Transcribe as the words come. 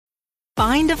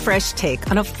Find a fresh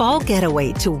take on a fall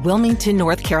getaway to Wilmington,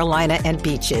 North Carolina and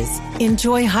beaches.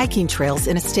 Enjoy hiking trails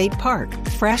in a state park,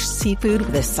 fresh seafood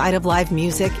with a side of live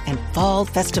music, and fall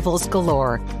festivals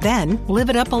galore. Then live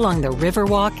it up along the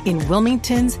Riverwalk in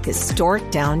Wilmington's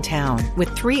historic downtown.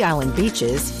 With 3 island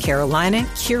beaches, Carolina,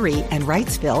 Curie, and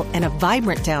Wrightsville, and a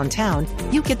vibrant downtown,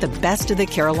 you get the best of the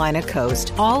Carolina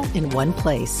coast all in one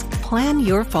place. Plan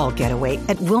your fall getaway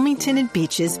at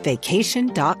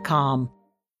WilmingtonandBeachesVacation.com.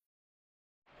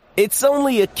 It's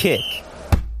only a kick,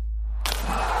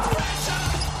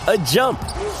 a jump,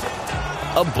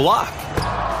 a block.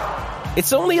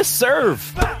 It's only a serve.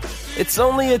 It's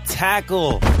only a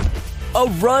tackle, a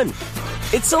run.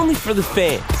 It's only for the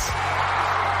fans.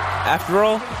 After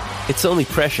all, it's only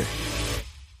pressure.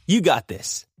 You got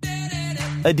this.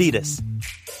 Adidas.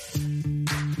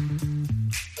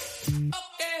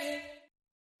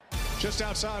 Just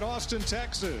outside Austin,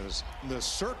 Texas, the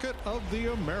Circuit of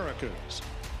the Americas.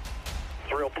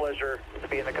 It's a real pleasure to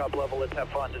be in the Cup level. Let's have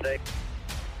fun today.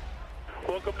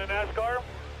 Welcome to NASCAR.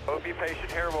 We'll be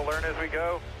patient here. We'll learn as we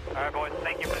go. All right, boys.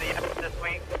 Thank you for the effort this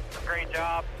week. Great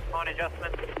job on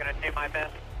adjustments. Going to do my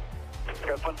best.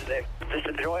 Have fun today. Just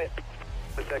enjoy it.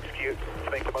 Let's execute.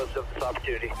 Let's make the most of this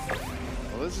opportunity.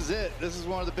 Well, this is it. This is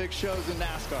one of the big shows in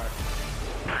NASCAR.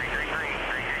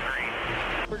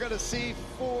 We're going to see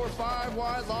 4 or 5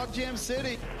 wide logjam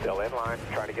city. Still in line,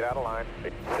 trying to get out of line.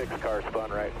 6 cars spun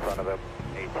right in front of him.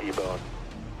 T-bone,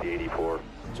 the 84.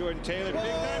 Jordan Taylor, big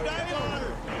time diving on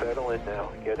her. Settle in now,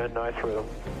 get in a nice rhythm.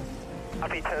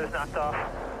 Happy toes knocked off.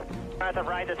 I have to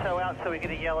ride the toe out so we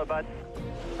get a yellow button.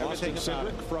 Austin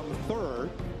Cindric from 3rd.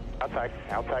 Outside.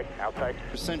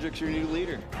 Cindric's your new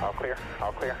leader. All clear.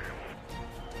 All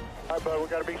right, bud, we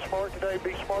got to be smart today.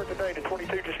 The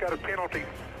 22 just got a penalty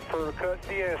for cut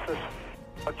DSs.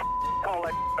 Let's call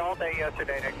that all day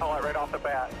yesterday. They call it right off the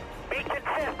bat. Be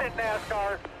consistent,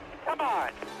 NASCAR. Come on.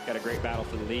 Got a great battle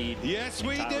for the lead. Yes,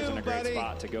 we Tyler's do, in a great buddy.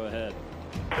 spot to go ahead.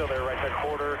 Still there, right side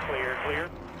quarter. Clear.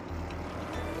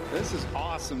 This is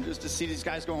awesome just to see these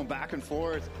guys going back and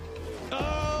forth.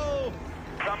 Oh!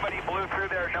 Somebody blew through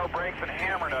there, no brakes, and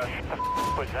hammered us.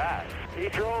 What was that? He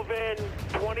drove in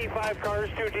 25 cars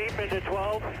too deep into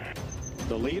 12.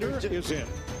 The leader is in.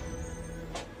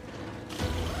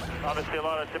 Obviously, a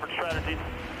lot of different strategies.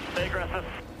 Stay aggressive.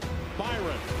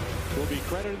 Byron will be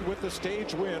credited with the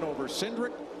stage win over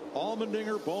Cindric,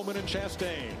 Allmendinger, Bowman, and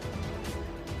Chastain.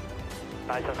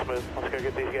 Nice and smooth. Let's go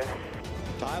get these guys.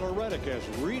 Tyler Reddick has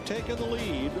retaken the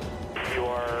lead. You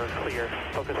are clear.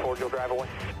 Focus forward. You'll drive away.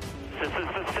 This is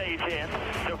the stage in.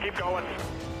 So keep going.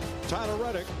 Tyler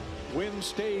Reddick wins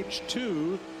stage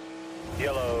 2.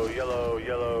 Yellow,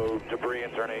 debris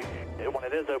in turn 8. When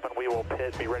it is open, we will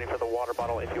pit. Be ready for the water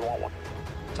bottle if you want one.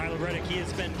 Tyler Reddick, he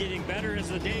has been getting better as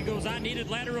the day goes on. Needed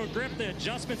lateral grip. The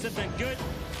adjustments have been good.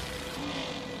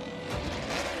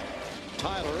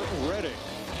 Tyler Reddick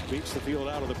beats the field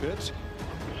out of the pits.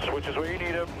 Switches where you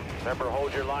need them. Remember,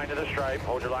 hold your line to the stripe.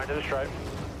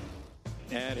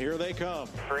 And here they come.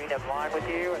 Green in line with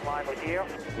you.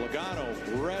 Logano,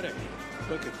 Reddick.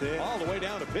 Look at this. All the way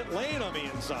down to pit lane on the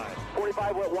inside.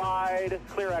 45 went wide.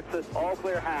 Clear exit. All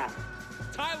clear half.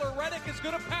 Tyler Reddick is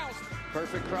going to pounce.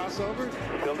 Perfect crossover.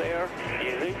 Still there.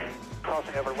 Easy.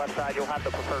 Crossing over left side. You'll have the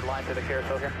preferred line to the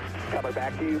carousel here. Coming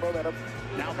back to you. Momentum.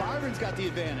 Now Byron's got the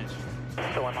advantage.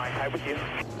 Still in line tight with you.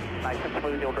 Nice and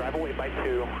smooth. You'll drive away by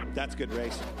 2. That's good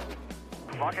racing.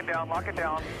 Lock it down.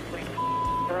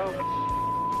 Broke.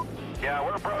 Yeah,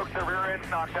 we're broke. The rear end's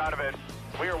knocked out of it.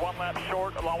 We are 1 lap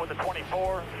short along with the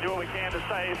 24. Do what we can to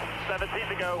save. 17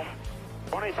 to go.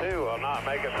 22 will not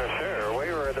make it for sure.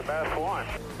 We were the best one.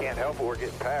 Can't help it. We're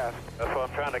getting past. That's what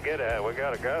I'm trying to get at. We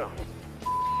got to go.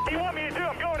 What do you want me to do?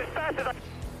 I'm going as fast as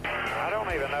I don't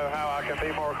even know how I can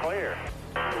be more clear.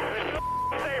 There's no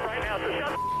save right now, so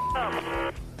shut up.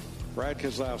 Brad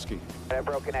Keselowski. That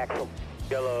broken axle.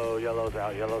 Yellow's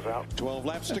out. 12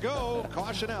 laps to go.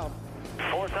 Caution out.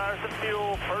 4 tires and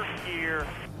fuel. First gear.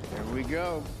 Here we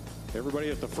go. Everybody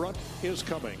at the front is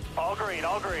coming. All green.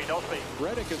 No speed.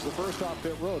 Reddick is the first off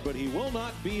pit road, but he will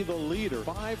not be the leader.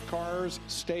 5 cars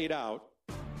stayed out.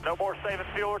 No more saving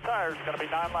fuel or tires. It's going to be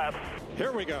 9 laps.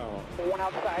 Here we go. 1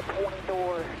 outside, 20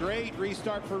 door. Great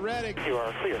restart for Reddick. You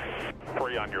are clear.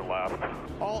 3 on your left.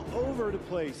 All over the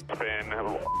place. Spin.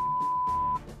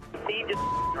 Team just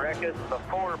wrecked us. The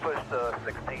 4 pushed the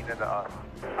 16 into us.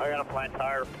 I got a flat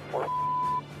tire. Well,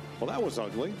 that was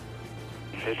ugly.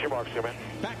 Hit your marks, man.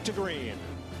 Back to green.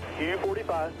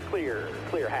 Q45, clear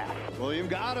half. William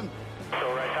got him.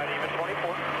 So right side even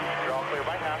 24. You're all clear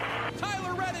by half.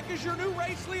 Tyler Reddick is your new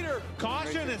race leader.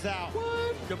 Caution is out.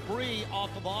 What? Debris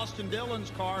off of Austin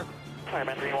Dillon's car. All right,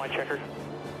 man, green white checker.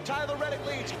 Tyler Reddick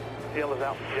leads. Yell is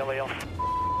out. Yell.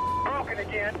 Broken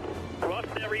again. Watch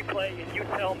that replay and you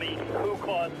tell me who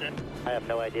caused it. I have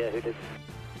no idea who did.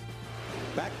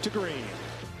 Back to green.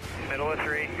 Middle of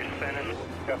 3, you're spinning.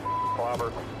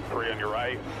 Clobber. 3 on your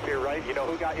right. To your right, you know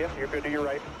who got you? You're good to your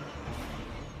right.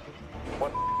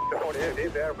 148,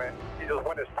 he's there, man. He just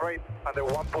went straight and they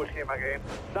one push him again.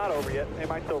 It's not over yet. They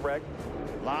might still wreck.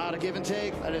 A lot of give and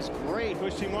take. That is great.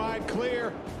 Pushed him wide,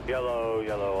 clear.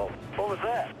 Yellow. What was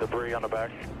that? Debris on the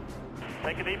back.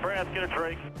 Take a deep breath, get a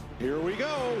drink. Here we go,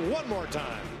 one more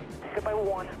time. Good by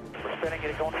 1. We're spinning,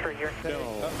 get it going straight here. No.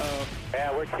 Uh-oh.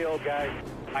 Yeah, we're killed, guys.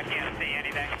 I can't see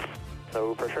anything.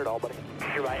 So pressure at all, buddy.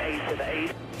 You're by 8 to the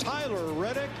 8. Tyler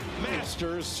Reddick,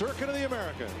 Masters Circuit of the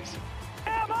Americas.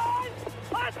 Come on!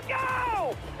 Let's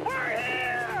go! We're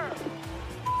here!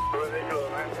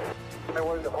 Ridiculous, man. Hey,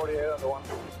 where's the 48 on the one?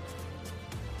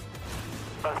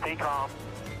 Let's be calm.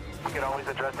 You can always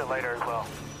address it later as well.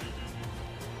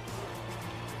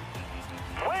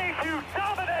 Way to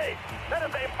dominate! That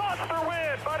is a monster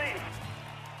win, buddy!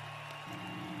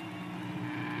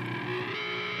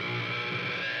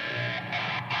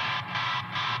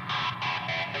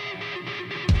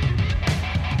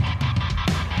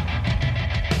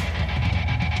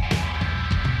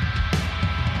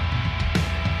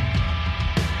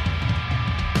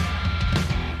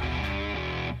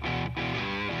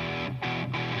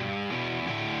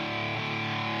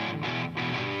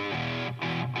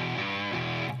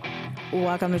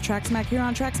 Welcome to TrackSmack here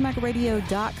on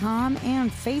TrackSmackRadio.com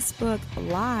and Facebook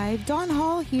Live. Dawn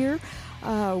Hall here,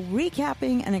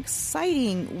 recapping an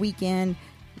exciting weekend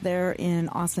there in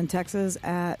Austin, Texas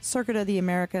at Circuit of the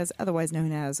Americas, otherwise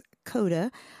known as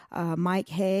COTA. Mike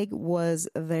Hague was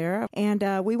there.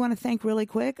 And we want to thank really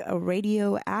quick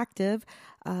Radioactive.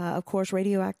 Of course,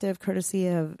 Radioactive, courtesy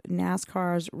of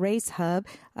NASCAR's Race Hub.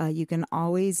 You can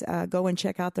always go and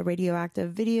check out the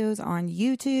Radioactive videos on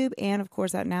YouTube and, of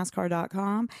course, at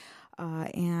NASCAR.com.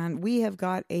 And we have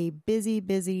got a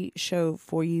busy show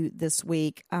for you this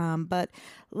week. But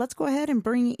let's go ahead and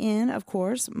bring in, of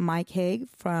course, Mike Hague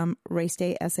from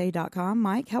RacedaySA.com.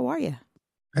 Mike, how are you?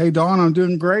 Hey, Dawn, I'm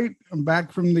doing great. I'm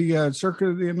back from the Circuit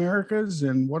of the Americas,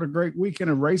 and what a great weekend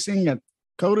of racing at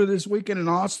COTA this weekend in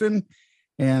Austin.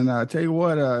 And I tell you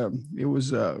what, it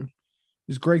was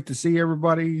great to see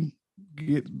everybody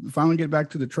finally get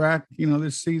back to the track,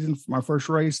 this season for my first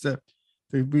race to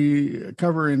be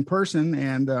cover in person.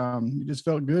 And it just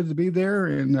felt good to be there.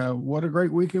 And what a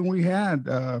great weekend we had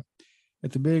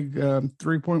at the big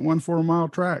 3.14 mile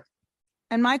track.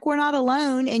 And Mike, we're not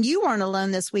alone, and you weren't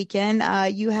alone this weekend.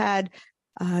 You had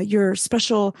your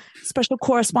special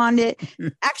correspondent.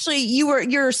 Actually,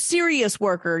 you're a serious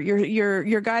worker. You're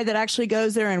a guy that actually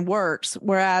goes there and works.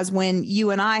 Whereas when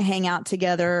you and I hang out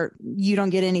together, you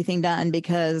don't get anything done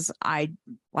because I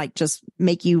just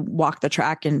make you walk the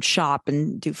track and shop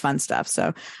and do fun stuff.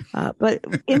 So, but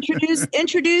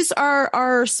introduce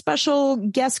our special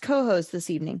guest co-host this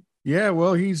evening. Yeah,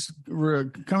 well, he's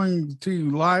coming to you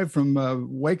live from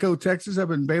Waco, Texas, up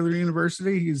in Baylor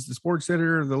University. He's the sports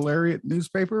editor of the Lariat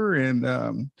newspaper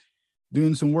and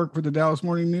doing some work for the Dallas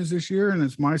Morning News this year. And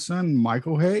it's my son,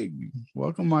 Michael Hague.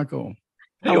 Welcome, Michael.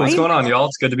 Hey, what's going on, y'all?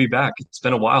 It's good to be back. It's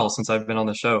been a while since I've been on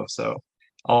the show, so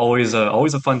always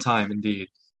a fun time indeed.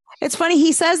 It's funny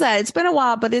he says that. It's been a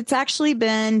while, but it's actually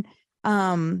been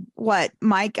what,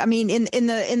 Mike? I mean, in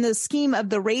the scheme of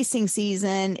the racing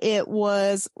season, it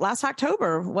was last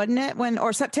October, wasn't it?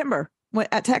 Or September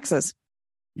at Texas.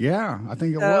 Yeah, I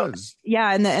think it was.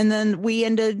 Yeah, and then we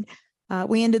ended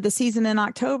the season in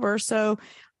October. So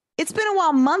it's been a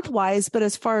while month wise, but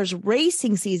as far as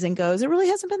racing season goes, it really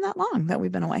hasn't been that long that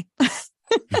we've been away.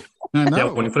 I know. Yeah,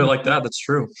 when you put it like that, that's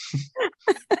true.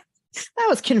 That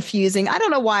was confusing. I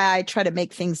don't know why I try to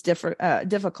make things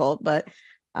difficult, but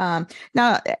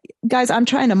now, guys, I'm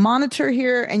trying to monitor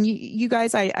here, and you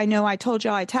guys, I know I told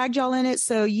y'all I tagged y'all in it,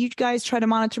 so you guys try to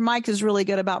monitor. Mike is really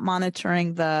good about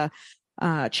monitoring the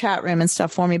chat room and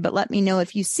stuff for me, but let me know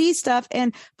if you see stuff.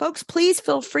 And folks, please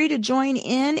feel free to join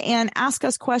in and ask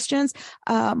us questions.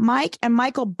 Mike and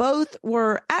Michael both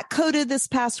were at COTA this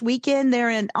past weekend.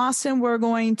 They're in Austin. We're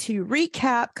going to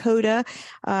recap COTA.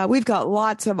 We've got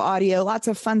lots of audio, lots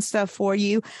of fun stuff for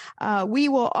you. We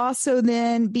will also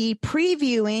then be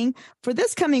previewing for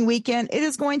this coming weekend. It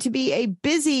is going to be a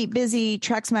busy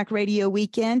TrackSmack Radio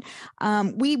weekend.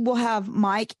 We will have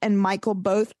Mike and Michael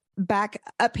both back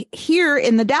up here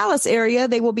in the Dallas area,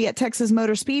 they will be at Texas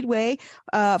Motor Speedway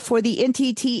for the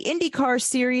NTT INDYCAR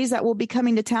series that will be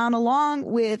coming to town, along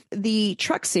with the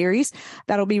truck series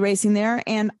that'll be racing there.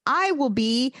 And I will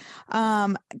be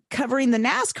covering the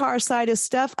NASCAR side of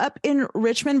stuff up in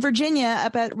Richmond, Virginia,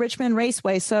 up at Richmond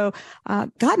Raceway. So,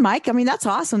 God, Mike, I mean, that's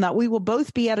awesome that we will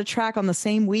both be at a track on the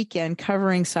same weekend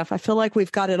covering stuff. I feel like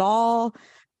we've got it all.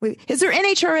 Is there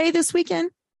NHRA this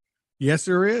weekend? Yes,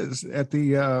 there is at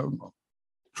the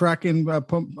track in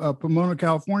Pomona,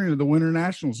 California. The Winter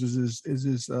Nationals is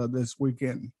this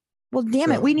weekend. Well,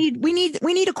 damn it, we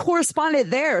need a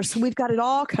correspondent there, so we've got it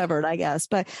all covered, I guess.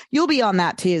 But you'll be on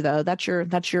that too, though. That's your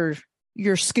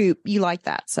scoop. You like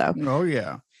that, so. Oh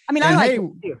yeah. I mean, I like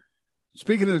it too.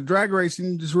 Speaking of drag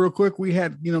racing, just real quick, we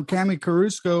had Cami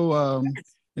Caruso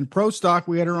in Pro Stock.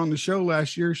 We had her on the show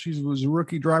last year. She was a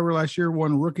rookie driver last year,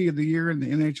 won Rookie of the Year in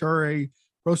the NHRA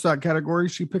Pro Stock category.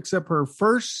 She picks up her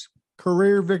first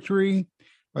career victory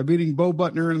by beating Bo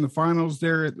Butner in the finals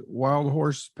there at Wild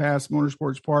Horse Pass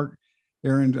Motorsports Park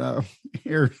there in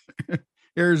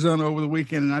Arizona over the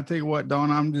weekend. And I tell you what,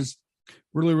 Dawn, I'm just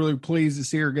really, really pleased to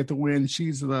see her get the win.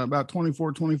 She's about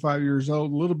 24, 25 years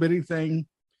old, a little bitty thing,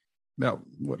 about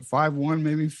 5'1",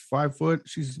 maybe 5 foot.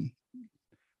 She's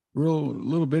a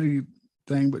little bitty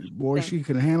thing, but boy, she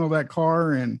can handle that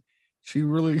car, and she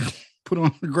really put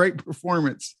on a great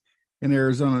performance in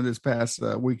Arizona this past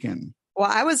weekend. Well,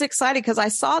 I was excited because I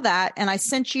saw that and I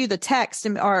sent you the text,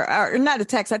 or not a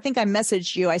text. I think I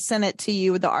messaged you. I sent it to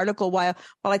you with the article while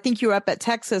I think you were up at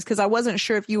Texas, because I wasn't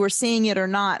sure if you were seeing it or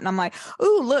not. And I'm like,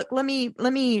 ooh, look, let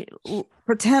me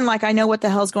pretend like I know what the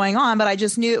hell's going on. But I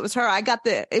just knew it was her.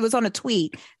 It was on a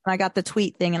tweet, and I got the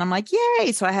tweet thing, and I'm like,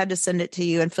 yay. So I had to send it to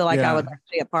you and feel like I was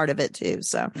actually a part of it too.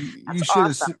 So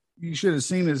you should have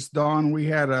seen this, Dawn. We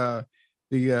had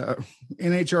the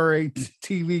NHRA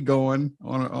TV going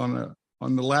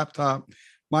on the laptop.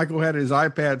 Michael had his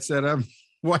iPad set up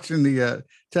watching the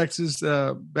Texas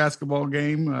basketball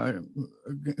game.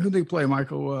 Who they play,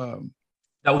 Michael?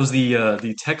 That was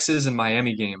the Texas and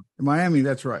Miami game. Miami,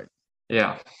 that's right.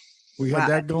 Yeah. We had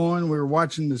that going. We were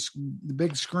watching the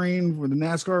big screen for the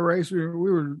NASCAR race. We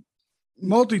were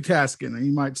multitasking,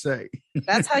 you might say.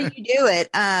 That's how you do it.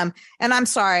 And I'm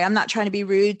sorry, I'm not trying to be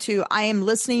rude I am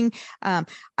listening. I'm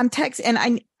texting,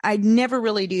 and I never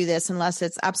really do this unless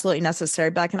it's absolutely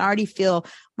necessary, but I can already feel,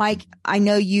 Mike, I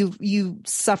know you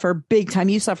suffer big time.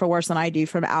 You suffer worse than I do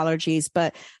from allergies,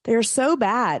 but they're so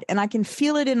bad, and I can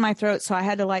feel it in my throat. So I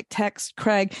had to text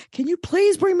Craig, can you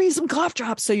please bring me some cough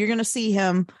drops? So you're going to see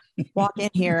him walk in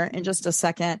here in just a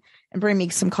second and bring me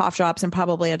some cough drops and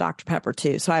probably a Dr. Pepper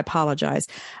too. So I apologize.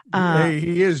 Hey,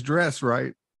 he is dressed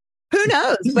right. Who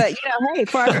knows? But, hey,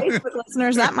 for our Facebook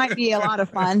listeners, that might be a lot of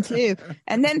fun too.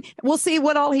 And then we'll see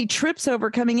what all he trips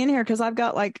over coming in here, because I've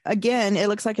got, again, it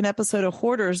looks like an episode of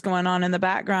Hoarders going on in the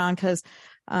background, because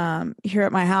here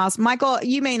at my house, Michael,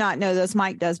 you may not know this,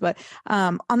 Mike does, but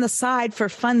on the side for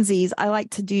funsies, I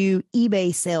like to do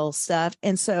eBay sales stuff.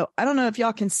 And so I don't know if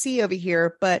y'all can see over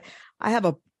here, but I have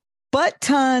a butt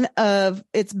ton of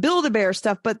it's Build-A-Bear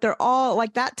stuff, but they're all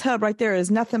that tub right there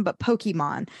is nothing but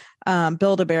Pokemon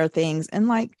Build-A-Bear things.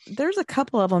 And there's a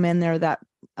couple of them in there that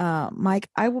Mike,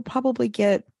 I will probably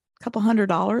get a couple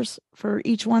 $100 for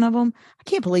each one of them. I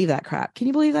can't believe that crap. Can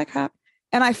you believe that crap?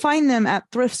 And I find them at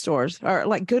thrift stores or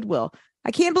Goodwill.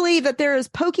 I can't believe that there is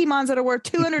Pokemons that are worth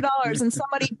 $200 and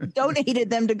somebody donated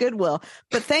them to Goodwill.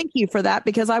 But thank you for that,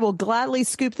 because I will gladly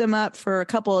scoop them up for a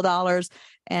couple of dollars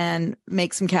and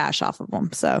make some cash off of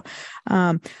them. So,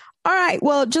 all right.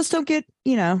 Well, just don't get,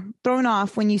 thrown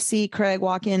off when you see Craig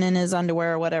walk in his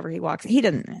underwear or whatever he walks.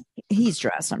 He's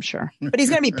dressed, I'm sure, but he's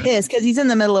going to be pissed because he's in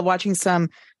the middle of watching some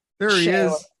There he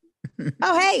show. is.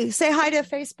 Oh, hey, say hi to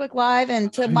Facebook Live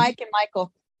and to Mike and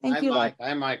Michael. Thank you. Mike.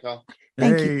 Hi, Michael.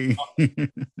 Thank you.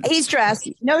 He's dressed.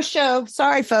 No show.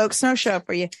 Sorry, folks. No show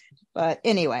for you. But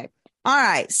anyway. All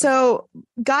right. So,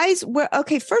 guys,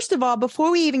 first of all,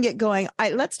 before we even get going,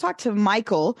 let's talk to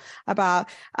Michael about,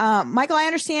 Michael, I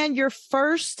understand your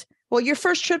first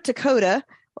trip to COTA,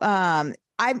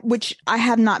 which I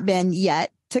have not been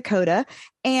yet to COTA,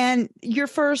 and your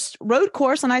first road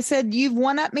course. And I said, you've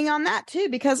one up me on that too,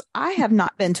 because I have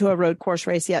not been to a road course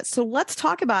race yet. So let's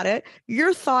talk about it.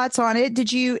 Your thoughts on it.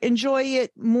 Did you enjoy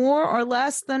it more or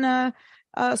less than a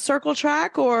circle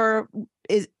track, or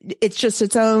it's just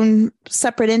its own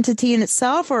separate entity in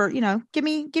itself, or, give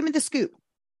me the scoop.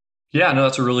 Yeah, no,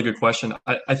 that's a really good question.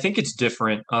 I think it's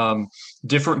different, but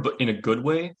in a good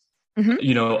way.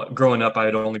 Mm-hmm. Growing up, I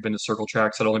had only been to circle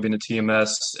tracks. I'd only been to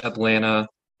TMS, Atlanta,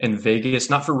 and Vegas,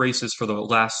 not for races for the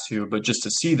last two, but just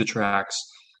to see the tracks.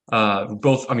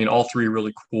 Both, I mean, all three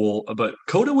really cool. But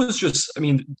COTA was just, I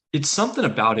mean, it's something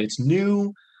about it. It's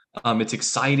new. It's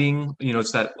exciting. You know,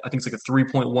 it's that, I think it's like a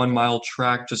 3.1 mile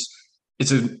track. Just,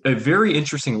 it's a very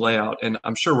interesting layout. And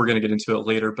I'm sure we're going to get into it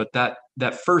later, but that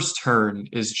first turn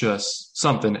is just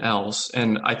something else.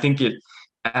 And I think it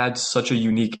adds such a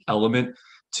unique element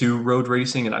to road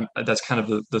racing. And that's kind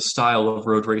of the style of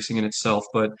road racing in itself.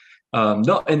 But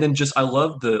no, and then just I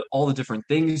love all the different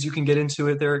things you can get into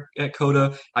it there at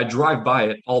COTA. I drive by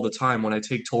it all the time when I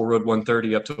take Toll Road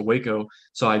 130 up to Waco,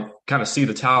 so I kind of see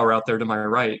the tower out there to my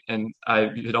right, and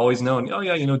I had always known, oh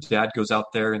yeah, you know, Dad goes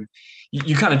out there, and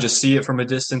you kind of just see it from a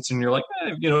distance, and you're like,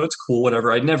 you know, it's cool,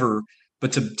 whatever.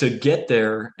 But to get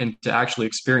there and to actually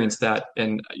experience that,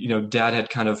 and you know, Dad had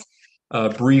kind of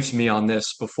briefed me on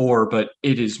this before, but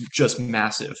it is just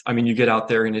massive. I mean, you get out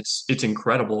there and it's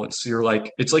incredible. It's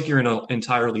like you're in an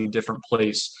entirely different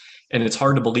place, and it's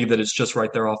hard to believe that it's just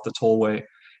right there off the tollway.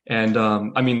 And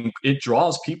I mean, it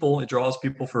draws people. It draws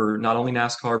people for not only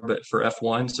NASCAR but for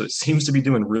F1. So it seems to be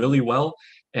doing really well,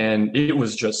 and it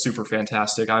was just super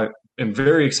fantastic. I am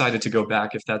very excited to go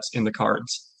back if that's in the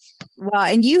cards. Well,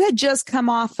 and you had just come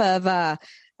off of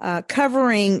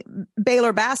covering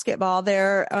Baylor basketball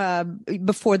there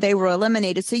before they were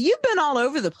eliminated. So you've been all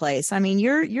over the place. I mean,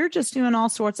 you're just doing all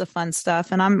sorts of fun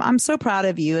stuff, and I'm so proud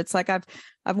of you. It's like I've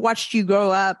watched you grow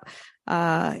up,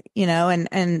 you know,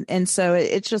 and so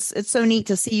it's so neat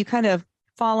to see you kind of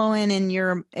following in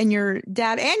your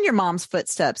dad and your mom's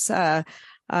footsteps,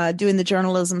 doing the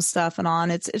journalism stuff and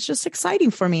on. It's just exciting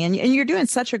for me, and you're doing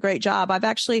such a great job.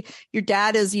 Your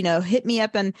dad has, you know, hit me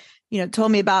up and, you know,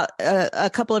 told me about a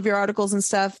couple of your articles and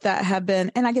stuff that have been,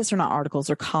 and I guess they're not articles,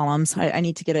 they're columns. I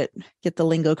need to get the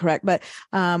lingo correct. But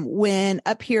when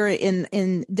up here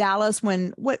in Dallas,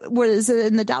 what is it,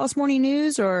 in the Dallas Morning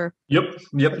News or? Yep.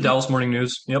 Dallas Morning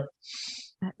News. Yep.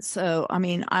 So, I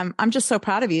mean, I'm just so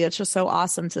proud of you. It's just so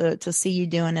awesome to see you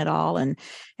doing it all and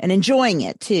enjoying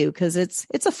it too, because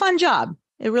it's a fun job.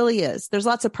 It really is. There's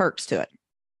lots of perks to it.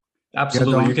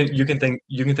 Absolutely. You can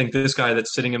thank this guy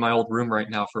that's sitting in my old room right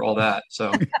now for all that.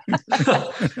 So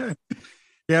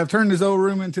yeah, I've turned his old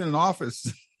room into an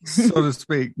office, so to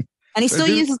speak. And he still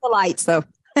uses the lights though.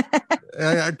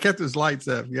 I kept his lights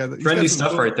up. Yeah, trendy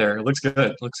stuff right there. It looks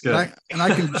good. And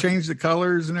I can change the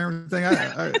colors and everything.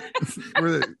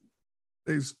 Where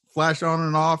they flash on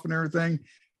and off and everything.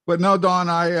 But no, Don,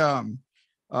 I'm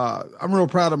real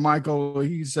proud of Michael.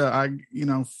 He's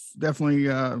definitely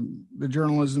the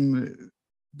journalism,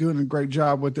 doing a great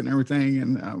job with it and everything,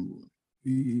 and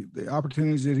the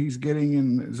opportunities that he's getting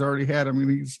and has already had. I mean,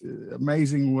 he's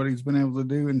amazing what he's been able to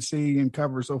do and see and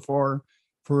cover so far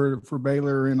for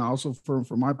Baylor and also for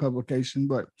my publication.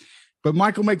 But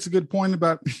Michael makes a good point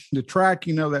about the track.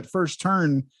 You know, that first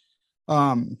turn.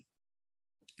 Television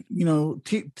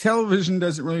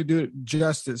doesn't really do it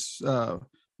justice.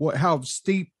 How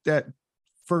steep that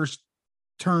first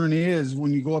turn is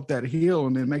when you go up that hill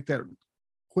and then make that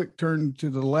quick turn to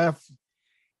the left.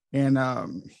 And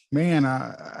man,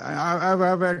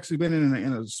 I've actually been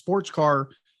in a sports car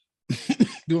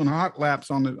doing hot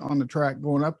laps on the track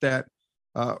going up that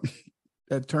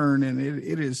turn, and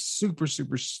it is super,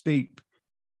 super steep.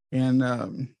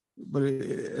 And but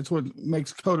it's what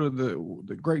makes COTA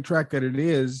the great track that it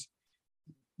is,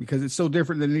 because it's so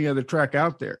different than any other track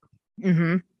out there.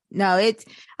 Mm-hmm. No,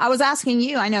 I was asking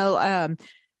you, I know,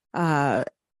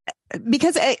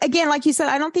 because again, like you said,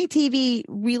 I don't think TV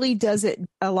really does it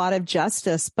a lot of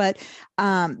justice, but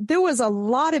there was a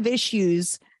lot of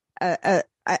issues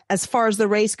as far as the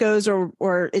race goes,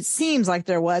 or it seems like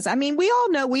there was. I mean, we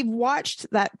all know, we've watched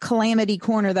that Calamity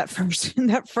Corner, that first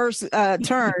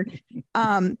turn.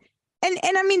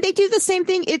 And I mean, they do the same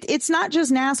thing. It's not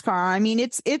just NASCAR. I mean,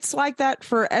 it's like that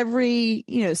for every,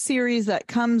 series that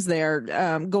comes there,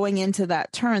 going into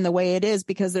that turn the way it is,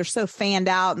 because they're so fanned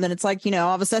out. And then it's like,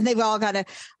 all of a sudden they've all got to,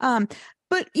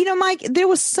 but Mike, there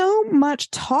was so much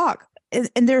talk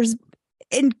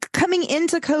and coming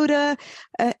into COTA,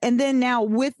 and then now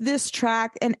with this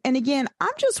track. And again,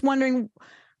 I'm just wondering,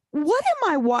 what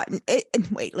am I watching?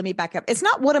 Wait, let me back up. It's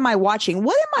not what am I watching?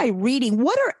 What am I reading?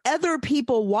 What are other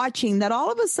people watching that all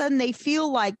of a sudden they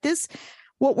feel like this,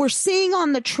 what we're seeing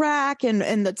on the track and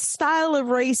the style of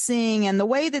racing and the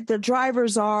way that the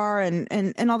drivers are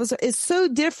and all this is so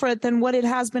different than what it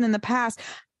has been in the past.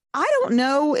 I don't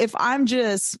know if I'm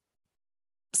just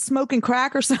smoking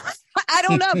crack or something. I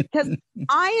don't know, because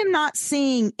I am not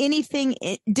seeing anything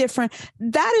different.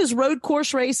 That is road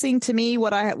course racing to me.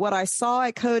 What I saw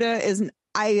at COTA is,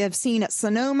 I have seen at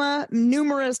Sonoma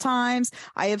numerous times.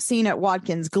 I have seen at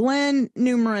Watkins Glen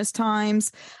numerous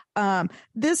times.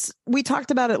 We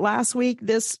talked about it last week.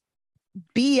 This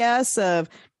BS of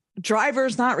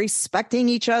drivers not respecting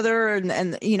each other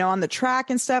and on the track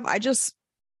and stuff.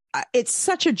 It's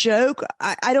such a joke.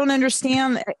 I don't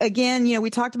understand. Again, we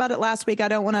talked about it last week. I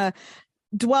don't want to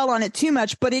dwell on it too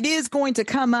much, but it is going to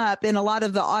come up in a lot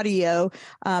of the audio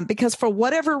because for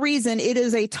whatever reason, it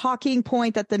is a talking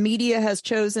point that the media has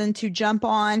chosen to jump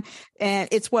on. And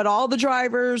it's what all the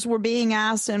drivers were being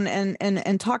asked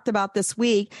and talked about this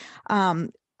week.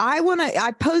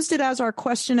 I posed it as our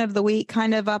question of the week,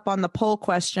 kind of up on the poll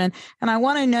question. And I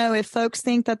want to know if folks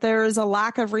think that there is a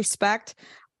lack of respect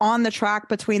on the track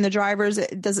between the drivers.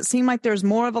 Does it seem like there's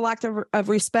more of a lack of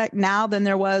respect now than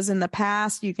there was in the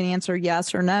past? You can answer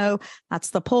yes or no. That's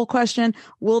the poll question.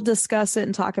 We'll discuss it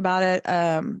and talk about it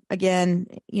again,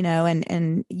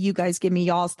 and you guys give me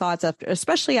y'all's thoughts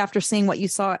especially after seeing what you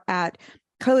saw at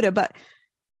COTA. But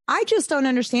I just don't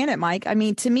understand it, Mike. I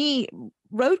mean, to me,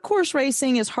 road course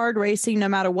racing is hard racing no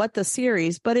matter what the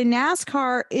series. But in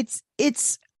NASCAR,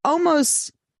 it's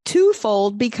almost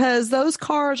twofold because those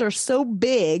cars are so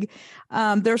big,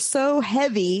 they're so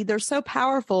heavy, they're so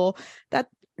powerful that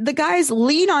the guys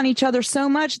lean on each other so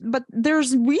much, but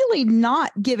there's really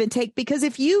not give and take, because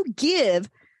if you give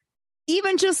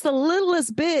even just the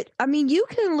littlest bit, I mean, you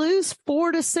can lose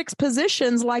 4 to 6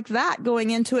 positions like that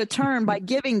going into a turn by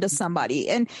giving to somebody.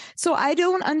 And so I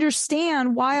don't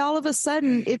understand why all of a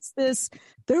sudden it's this,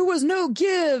 there was no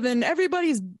give and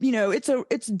everybody's,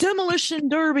 it's demolition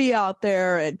derby out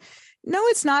there. And no,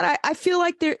 it's not. I feel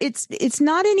like it's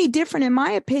not any different in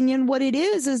my opinion. What it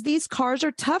is these cars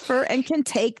are tougher and can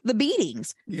take the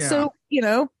beatings. Yeah. So,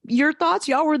 your thoughts,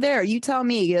 y'all were there. You tell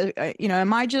me,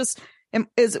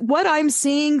 is what I'm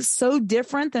seeing so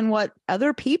different than what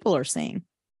other people are seeing?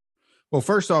 Well,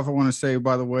 first off, I want to say,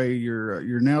 by the way,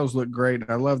 your nails look great.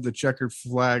 I love the checkered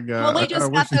flag. Well, we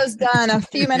just got those done a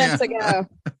few minutes ago.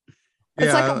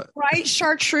 It's like a bright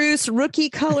chartreuse, rookie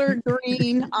colored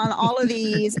green on all of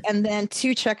these, and then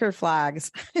 2 checkered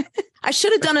flags. I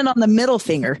should have done it on the middle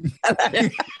finger. Look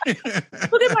at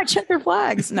my checkered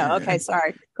flags. No, okay,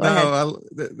 sorry. Go ahead.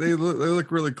 They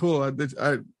look really cool.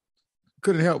 I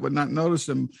couldn't help but not notice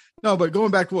them. No, but going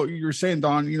back to what you were saying,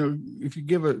 Don, if you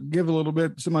give a little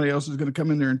bit, somebody else is going to come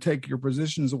in there and take your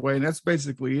positions away. And that's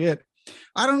basically it.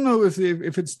 I don't know if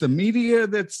it's the media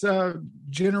that's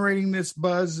generating this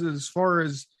buzz as far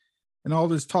as, and all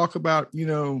this talk about,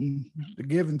 the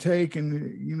give and take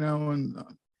and, and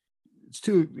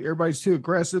everybody's too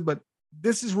aggressive, but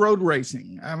this is road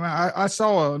racing. I mean, I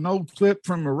saw an old clip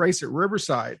from a race at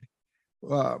Riverside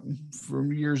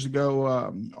from years ago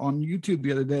on YouTube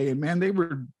the other day, and man, they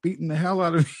were beating the hell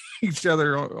out of each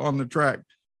other on the track,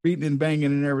 beating and banging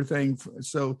and everything.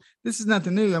 So this is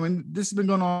nothing new. I mean, this has been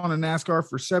going on in NASCAR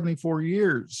for 74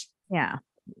 years. Yeah.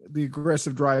 The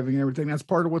aggressive driving and everything. That's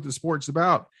part of what the sport's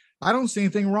about. I don't see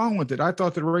anything wrong with it. I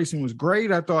thought the racing was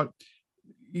great. I thought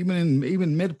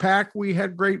even mid-pack, we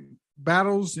had great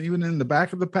battles, even in the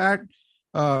back of the pack.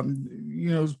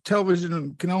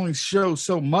 Television can only show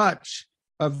so much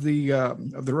of the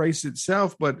race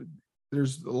itself, but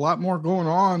there's a lot more going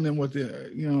on than what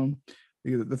the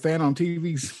fan on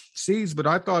TV sees. But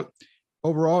I thought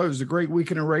overall it was a great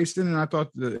weekend of racing, and I thought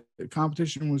the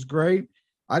competition was great.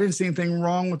 I didn't see anything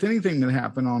wrong with anything that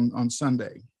happened on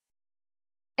Sunday.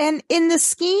 And in the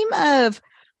scheme of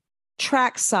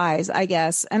track size, I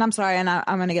guess, and I'm sorry, and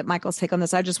I'm going to get Michael's take on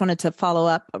this. I just wanted to follow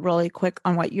up really quick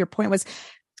on what your point was.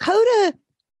 COTA,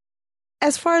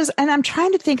 as far as, and I'm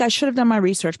trying to think, I should have done my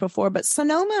research before, but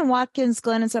Sonoma and Watkins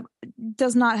Glen and stuff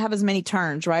does not have as many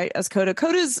turns, right, as COTA.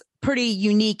 COTA's pretty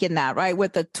unique in that, right,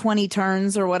 with the 20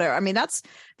 turns or whatever. I mean, that's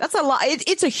a lot.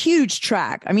 It's a huge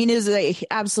track. I mean, it is a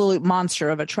absolute monster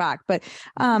of a track. But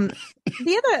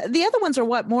the other ones are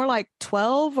what, more like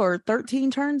 12 or 13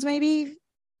 turns, maybe.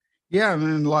 Yeah, and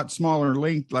then a lot smaller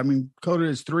length. I mean, COTA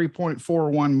is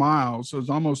 3.41 miles, so it's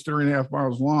almost 3.5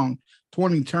 miles long,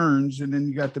 20 turns, and then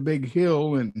you got the big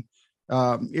hill, and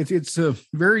it's a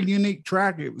very unique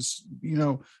track. It was,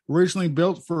 originally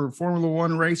built for Formula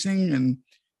One racing, and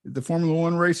the Formula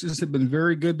One races have been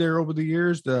very good there over the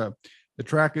years. The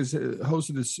track has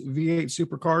hosted this V8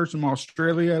 supercars from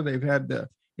Australia. They've had the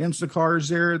IMSA cars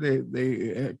there.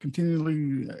 They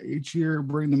continually each year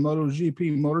bring the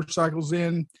MotoGP motorcycles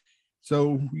in.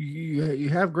 So you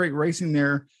have great racing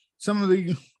there. Some of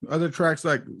the other tracks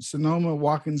like Sonoma,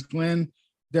 Watkins Glen,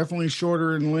 definitely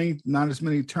shorter in length, not as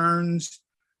many turns,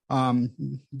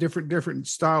 different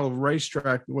style of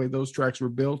racetrack, the way those tracks were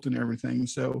built and everything.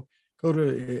 So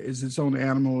COTA is its own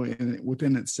animal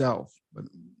within itself. But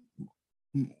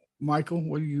Michael,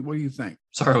 what do you think?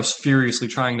 Sorry, I was furiously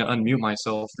trying to unmute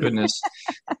myself. Goodness.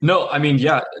 No, I mean,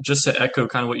 yeah, just to echo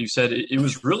kind of what you said, it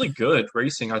was really good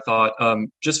racing. I thought,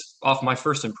 just off my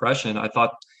first impression, I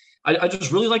thought I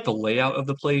just really like the layout of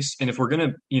the place. And if we're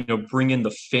gonna, bring in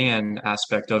the fan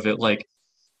aspect of it, like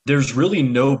there's really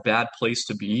no bad place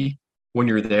to be when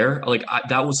you're there. Like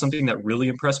that was something that really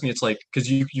impressed me. It's like,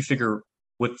 because you figure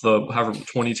with the however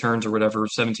 20 turns or whatever,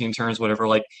 17 turns, whatever,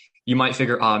 like you might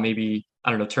figure, maybe, I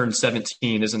don't know, turn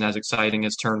 17 isn't as exciting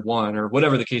as turn 1 or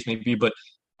whatever the case may be. But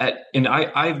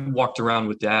I walked around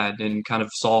with Dad and kind of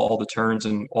saw all the turns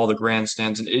and all the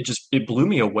grandstands, and it blew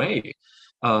me away.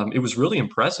 It was really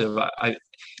impressive. And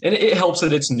it helps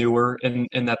that it's newer, and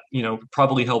that,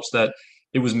 probably helps that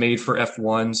it was made for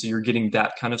F1. So you're getting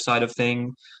that kind of side of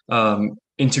thing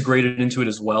integrated into it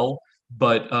as well.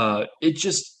 But it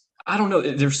just, I don't know.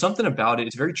 There's something about it.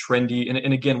 It's very trendy.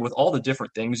 And again, with all the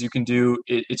different things you can do,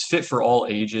 it's fit for all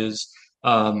ages.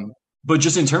 But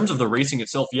just in terms of the racing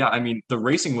itself, yeah, I mean, the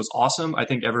racing was awesome. I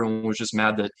think everyone was just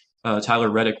mad that Tyler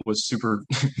Reddick was super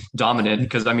dominant,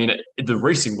 because, I mean, the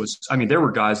racing was, I mean, there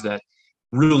were guys that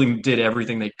really did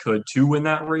everything they could to win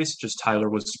that race. Just Tyler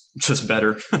was just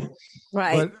better.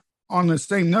 Right. But on the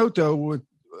same note, though, with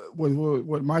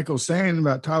what Michael's saying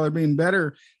about Tyler being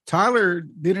better, Tyler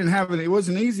didn't have it. It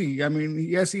wasn't easy. I mean,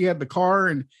 yes, he had the car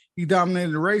and he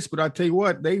dominated the race, but I tell you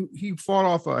what, he fought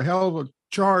off a hell of a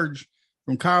charge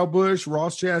from Kyle Busch,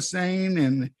 Ross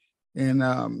Chastain, and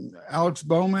Alex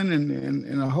Bowman,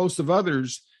 and a host of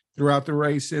others throughout the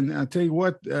race. And I tell you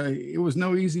what, it was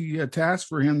no easy task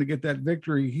for him to get that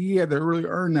victory. He had to really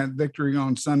earn that victory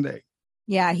on Sunday.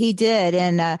 Yeah, he did.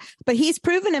 And but he's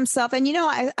proven himself. And,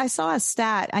 I saw a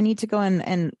stat. I need to go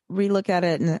and relook at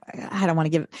it. And I don't want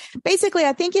to give it. Basically,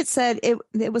 I think it said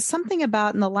it was something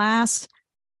about in the last,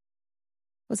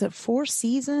 was it 4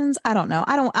 seasons? I don't know.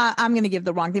 I'm going to give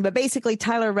the wrong thing. But basically,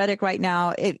 Tyler Reddick right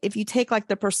now, if you take like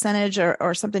the percentage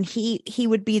or something, he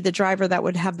would be the driver that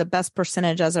would have the best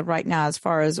percentage as of right now, as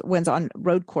far as wins on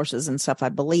road courses and stuff, I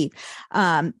believe.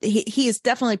 He has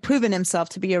definitely proven himself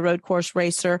to be a road course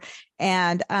racer.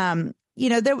 And,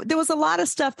 there was a lot of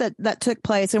stuff that took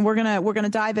place, and we're going to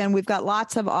dive in. We've got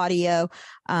lots of audio,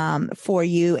 for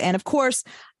you. And of course,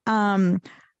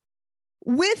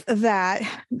 with that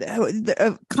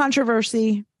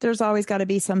controversy, there's always got to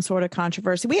be some sort of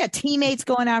controversy. We had teammates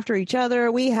going after each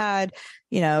other. We had,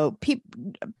 people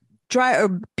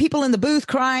in the booth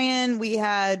crying. We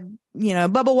had,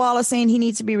 Bubba Wallace saying he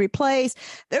needs to be replaced.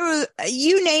 There was,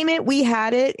 you name it, we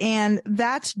had it. And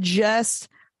that's just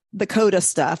the COTA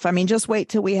stuff. I mean, just wait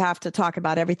till we have to talk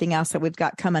about everything else that we've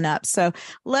got coming up. So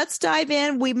let's dive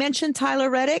in. We mentioned Tyler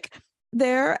Reddick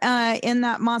there in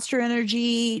that Monster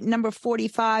Energy number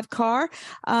 45 car.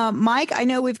 Mike, I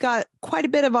know we've got quite a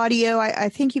bit of audio. I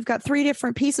think you've got 3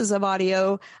 different pieces of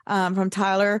audio from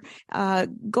Tyler.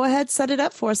 Go ahead, set it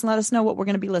up for us and let us know what we're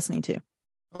going to be listening to.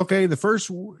 Okay, the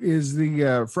first is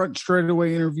the front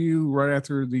straightaway interview right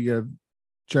after the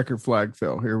checker flag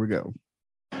fell. Here we go.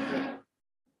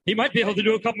 He might be able to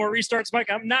do a couple more restarts, Mike.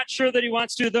 I'm not sure that he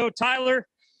wants to, though. Tyler,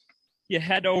 you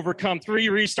had to overcome 3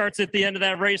 restarts at the end of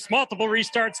that race, multiple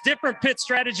restarts, different pit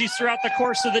strategies throughout the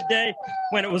course of the day.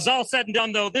 When it was all said and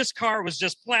done, though, this car was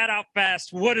just flat out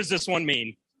fast. What does this one mean?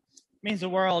 It means the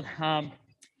world.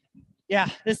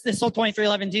 This whole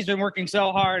 2311 team's been working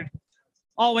so hard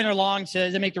all winter long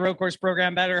to make the road course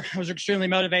program better. I was extremely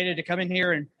motivated to come in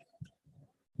here, and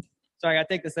so I got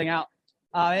to take this thing out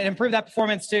and improve that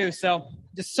performance too. So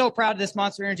just so proud of this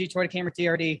Monster Energy Toyota Camry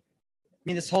TRD. I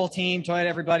mean, this whole team, Toyota,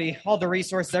 everybody, all the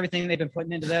resources, everything they've been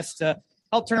putting into this to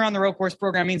help turn around the road course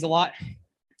program means a lot.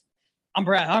 I'm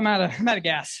out of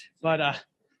gas, but I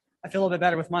feel a little bit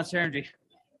better with Monster Energy.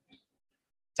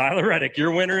 Tyler Reddick,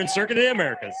 your winner in Circuit of the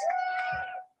Americas.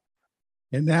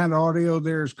 And that audio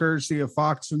there is courtesy of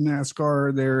Fox and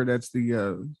NASCAR there. That's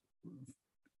the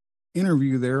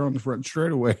interview there on the front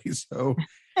straightaway. So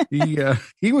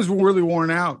he was really worn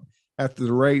out after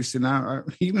the race, and I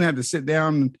even had to sit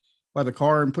down by the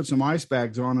car and put some ice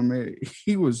bags on him.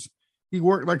 He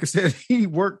worked, like I said, he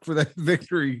worked for that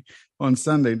victory on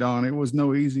Sunday, Don. It was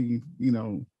no easy,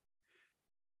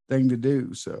 thing to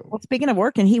do. So, well, speaking of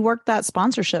working, he worked that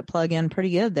sponsorship plug in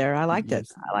pretty good there. I liked it.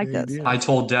 I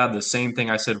told Dad the same thing.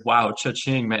 I said, wow,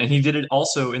 cha-ching, man. And he did it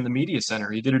also in the media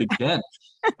center. He did it again.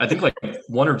 I think like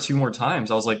 1 or 2 more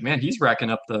times. I was like, man, he's racking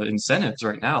up the incentives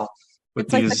right now.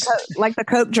 It's like the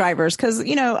Coke drivers. Cause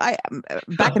back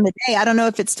in the day, I don't know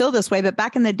if it's still this way, but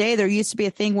back in the day, there used to be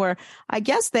a thing where I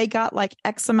guess they got like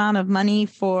X amount of money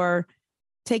for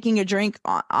taking a drink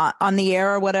on the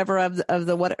air or whatever of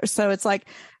the whatever. So it's like,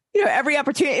 every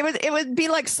opportunity, it would be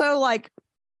like, so like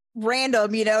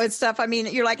random, and stuff. I mean,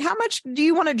 you're like, how much do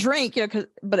you want to drink?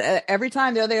 But every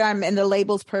time the other time, and the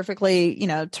label's perfectly,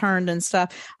 turned and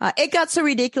stuff. It got so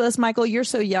ridiculous, Michael. You're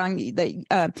so young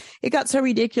that it got so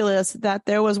ridiculous that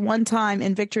there was one time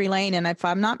in Victory Lane, and if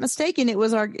I'm not mistaken, it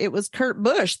was Kurt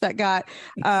Busch that got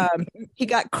he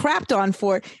got crapped on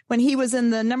for it when he was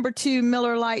in the number 2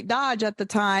 Miller Lite Dodge at the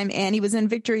time, and he was in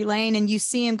Victory Lane, and you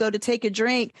see him go to take a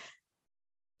drink.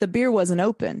 The beer wasn't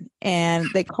open, and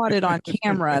they caught it on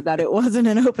camera that it wasn't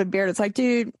an open beer. It's like,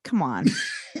 dude, come on.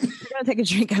 You're going to take a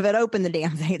drink of it. Open the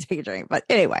damn thing and take a drink. But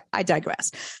anyway, I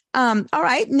digress. All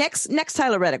right. Next,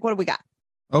 Tyler Reddick. What do we got?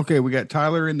 Okay. We got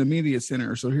Tyler in the media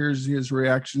center. So here's his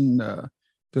reaction to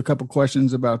a couple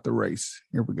questions about the race.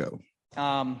 Here we go.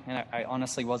 And I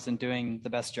honestly wasn't doing the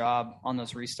best job on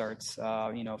those restarts.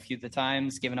 A few of the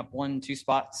times giving up 1-2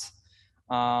 spots.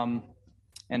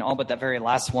 And all but that very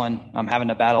last one, I'm having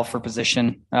to battle for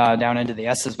position down into the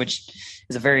S's, which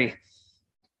is a very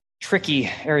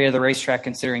tricky area of the racetrack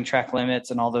considering track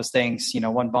limits and all those things.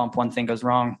 One bump, one thing goes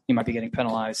wrong, you might be getting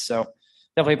penalized. So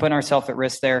definitely putting ourselves at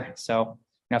risk there. So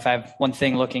if I have one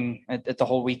thing looking at the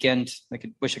whole weekend,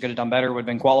 wish I could have done better, would have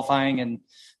been qualifying and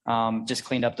just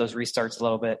cleaned up those restarts a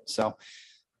little bit. So,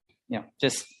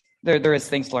 just there is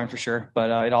things to learn for sure, but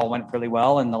it all went really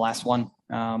well. And the last one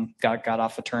got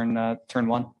off a turn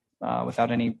one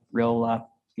without any real,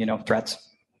 threats.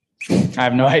 I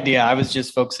have no idea. I was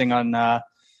just focusing on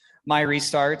my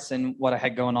restarts and what I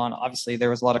had going on. Obviously, there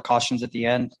was a lot of cautions at the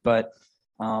end, but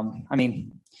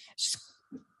just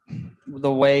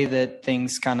the way that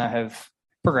things kind of have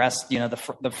progressed,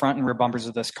 the front and rear bumpers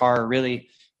of this car are really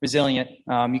resilient.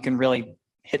 You can really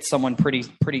hit someone pretty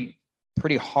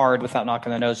hard without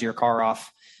knocking the nose of your car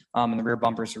off. And the rear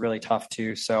bumpers are really tough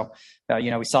too. So,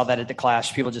 we saw that at the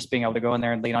Clash, people just being able to go in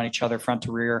there and lean on each other front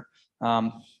to rear.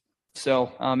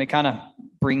 So it kind of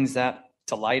brings that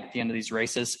to light at the end of these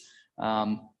races.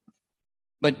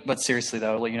 But seriously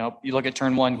though, you look at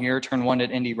turn one here, turn one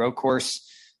at Indy Road Course.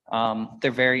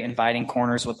 They're very inviting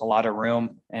corners with a lot of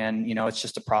room. And, it's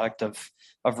just a product of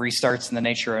restarts and the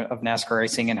nature of NASCAR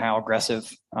racing and how aggressive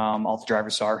all the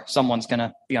drivers are. Someone's going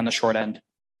to be on the short end.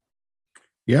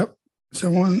 Yep.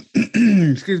 Someone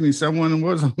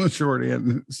was on the short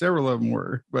end. Several of them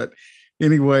were, but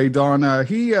anyway, Don,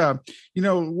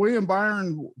 William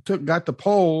Byron got the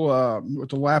pole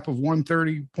with a lap of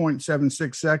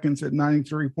 130.76 seconds at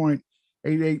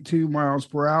 93.882 miles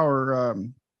per hour.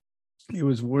 It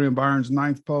was William Byron's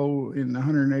 9th pole in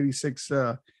 186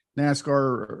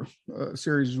 NASCAR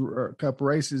Series Cup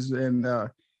races, and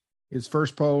his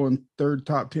first pole and third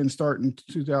top 10 start in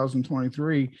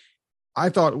 2023. I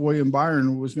thought William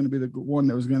Byron was going to be the one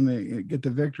that was going to get the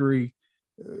victory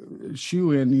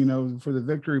shoe in, for the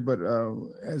victory. But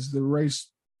as the race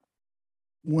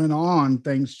went on,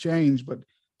 things changed. But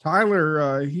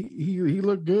Tyler, he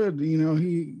looked good.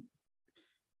 He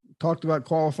talked about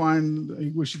qualifying. He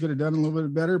wished he could have done a little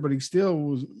bit better, but he still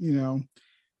was,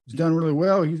 he's done really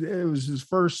well. It was his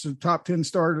first top 10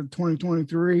 start of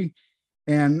 2023,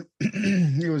 and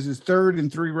it was his third in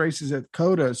 3 races at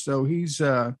COTA. So he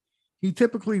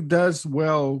typically does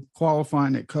well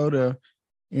qualifying at COTA,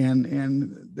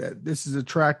 and that this is a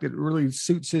track that really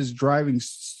suits his driving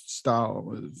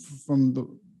style from the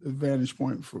vantage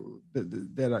point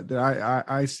that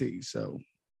I see. So,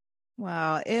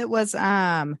 wow, it was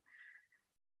a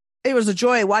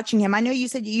joy watching him. I know you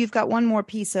said you've got one more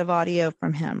piece of audio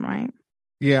from him, right?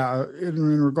 Yeah,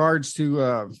 in regards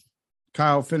to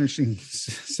Kyle finishing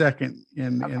second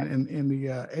in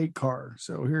the 8 car.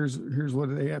 So here's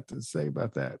what they have to say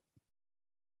about that.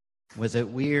 Was it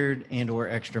weird and or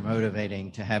extra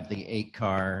motivating to have the 8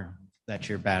 car that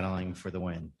you're battling for the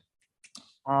win?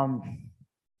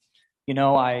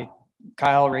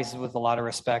 Kyle races with a lot of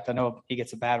respect. I know he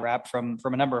gets a bad rap from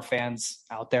a number of fans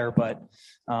out there, but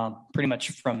pretty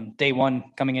much from day one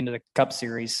coming into the Cup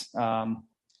Series, Kyle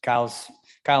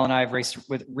and I have raced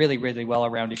with really, really well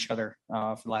around each other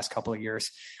for the last couple of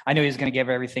years. I knew he was going to give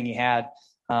everything he had,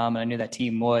 and I knew that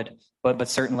team would. But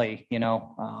certainly,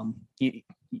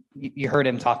 you heard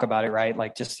him talk about it, right?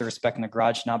 Like just the respect in the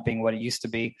garage not being what it used to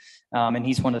be. And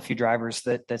he's one of the few drivers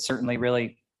that certainly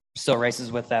really still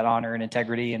races with that honor and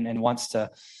integrity and wants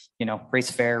to, race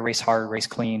fair, race hard, race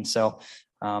clean. So,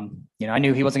 I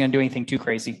knew he wasn't going to do anything too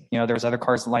crazy. There was other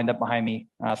cars lined up behind me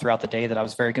throughout the day that I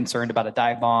was very concerned about a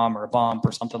dive bomb or a bump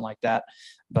or something like that.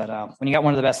 But when you got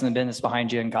one of the best in the business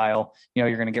behind you and Kyle,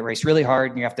 you're going to get raced really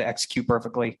hard and you have to execute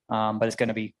perfectly. But it's going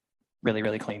to be really,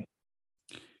 really clean.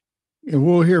 And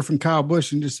we'll hear from Kyle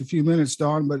Busch in just a few minutes,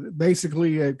 Don. But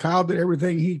basically, Kyle did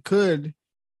everything he could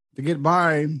to get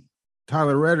by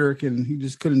Tyler Reddick, and he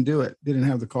just couldn't do it. Didn't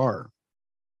have the car.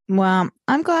 Well,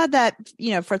 I'm glad that,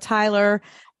 for Tyler,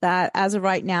 that as of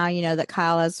right now, that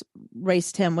Kyle has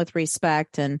raced him with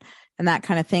respect and that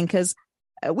kind of thing. Because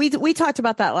we talked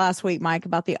about that last week, Mike,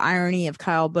 about the irony of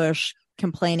Kyle Busch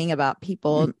complaining about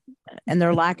people and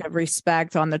their lack of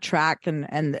respect on the track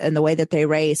and the way that they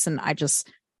race. And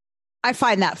I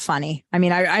find that funny. I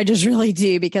mean, I just really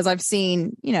do, because I've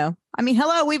seen,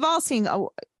 hello, we've all seen,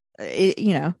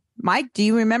 Mike, do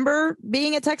you remember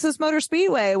being at Texas Motor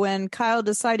Speedway when Kyle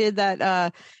decided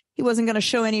that he wasn't going to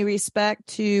show any respect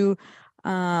to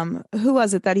who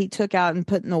was it that he took out and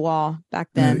put in the wall back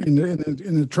then?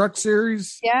 In the truck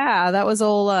series? Yeah, that was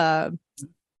old. Who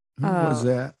was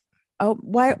that? Oh,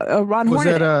 why? Ron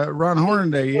Hornaday. Was that Ron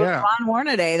Hornaday? Yeah. Ron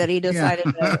Hornaday that he decided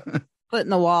to put in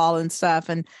the wall and stuff.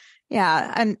 And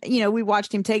yeah. And, we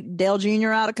watched him take Dale Jr.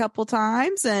 out a couple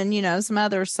times and, some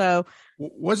others. So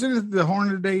wasn't it the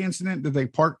Hornaday incident that they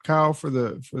parked Kyle for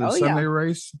the Sunday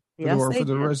race or for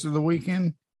the rest of the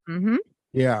weekend? Mm-hmm.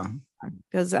 Yeah.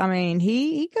 Because,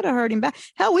 he could have hurt him back.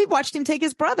 Hell, we watched him take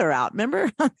his brother out.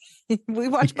 Remember? We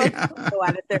watched both go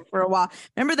at it there for a while.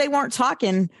 Remember, they weren't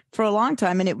talking for a long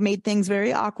time, and it made things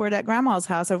very awkward at Grandma's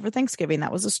house over Thanksgiving.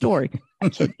 That was a story. I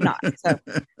kid you not. So,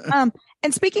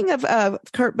 and speaking of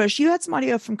Kurt Busch, you had some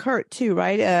audio from Kurt too,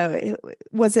 right?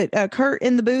 Was it Kurt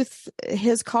in the booth,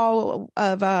 his call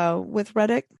of with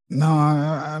Reddick? No,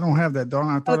 I don't have that,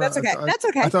 Dawn. That's okay. That's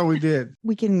okay. I thought we did.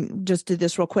 We can just do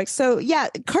this real quick. So yeah,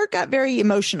 Kurt got very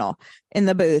emotional in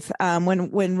the booth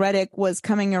when Reddick was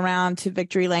coming around to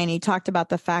victory lane. He talked about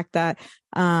the fact that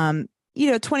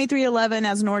 2311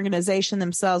 as an organization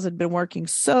themselves had been working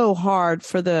so hard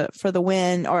for the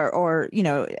win or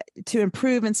to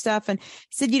improve and stuff. And he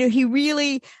said, he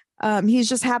really he's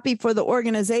just happy for the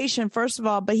organization, first of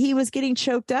all, but he was getting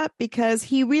choked up because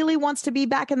he really wants to be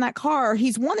back in that car.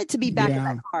 He's wanted to be back in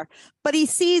that car, but he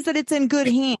sees that it's in good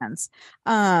hands.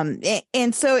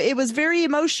 And so it was very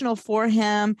emotional for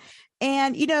him.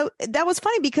 And, that was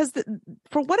funny because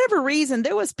for whatever reason,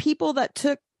 there was people that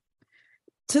took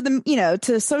to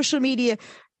to social media.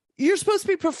 You're supposed to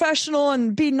be professional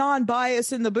and be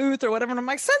non-biased in the booth or whatever. And I'm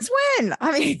like, since when?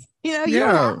 You don't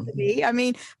have to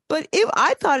be. But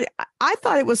I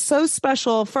thought it was so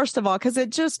special, first of all,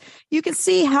 because you can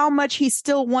see how much he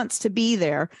still wants to be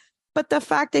there. But the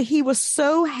fact that he was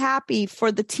so happy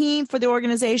for the team, for the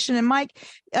organization. And Mike,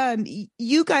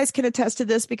 you guys can attest to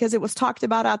this because it was talked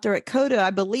about out there at COTA, I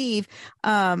believe,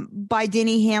 by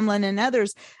Denny Hamlin and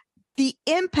others. The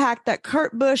impact that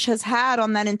Kurt Busch has had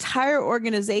on that entire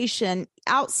organization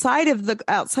outside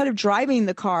of driving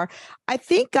the car. I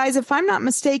think, guys, if I'm not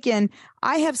mistaken,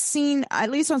 I have seen,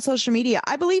 at least on social media,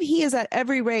 I believe he is at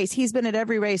every race. He's been at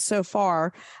every race so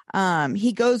far.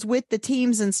 He goes with the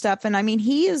teams and stuff. And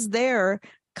he is there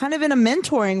kind of in a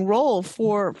mentoring role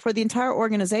for the entire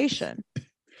organization.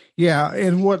 Yeah.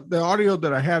 And what the audio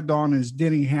that I have on is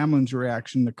Denny Hamlin's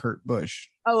reaction to Kurt Busch.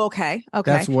 Oh, okay.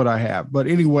 That's what I have. But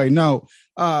anyway, no,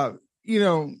 I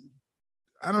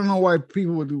don't know why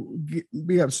people would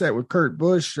be upset with Kurt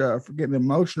Busch for getting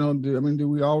emotional. Do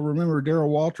we all remember Darrell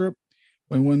Waltrip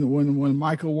when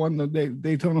Michael won the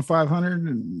Daytona 500,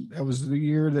 and that was the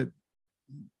year that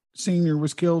Senior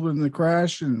was killed in the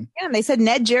crash? And they said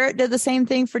Ned Jarrett did the same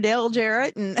thing for Dale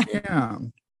Jarrett. And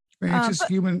it's just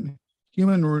human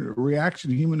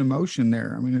reaction, human emotion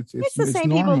there. It's the same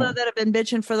normal. People that have been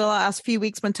bitching for the last few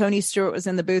weeks when Tony Stewart was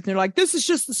in the booth, and they're like, "This is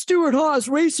just the Stewart Haas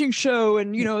racing show,"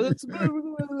 and that's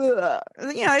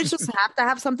it's just have to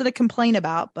have something to complain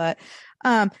about. But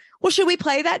well, should we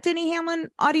play that Denny Hamlin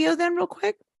audio then, real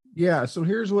quick? Yeah. So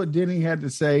here's what Denny had to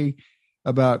say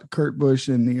about Kurt Busch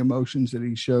and the emotions that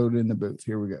he showed in the booth.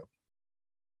 Here we go.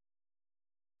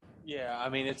 Yeah,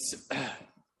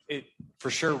 it for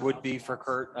sure would be for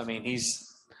Kurt. He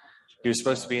was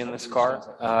supposed to be in this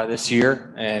car this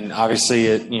year, and obviously,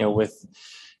 with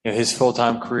his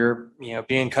full-time career,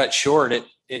 being cut short,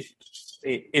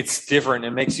 it's different.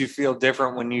 It makes you feel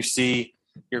different when you see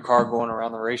your car going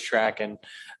around the racetrack. And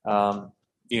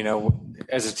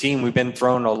as a team, we've been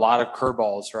thrown a lot of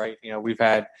curveballs, right? We've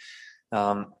had,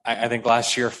 I think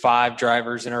last year, 5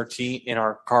 drivers in our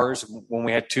cars when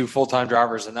we had 2 full-time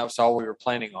drivers, and that was all we were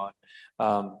planning on.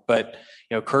 But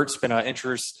Kurt's been an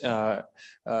integral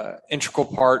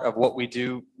part of what we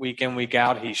do week in, week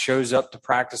out. He shows up to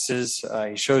practices.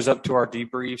 He shows up to our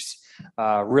debriefs,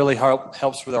 really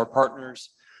helps with our partners,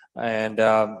 and,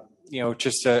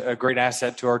 just a great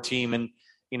asset to our team. And,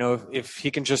 if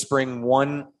he can just bring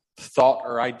one thought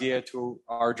or idea to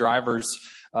our drivers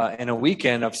in a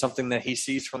weekend of something that he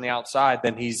sees from the outside,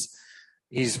 then he's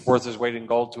he's worth his weight in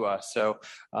gold to us. So,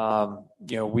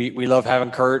 we love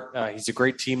having Kurt. He's a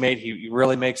great teammate. He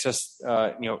really makes us,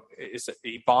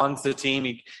 he bonds the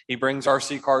team. He brings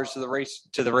RC cars to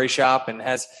the race shop and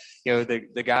has,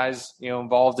 the guys,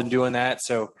 involved in doing that.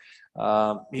 So,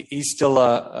 he's still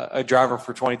a driver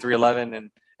for 2311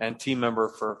 and team member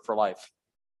for life.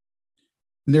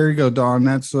 There you go, Don.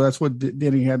 That's what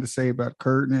Denny had to say about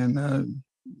Kurt, and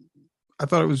I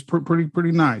thought it was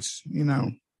pretty nice,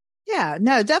 Yeah,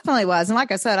 no, definitely was. And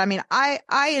like I said, I mean,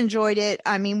 I enjoyed it.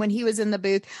 I mean, when he was in the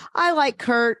booth, I like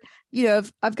Kurt.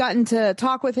 I've gotten to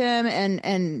talk with him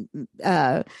and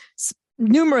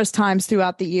numerous times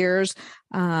throughout the years,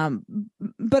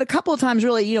 but a couple of times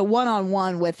really,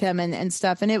 one-on-one with him and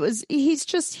stuff. And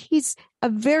he's a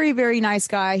very, very nice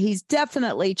guy. He's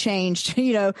definitely changed,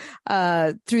 through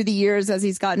the years as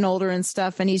he's gotten older and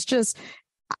stuff. And he's just,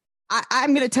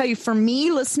 I'm going to tell you, for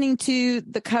me, listening to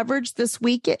the coverage this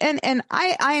week, and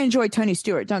I enjoyed Tony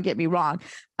Stewart, don't get me wrong.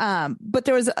 But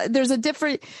there's a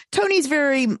different, Tony's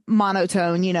very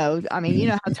monotone, I mean, you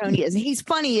know how Tony is. He's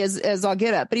funny as I'll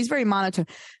get up, but he's very monotone.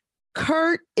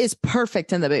 Kurt is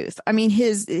perfect in the booth. I mean,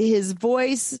 his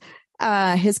voice,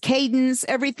 his cadence,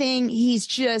 everything. He's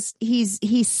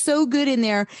so good in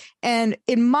there. And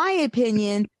in my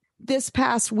opinion, this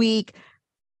past week,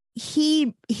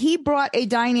 he brought a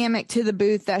dynamic to the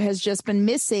booth that has just been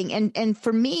missing. And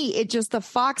for me, the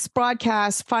Fox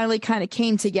broadcast finally kind of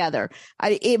came together.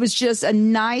 It was just a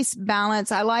nice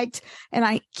balance. I liked, and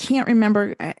I can't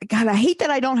remember, God, I hate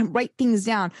that I don't write things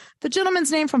down. The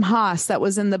gentleman's name from Haas that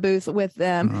was in the booth with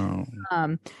them.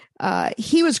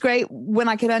 He was great when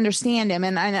I could understand him.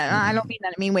 And I don't mean that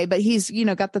in a mean way, but he's,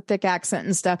 got the thick accent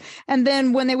and stuff. And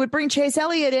then when they would bring Chase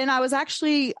Elliott in, I was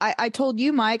actually, I told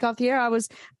you, Mike, off the air, I was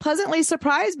pleasantly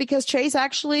surprised because Chase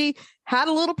actually had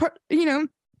a little, a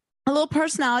little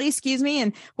personality,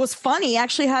 and was funny.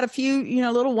 Actually had a few,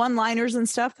 little one-liners and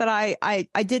stuff that I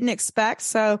didn't expect.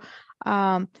 So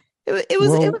it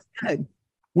was good.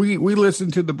 We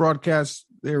listened to the broadcast.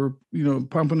 They were,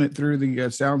 pumping it through the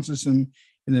sound system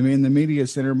in the media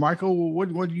center. Michael,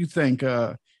 what do you think?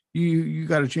 You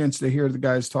got a chance to hear the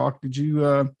guys talk. Did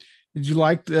you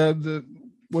like the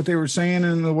what they were saying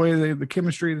and the way the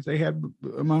chemistry that they had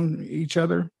among each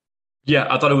other? Yeah,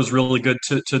 I thought it was really good.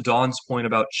 To Don's point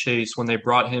about Chase, when they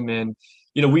brought him in,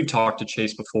 we've talked to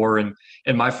Chase before, and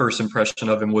my first impression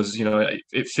of him was,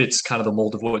 it fits kind of the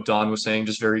mold of what Don was saying,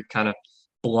 just very kind of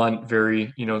blunt,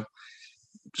 very,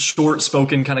 short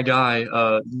spoken kind of guy,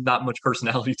 not much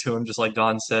personality to him, just like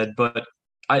Don said. But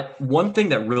one thing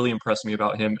that really impressed me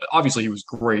about him, obviously he was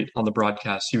great on the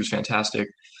broadcast. He was fantastic.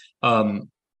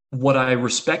 What I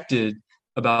respected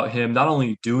about him, not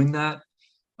only doing that,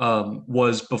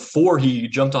 was before he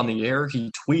jumped on the air, he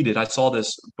tweeted, I saw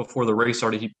this before the race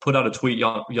started, he put out a tweet,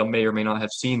 y'all may or may not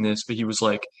have seen this, but he was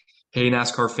like, hey,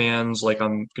 NASCAR fans, like,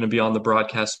 I'm going to be on the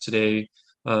broadcast today,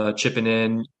 chipping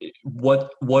in.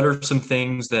 What are some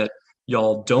things that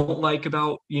y'all don't like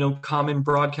about, common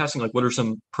broadcasting? Like, what are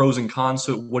some pros and cons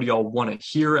to it? What do y'all want to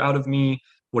hear out of me?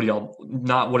 What are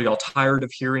y'all tired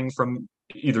of hearing from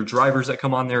either drivers that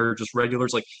come on there or just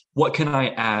regulars? Like, what can I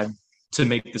add to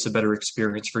make this a better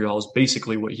experience for y'all is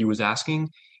basically what he was asking.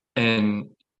 And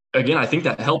again, I think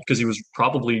that helped because he was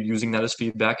probably using that as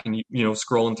feedback and,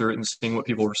 scrolling through it and seeing what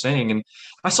people were saying. And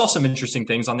I saw some interesting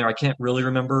things on there. I can't really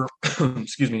remember,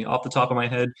 excuse me, off the top of my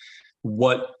head,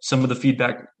 what some of the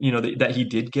feedback, that he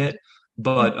did get.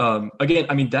 But again,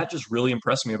 I mean, that just really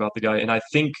impressed me about the guy. And I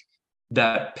think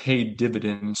that paid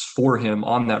dividends for him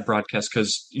on that broadcast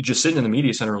because you just sitting in the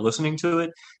media center listening to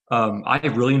it. I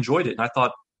really enjoyed it. And I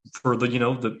thought for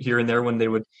the here and there when they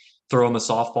would throw him a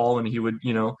softball and he would,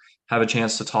 have a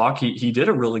chance to talk, he did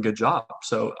a really good job.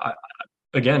 So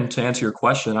again, to answer your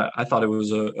question, I thought it was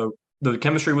the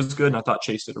chemistry was good. And I thought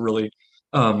Chase did a really,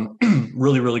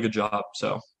 really, really good job.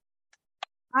 So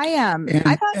I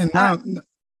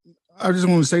just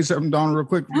want to say something, Don, real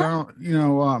quick.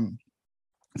 Don,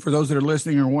 for those that are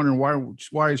listening or wondering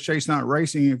why is Chase not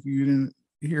racing? If you didn't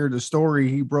hear the story,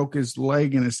 he broke his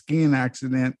leg in a skiing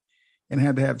accident and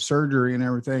had to have surgery and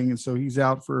everything. And so he's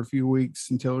out for a few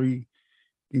weeks until he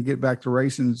can get back to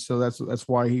racing. So that's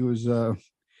why he was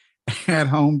at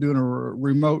home doing a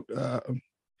remote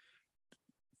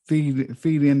feed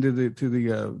into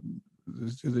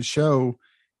the show.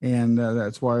 And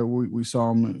that's why we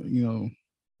saw him,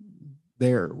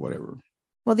 there, whatever.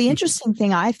 Well, the interesting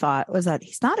thing I thought was that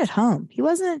he's not at home. He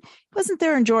wasn't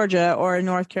there in Georgia or in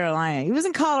North Carolina. He was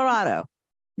in Colorado,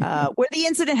 where the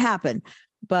incident happened.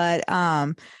 But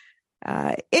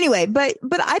anyway, but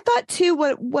I thought too,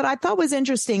 what I thought was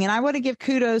interesting, and I want to give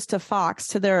kudos to Fox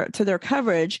to their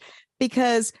coverage,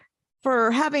 because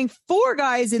for having 4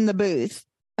 guys in the booth,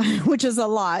 which is a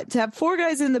lot, to have 4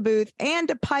 guys in the booth and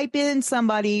to pipe in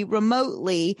somebody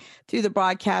remotely through the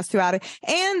broadcast throughout it.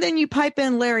 And then you pipe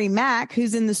in Larry Mack,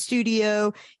 who's in the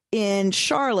studio in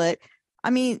Charlotte. I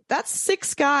mean, that's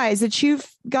 6 guys that you've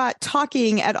got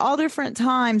talking at all different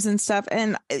times and stuff.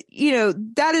 And,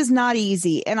 that is not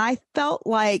easy. And I felt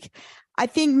like, I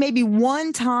think maybe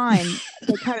one time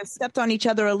they kind of stepped on each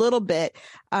other a little bit.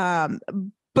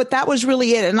 But that was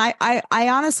really it. And I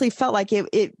honestly felt like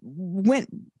it went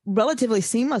relatively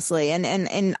seamlessly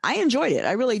and I enjoyed it.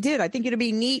 I really did. I think it'd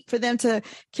be neat for them to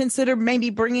consider maybe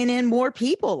bringing in more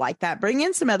people like that, bring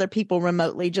in some other people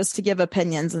remotely just to give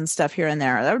opinions and stuff here and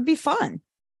there. That would be fun.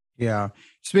 Yeah.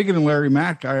 Speaking of Larry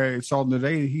Mack, I saw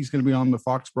today he's going to be on the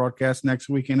Fox broadcast next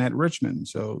weekend at Richmond.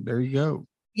 So there you go.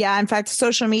 Yeah. In fact,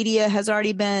 social media has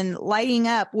already been lighting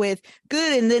up with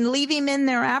good and then leave him in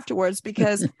there afterwards,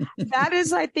 because that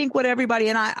is, I think, what everybody,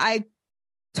 and I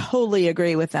totally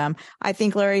agree with them. I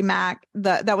think Larry Mack,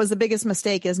 that was the biggest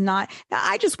mistake, is not.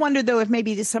 I just wondered, though, if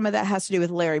maybe some of that has to do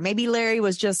with Larry. Maybe Larry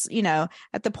was just,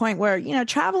 at the point where,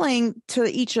 traveling to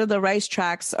each of the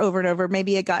racetracks over and over,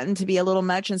 maybe it gotten to be a little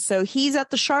much. And so he's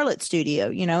at the Charlotte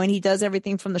studio, and he does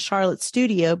everything from the Charlotte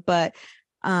studio. But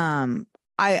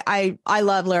I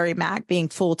love Larry Mack being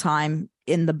full time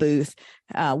in the booth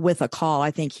with a call.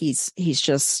 I think he's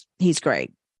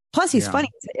great. Plus, he's funny.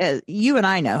 You and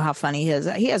I know how funny he is.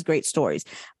 He has great stories.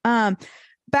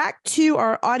 Back to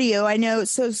our audio. I know.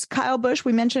 So Kyle Busch,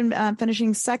 we mentioned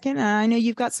finishing second. I know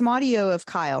you've got some audio of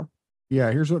Kyle.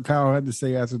 Yeah. Here's what Kyle had to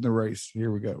say after the race.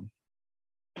 Here we go.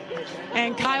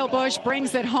 And Kyle Busch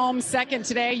brings it home second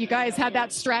today. You guys had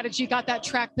that strategy, got that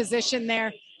track position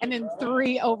there, and then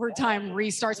 3 overtime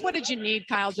restarts. What did you need,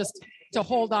 Kyle, just to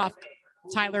hold off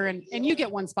Tyler and you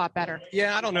get one spot better?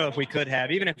 Yeah, I don't know if we could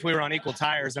have, even if we were on equal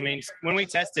tires. I mean, when we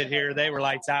tested here, they were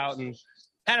lights out and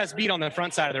had us beat on the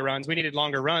front side of the runs. We needed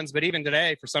longer runs, but even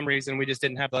today, for some reason, we just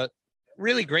didn't have a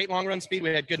really great long run speed. We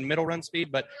had good middle run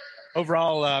speed, but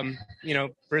overall,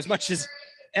 for as much as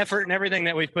effort and everything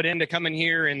that we've put into coming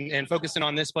here and focusing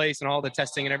on this place and all the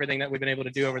testing and everything that we've been able to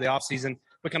do over the off season,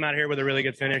 we come out here with a really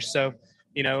good finish. So,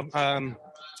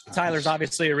 Tyler's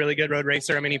obviously a really good road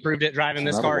racer. I mean, he proved it driving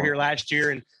this car here last year,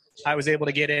 and I was able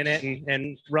to get in it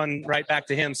and run right back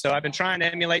to him. So I've been trying to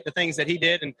emulate the things that he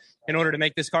did and in order to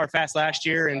make this car fast last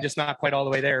year, and just not quite all the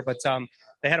way there. But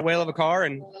they had a whale of a car,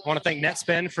 and I want to thank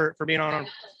Netspin for being on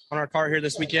our car here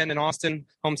this weekend in Austin,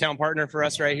 hometown partner for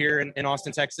us right here in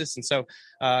Austin, Texas. And so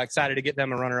excited to get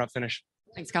them a runner-up finish.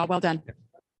 Thanks, Kyle. Well done.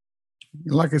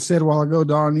 Like I said a while ago,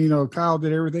 Don, Kyle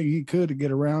did everything he could to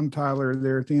get around Tyler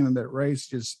there at the end of that race.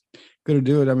 Just couldn't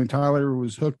do it. I mean, Tyler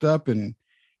was hooked up and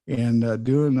doing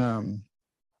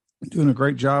a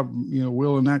great job,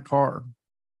 wheeling that car.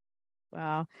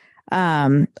 Wow.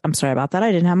 I'm sorry about that.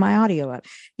 I didn't have my audio up.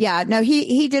 Yeah, no,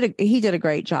 he did a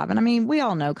great job. And I mean, we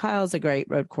all know Kyle's a great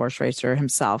road course racer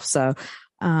himself. So,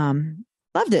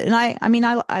 loved it. And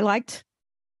I liked,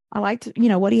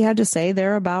 what he had to say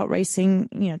there about racing,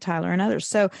 Tyler and others.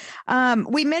 So,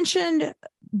 we mentioned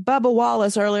Bubba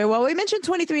Wallace earlier. Well, we mentioned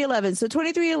 2311. So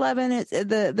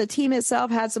 2311, the team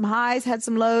itself had some highs, had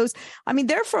some lows. I mean,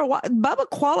 there for a while, Bubba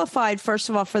qualified, first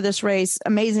of all, for this race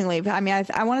amazingly. I mean,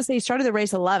 I want to say he started the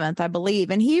race 11th, I believe,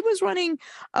 and he was running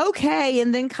okay,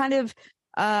 and then kind of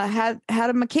had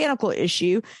a mechanical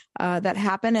issue that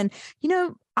happened. And,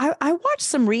 I watched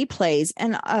some replays,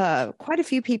 and quite a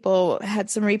few people had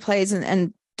some replays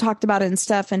and talked about it and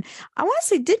stuff. And I want to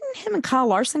say, didn't him and Kyle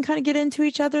Larson kind of get into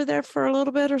each other there for a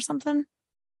little bit or something?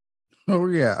 Oh,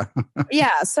 yeah.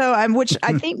 Yeah. So which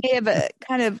I think may have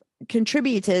kind of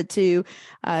contributed to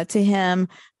him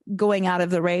going out of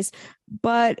the race.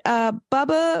 But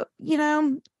Bubba,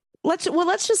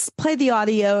 let's just play the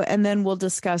audio and then we'll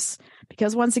discuss,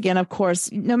 because once again, of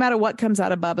course, no matter what comes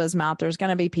out of Bubba's mouth, there's going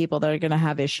to be people that are going to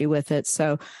have issue with it.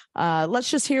 So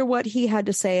let's just hear what he had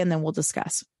to say and then we'll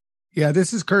discuss. Yeah,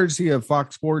 this is courtesy of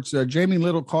Fox Sports. Jamie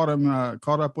Little caught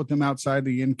up with him outside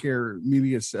the INDYCAR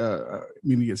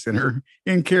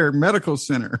INDYCAR Medical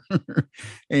Center.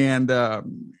 And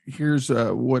here's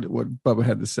what Bubba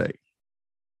had to say.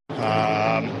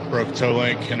 Broke toe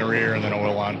link in the rear and then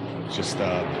oil line. Just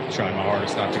trying my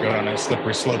hardest not to go down that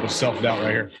slippery slope of self-doubt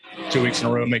right here. 2 weeks in a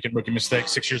row making rookie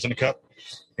mistakes, 6 years in the Cup.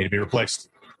 Need to be replaced.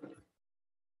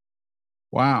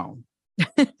 Wow.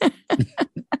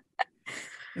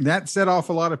 And that set off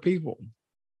a lot of people.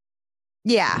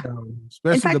 Yeah.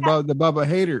 Especially the Bubba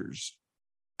haters.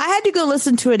 I had to go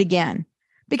listen to it again,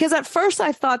 because at first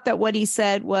I thought that what he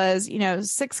said was,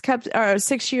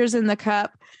 6 years in the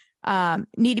Cup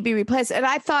need to be replaced. And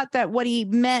I thought that what he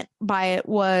meant by it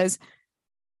was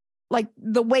like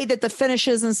the way that the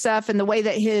finishes and stuff and the way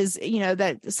that his,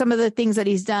 that some of the things that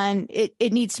he's done,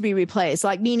 it needs to be replaced.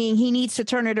 Like, meaning he needs to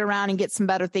turn it around and get some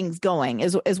better things going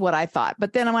is what I thought.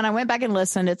 But then when I went back and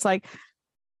listened, it's like,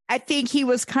 I think he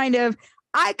was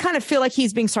I kind of feel like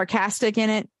he's being sarcastic in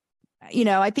it.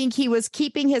 I think he was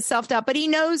keeping his self-doubt, but he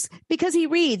knows, because he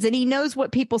reads and he knows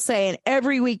what people say. And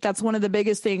every week, that's one of the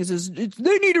biggest things is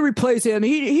they need to replace him.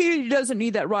 He doesn't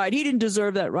need that ride. He didn't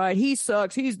deserve that ride. He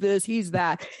sucks. He's this, he's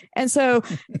that. And so,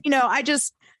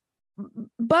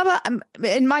 Bubba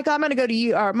and Michael, I'm going to go to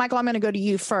you, or Michael, I'm going to go to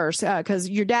you first, because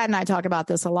your dad and I talk about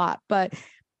this a lot, but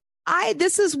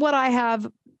this is what I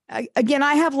have. Again,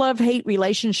 I have love-hate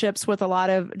relationships with a lot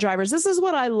of drivers. This is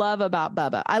what I love about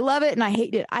Bubba. I love it and I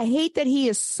hate it. I hate that he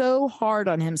is so hard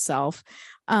on himself,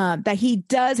 that he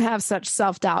does have such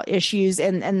self-doubt issues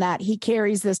and that he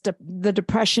carries the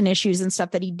depression issues and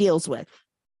stuff that he deals with.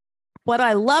 What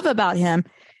I love about him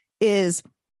is,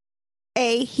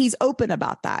 he's open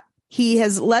about that. He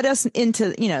has let us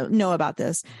into, know about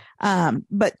this.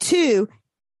 But 2,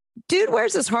 dude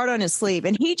wears his heart on his sleeve,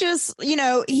 and he just,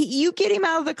 you get him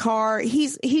out of the car.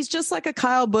 He's just like a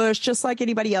Kyle Busch, just like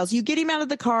anybody else. You get him out of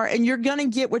the car and you're going to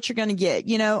get what you're going to get.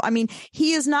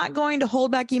 He is not going to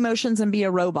hold back emotions and be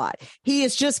a robot. He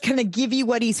is just going to give you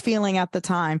what he's feeling at the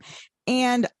time.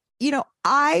 And,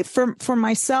 for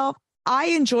myself, I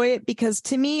enjoy it because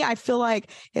to me, I feel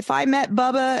like if I met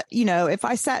Bubba, if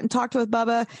I sat and talked with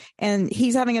Bubba and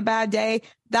he's having a bad day,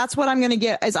 that's what I'm going to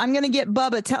get, is I'm going to get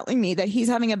Bubba telling me that he's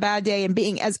having a bad day and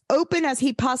being as open as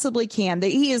he possibly can, that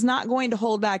he is not going to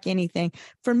hold back anything.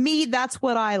 For me, that's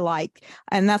what I like.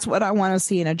 And that's what I want to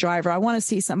see in a driver. I want to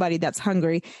see somebody that's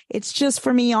hungry. It's just,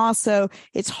 for me also,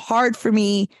 it's hard for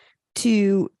me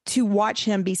to watch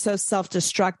him be so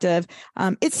self-destructive.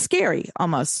 It's scary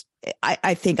almost.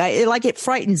 I think it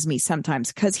frightens me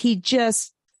sometimes because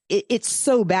it's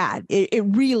so bad. It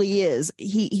really is.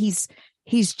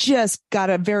 He's just got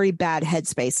a very bad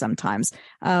headspace sometimes.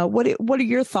 What are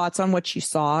your thoughts on what you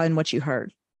saw and what you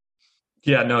heard?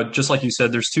 Yeah, no, just like you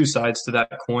said, there's 2 sides to that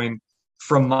coin.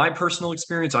 From my personal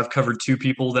experience, I've covered 2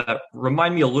 people that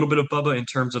remind me a little bit of Bubba in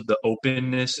terms of the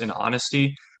openness and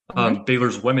honesty.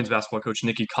 Baylor's women's basketball coach,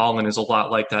 Nikki Collin, is a lot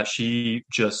like that. She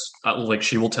just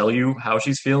she will tell you how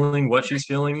she's feeling, what she's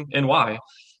feeling, and why.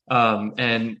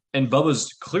 And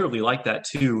Bubba's clearly like that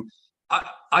too.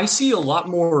 I see a lot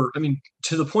more. I mean,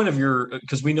 to the point of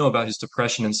because we know about his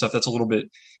depression and stuff. That's a little bit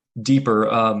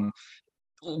deeper.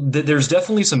 There's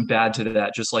definitely some bad to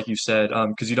that, just like you said,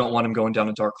 because you don't want him going down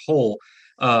a dark hole.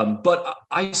 But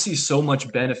I see so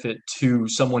much benefit to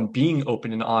someone being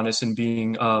open and honest and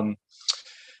being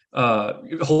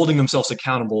holding themselves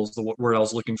accountable is the word I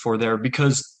was looking for there,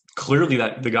 because clearly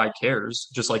that the guy cares,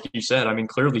 just like you said. I mean,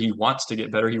 clearly he wants to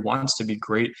get better. He wants to be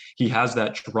great. He has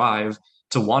that drive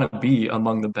to want to be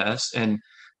among the best. And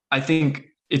I think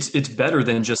it's better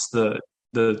than just the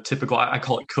typical, I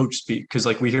call it coach speak, because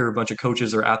we hear a bunch of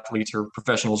coaches or athletes or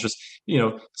professionals just,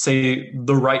 say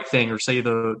the right thing or say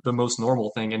the most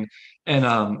normal thing. And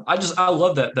I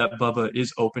love that Bubba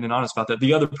is open and honest about that.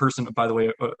 The other person, by the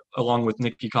way, along with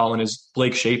Nikki Collin, is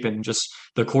Blake Shapen, just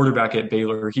the quarterback at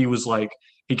Baylor. He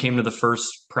came to the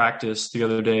first practice the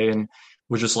other day and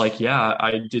was just like, yeah,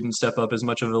 I didn't step up as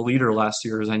much of a leader last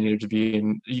year as I needed to be.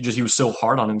 And he was so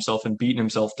hard on himself and beating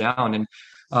himself down.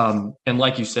 And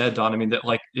like you said, Don, I mean,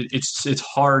 that it's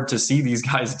hard to see these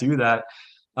guys do that.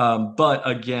 But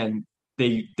again,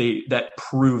 that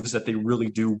proves that they really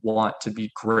do want to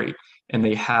be great, and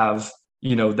they have,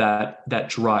 that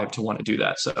drive to want to do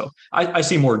that. So I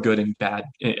see more good and bad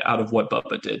out of what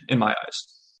Bubba did in my eyes.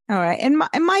 All right. And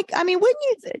Mike, I mean, wouldn't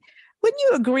you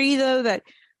agree though, that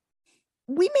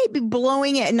we may be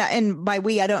blowing it, and by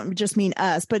we, I don't just mean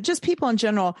us, but just people in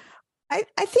general. I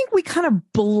think we kind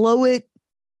of blow it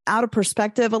out of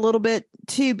perspective a little bit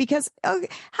too, because how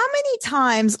many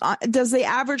times does the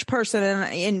average person,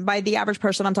 and by the average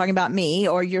person, I'm talking about me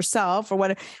or yourself or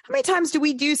whatever, how many times do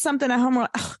we do something at home? We're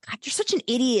like, oh God, you're such an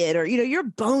idiot, or, you're a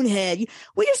bonehead.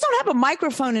 We just don't have a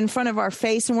microphone in front of our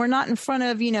face, and we're not in front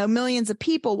of, millions of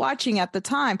people watching at the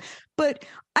time. But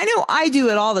I know I do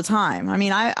it all the time. I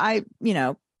mean, I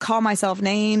call myself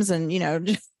names and,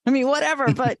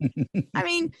 whatever, but I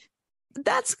mean,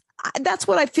 that's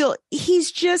what I feel.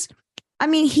 He's just, I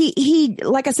mean, he,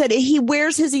 like I said, he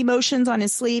wears his emotions on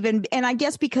his sleeve. And I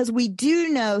guess because we do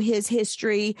know his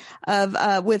history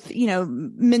of, with,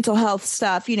 mental health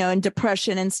stuff, and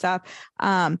depression and stuff,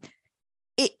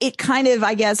 it kind of,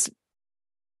 I guess,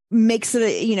 makes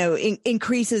it,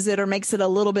 increases it or makes it a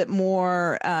little bit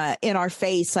more, in our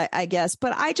face, I guess.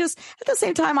 But I just, at the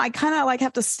same time, I kind of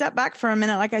have to step back for a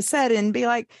minute, like I said, and be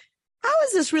like, how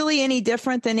is this really any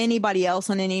different than anybody else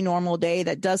on any normal day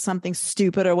that does something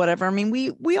stupid or whatever? I mean,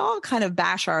 we all kind of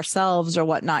bash ourselves or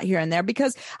whatnot here and there,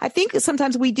 because I think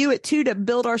sometimes we do it too to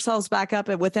build ourselves back up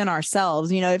within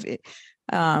ourselves, you know.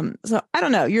 So I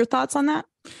don't know, your thoughts on that?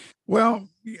 Well,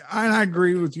 I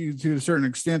agree with you to a certain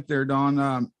extent there,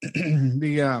 Dawn.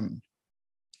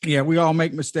 Yeah, we all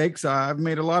make mistakes. I've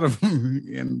made a lot of them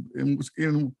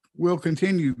and will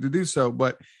continue to do so.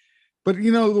 But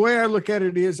you know, the way I look at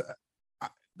it is,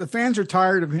 the fans are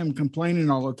tired of him complaining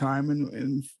all the time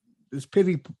and this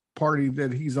pity party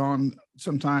that he's on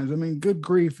sometimes. I mean, good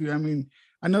grief. I mean,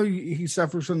 I know he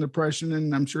suffers from depression,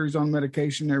 and I'm sure he's on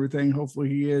medication and everything. Hopefully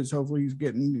he is. Hopefully he's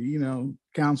getting, you know,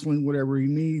 counseling, whatever he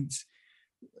needs.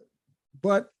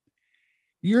 But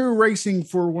you're racing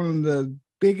for one of the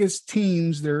biggest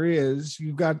teams there is.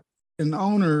 You've got an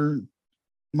owner,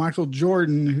 Michael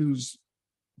Jordan, who's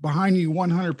behind you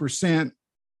 100%.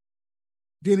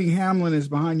 Denny Hamlin is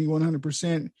behind you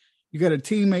 100%. You got a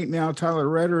teammate now, Tyler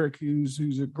Reddick,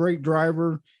 who's a great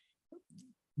driver.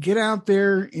 Get out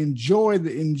there, enjoy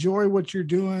what you're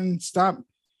doing. Stop,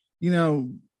 you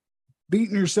know,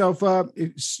 beating yourself up.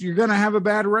 You're going to have a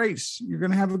bad race. You're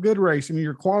going to have a good race. I mean,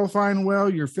 you're qualifying well.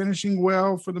 You're finishing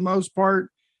well for the most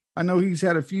part. I know he's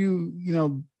had a few, you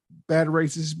know, bad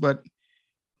races, but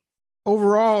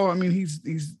overall, I mean, he's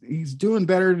doing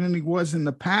better than he was in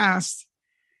the past.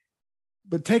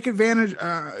 But take advantage.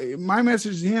 My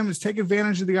message to him is take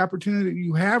advantage of the opportunity that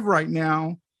you have right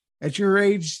now at your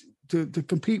age to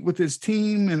compete with this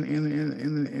team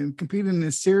and compete in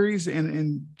this series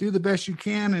and do the best you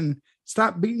can and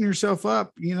stop beating yourself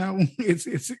up. You know,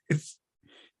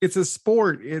 it's a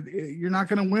sport. You're not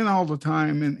going to win all the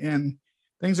time, and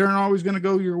things aren't always going to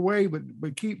go your way,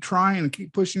 but keep trying and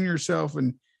keep pushing yourself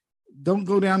and don't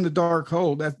go down the dark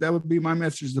hole. That would be my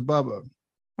message to Bubba.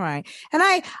 Right. And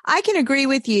I can agree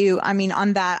with you. I mean,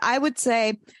 on that, I would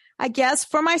say, I guess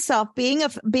for myself, being a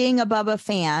Bubba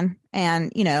fan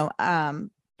and, you know,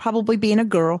 probably being a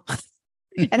girl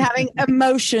and having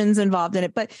emotions involved in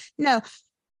it. But no,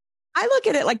 I look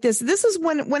at it like this. This is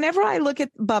whenever I look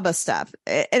at Bubba stuff,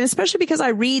 and especially because I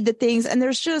read the things, and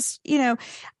there's just, you know,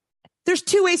 there's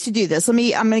two ways to do this. I'm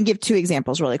going to give two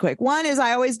examples really quick. One is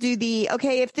I always do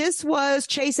okay, if this was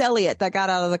Chase Elliott that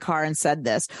got out of the car and said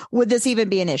this, would this even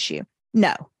be an issue?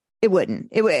 No, it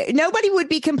wouldn't. Nobody would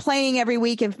be complaining every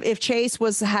week if Chase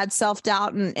had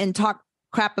self-doubt and talked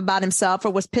crap about himself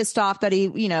or was pissed off that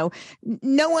he, you know,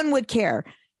 no one would care.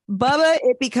 Bubba,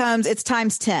 it's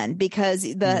times 10 because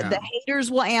the haters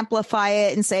will amplify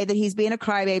it and say that he's being a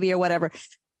crybaby or whatever.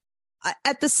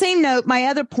 At the same note, my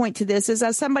other point to this is,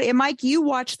 as somebody, and Mike, you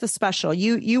watched the special,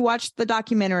 you watched the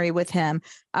documentary with him,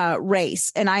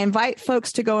 Race, and I invite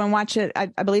folks to go and watch it. I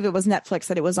believe it was Netflix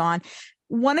that it was on.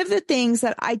 One of the things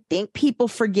that I think people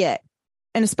forget,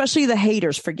 and especially the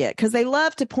haters forget, because they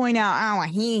love to point out, oh,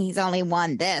 he's only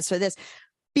won this or this.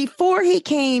 Before he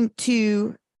came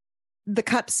to the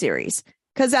Cup Series,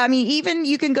 because I mean, even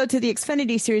you can go to the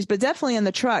Xfinity Series, but definitely in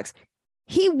the trucks,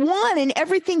 he won in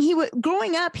everything.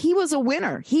 Growing up, he was a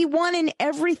winner. He won in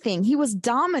everything. He was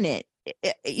dominant,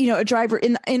 you know, a driver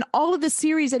in all of the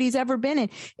series that he's ever been in.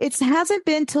 It hasn't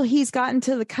been till he's gotten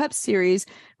to the Cup Series,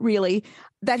 really,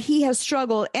 that he has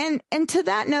struggled. And to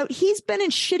that note, he's been in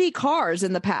shitty cars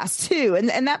in the past too.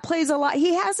 And that plays a lot.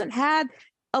 He hasn't had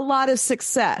a lot of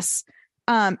success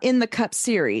in the Cup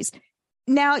Series.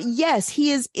 Now, yes,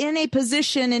 he is in a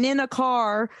position and in a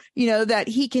car, you know, that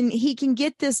he can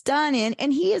get this done in.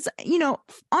 And he is, you know,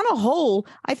 on a whole,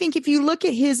 I think if you look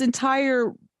at his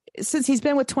entire, since he's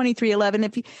been with 23XI,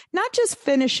 if you not just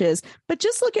finishes, but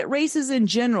just look at races in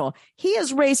general, he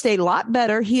has raced a lot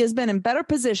better. He has been in better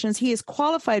positions. He has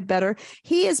qualified better.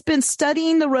 He has been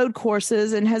studying the road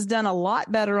courses and has done a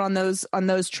lot better on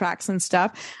those tracks and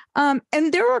stuff. And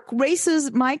there are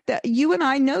races, Mike, that you and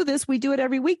I know this, we do it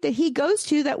every week, that he goes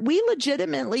to that we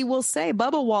legitimately will say,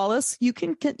 Bubba Wallace, you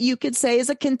could say is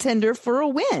a contender for a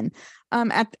win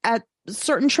at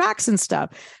certain tracks and stuff.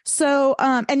 So,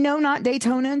 and no, not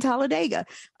Daytona and Talladega,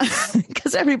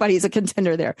 because everybody's a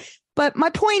contender there. But my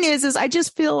point is I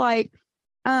just feel like,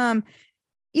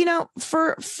 you know,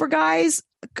 for guys,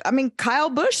 I mean, Kyle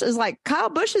Busch is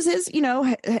his, you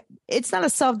know, it's not a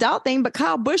self-doubt thing, but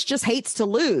Kyle Busch just hates to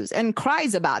lose and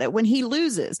cries about it when he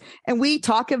loses. And we've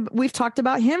talked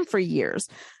about him for years.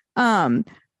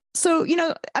 So, you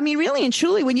know, I mean, really and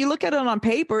truly, when you look at it on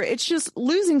paper, it's just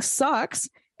losing sucks.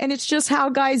 And it's just how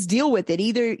guys deal with it.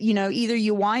 Either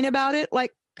you whine about it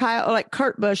like Kyle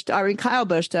Busch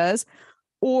does,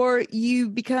 or you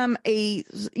become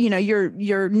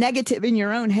you're negative in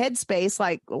your own headspace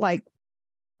like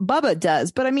Bubba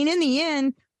does. But I mean, in the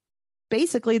end,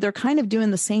 basically they're kind of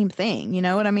doing the same thing. You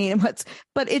know what I mean?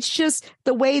 But it's just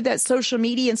the way that social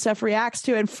media and stuff reacts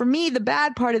to it. And for me, the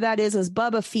bad part of that is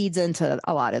Bubba feeds into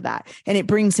a lot of that and it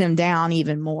brings him down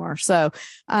even more. So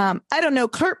I don't know.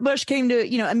 Kurt Busch came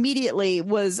to, immediately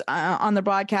was on the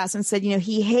broadcast and said,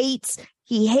 he hates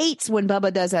when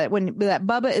Bubba does that, when that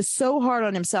Bubba is so hard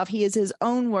on himself. He is his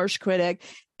own worst critic.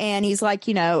 And he's like,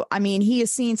 he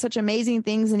has seen such amazing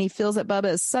things and he feels that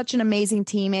Bubba is such an amazing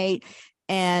teammate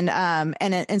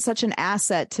and such an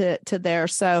asset to there.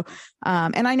 So,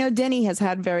 and I know Denny has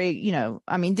had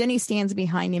Denny stands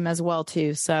behind him as well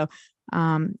too. So,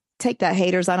 take that,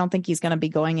 haters. I don't think he's going to be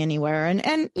going anywhere.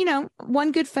 And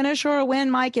one good finish or a win,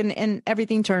 Mike, and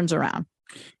everything turns around.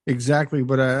 Exactly.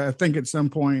 But I think at some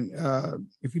point,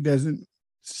 if he doesn't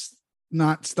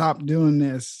not stop doing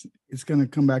this, it's going to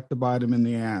come back to bite him in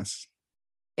the ass.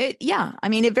 It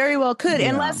very well could. Yeah.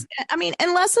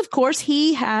 Unless of course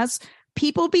he has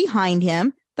people behind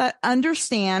him that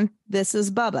understand this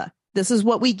is Bubba. This is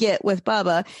what we get with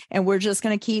Bubba. And we're just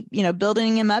going to keep,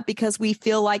 building him up because we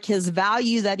feel like his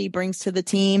value that he brings to the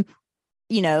team,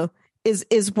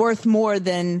 is worth more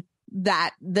than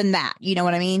that. You know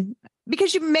what I mean?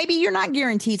 Because maybe you're not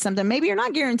guaranteed something. Maybe you're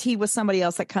not guaranteed with somebody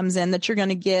else that comes in that you're going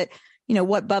to get,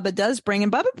 what Bubba does bring.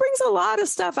 And Bubba brings a lot of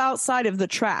stuff outside of the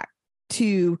track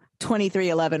to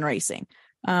 2311 racing,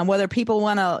 whether people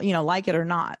want to, like it or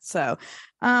not. So,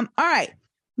 all right,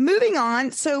 moving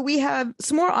on. So we have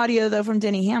some more audio though from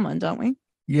Denny Hamlin, don't we?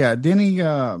 Yeah. Denny,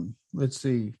 let's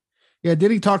see. Yeah.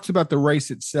 Denny talks about the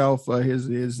race itself,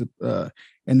 his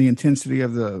and the intensity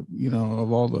of the,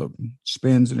 of all the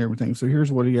spins and everything. So here's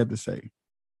what he had to say.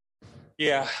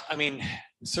 Yeah.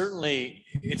 Certainly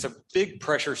it's a big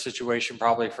pressure situation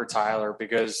probably for Tyler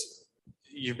because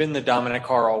you've been the dominant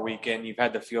car all weekend. You've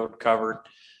had the field covered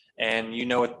and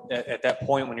at that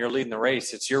point when you're leading the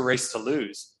race, it's your race to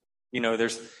lose.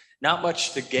 There's not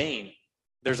much to gain.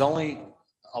 There's only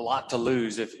a lot to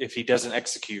lose if he doesn't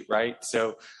execute, right?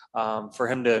 So for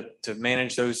him to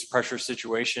manage those pressure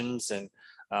situations and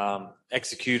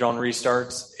execute on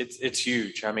restarts, it's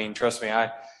huge. Trust me,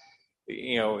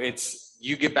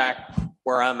 you get back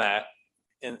where I'm at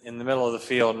in the middle of the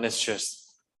field and it's just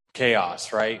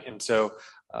chaos, right? And so,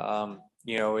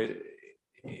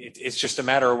 it's just a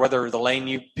matter of whether the lane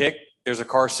you pick, there's a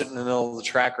car sitting in the middle of the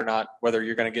track or not, whether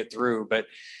you're going to get through. But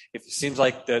if it seems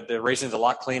like the racing's a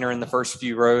lot cleaner in the first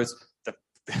few rows, the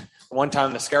one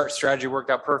time the strategy worked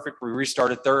out perfect, we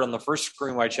restarted third on the first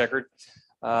green, white checkered.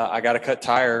 I got a cut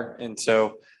tire. And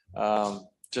so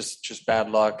just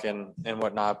bad luck and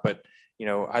whatnot. But,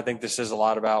 I think this is a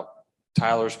lot about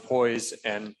Tyler's poise,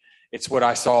 and it's what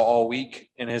I saw all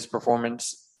week in his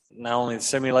performance, not only the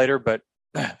simulator, but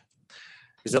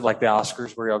is it like the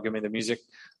Oscars where y'all give me the music?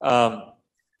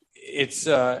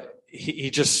 He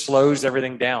just slows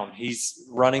everything down. He's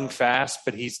running fast,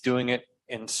 but he's doing it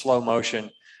in slow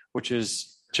motion, which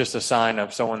is just a sign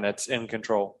of someone that's in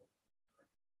control.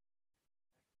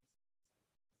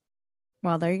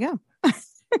 Well, there you go.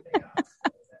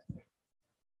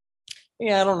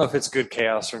 Yeah, I don't know if it's good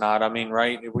chaos or not.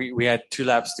 Right? We had 2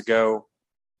 laps to go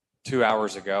 2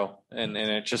 hours ago, and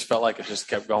it just felt like it just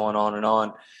kept going on and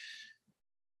on.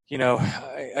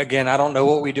 Again, I don't know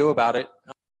what we do about it.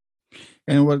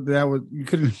 And you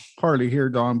couldn't hardly hear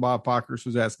Don. Bob Pockers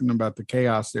was asking about the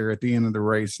chaos there at the end of the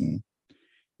race, and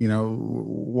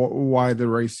why the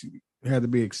race had to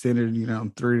be extended,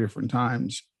 3 different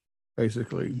times,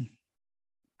 basically.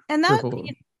 And that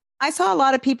I saw a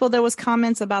lot of people. There was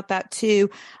comments about that too.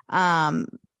 In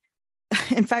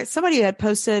fact, somebody had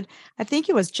posted, I think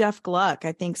it was Jeff Gluck,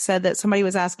 said that somebody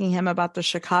was asking him about the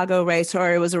Chicago race,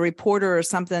 or it was a reporter or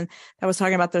something that was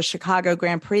talking about the Chicago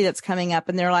Grand Prix that's coming up.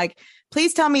 And they're like,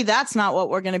 please tell me that's not what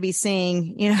we're going to be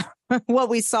seeing, what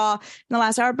we saw in the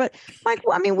last hour. But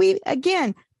we've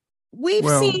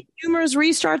seen numerous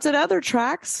restarts at other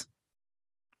tracks.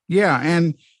 Yeah.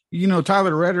 And,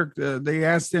 Tyler Reddick, they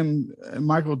asked him,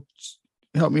 Michael,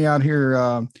 help me out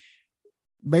here.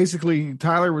 Basically,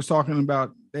 Tyler was talking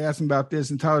about, they asked him about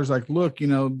this, and Tyler's like, look,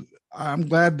 I'm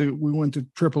glad that we went to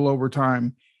triple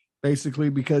overtime, basically,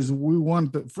 because we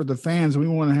want for the fans, we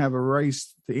want to have a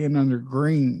race to end under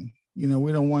green. We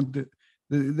don't want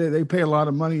they pay a lot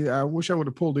of money. I wish I would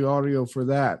have pulled the audio for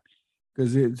that,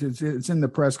 because it's in the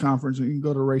press conference. You can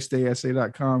go to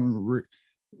raceDaySA.com.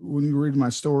 When you read my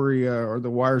story or the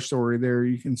Wire story there,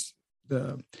 you can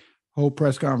the whole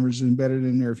press conference is embedded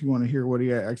in there if you want to hear what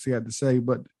he actually had to say.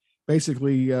 But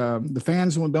basically, the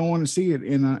fans don't want to see it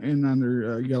in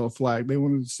under yellow flag. They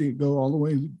want to see it go all the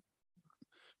way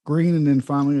green and then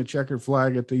finally a checkered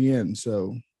flag at the end.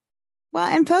 So Well,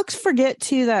 and folks forget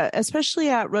too that especially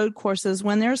at road courses,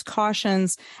 when there's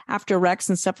cautions after wrecks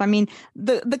and stuff, I mean,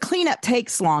 the cleanup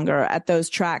takes longer at those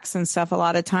tracks and stuff a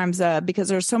lot of times, because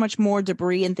there's so much more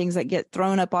debris and things that get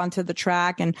thrown up onto the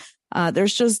track. And,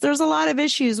 there's a lot of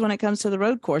issues when it comes to the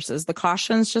road courses. The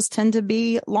cautions just tend to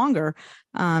be longer.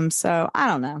 So I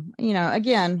don't know,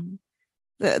 again,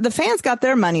 the fans got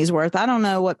their money's worth. I don't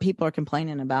know what people are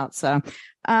complaining about. So,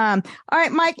 all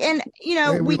right, Mike, and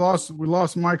hey, we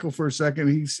lost Michael for a second.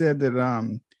 He said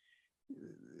that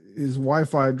his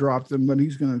Wi-Fi dropped him, but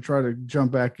he's going to try to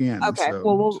jump back in. Okay, so,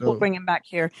 we'll bring him back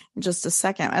here in just a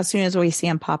second as soon as we see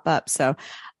him pop up. So,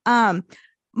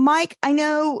 Mike, I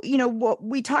know, what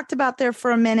we talked about there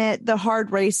for a minute, the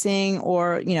hard racing,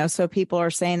 or, so people are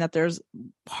saying that there's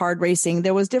hard racing.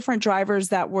 There was different drivers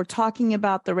that were talking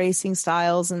about the racing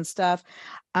styles and stuff,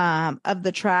 of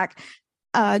the track.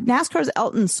 NASCAR's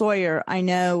Elton Sawyer, I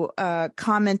know,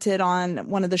 commented on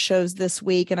one of the shows this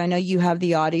week, and I know you have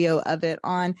the audio of it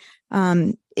on,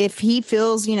 if he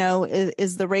feels,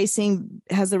 has the racing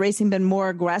been more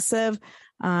aggressive?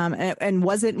 And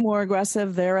was it more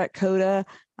aggressive there at COTA?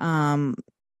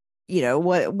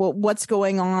 What's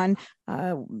going on?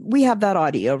 We have that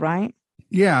audio, right?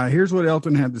 Yeah. Here's what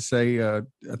Elton had to say. I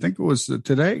think it was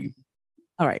today.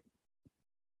 All right.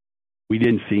 We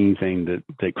didn't see anything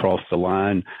that crossed the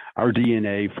line. Our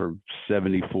DNA for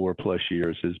 74 plus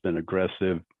years has been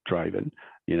aggressive driving.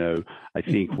 I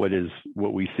think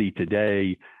what we see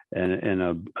today and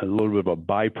a little bit of a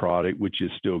byproduct, which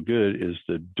is still good, is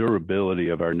the durability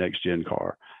of our next gen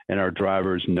car. And our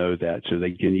drivers know that, so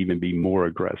they can even be more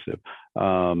aggressive.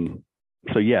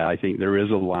 So yeah, I think there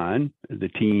is a line. The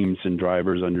teams and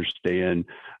drivers understand,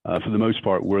 for the most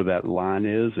part, where that line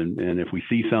is. And if we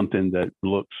see something that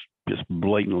looks just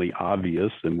blatantly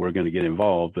obvious, then we're going to get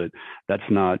involved. But that's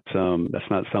not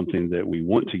something that we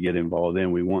want to get involved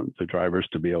in. We want the drivers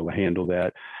to be able to handle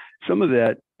that. Some of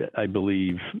that, I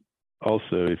believe,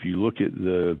 also, if you look at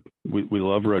we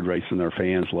love road racing. Our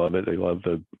fans love it. They love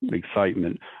the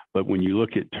excitement. But when you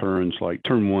look at turns like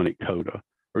turn 1 at COTA,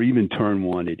 or even turn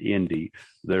 1 at Indy,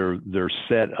 they're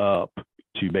set up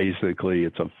to basically,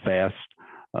 it's a fast,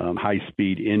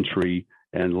 high-speed entry,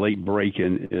 and late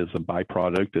braking is a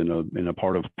byproduct and a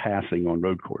part of passing on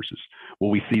road courses. Will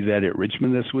we see that at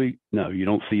Richmond this week? No, you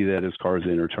don't see that as cars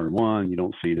enter turn 1. You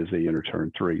don't see it as they enter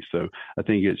turn 3. So I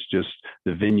think it's just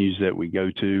the venues that we go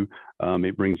to.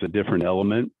 It brings a different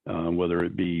element, whether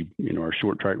it be, our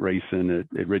short track racing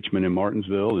at Richmond and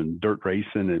Martinsville, and dirt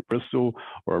racing at Bristol,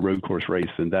 or a road course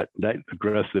racing. That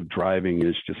aggressive driving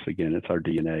is just, again, it's our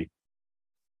DNA.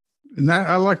 And that,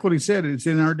 I like what he said. It's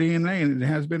in our DNA, and it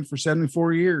has been for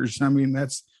 74 years. I mean,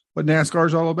 that's what NASCAR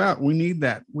is all about. We need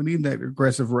that. We need that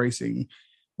aggressive racing.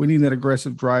 We need that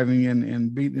aggressive driving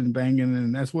and beating and banging.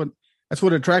 And that's what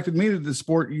attracted me to the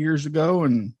sport years ago.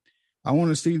 And I want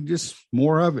to see just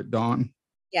more of it, Dawn.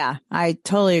 Yeah, I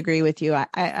totally agree with you.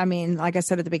 I mean, like I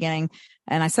said at the beginning,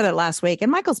 and I said it last week,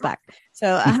 and Michael's back.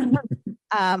 So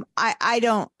I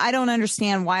don't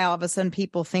understand why all of a sudden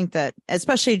people think that,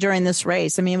 especially during this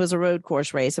race. I mean, it was a road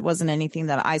course race. It wasn't anything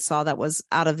that I saw that was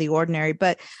out of the ordinary.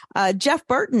 But Jeff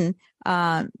Burton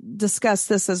discussed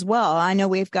this as well. I know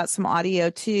we've got some audio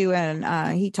too,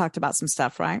 and he talked about some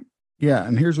stuff, right? Yeah,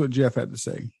 and here's what Jeff had to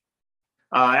say.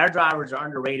 Our drivers are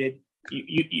underrated.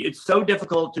 It's so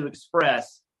difficult to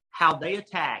express how they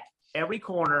attack every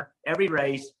corner, every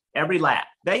race, every lap.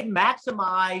 They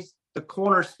maximize the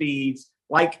corner speeds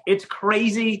like it's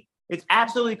crazy. It's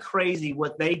absolutely crazy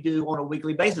what they do on a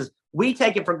weekly basis. We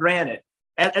take it for granted.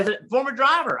 As a former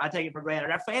driver, I take it for granted.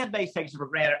 Our fan base takes it for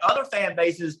granted. Other fan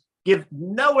bases give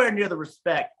nowhere near the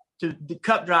respect to the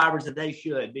Cup drivers that they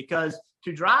should, because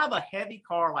to drive a heavy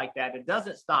car like that, it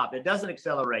doesn't stop, it doesn't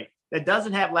accelerate, it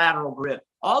doesn't have lateral grip.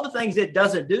 All the things it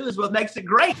doesn't do is what makes it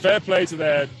great. Fair play to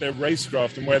their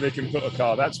racecraft and where they can put a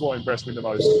car. That's what impressed me the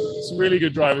most. Some really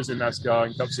good drivers in NASCAR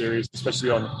and Cup Series, especially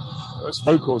on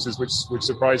road courses, which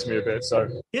surprised me a bit.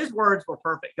 So his words were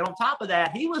perfect. And on top of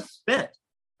that, he was spent.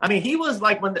 I mean, he was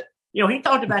like he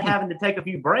talked about having to take a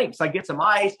few breaks, like get some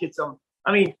ice,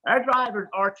 I mean, our drivers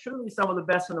are truly some of the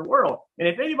best in the world. And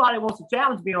if anybody wants to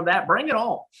challenge me on that, bring it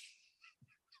on.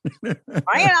 Bring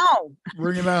it on.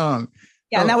 Bring it on.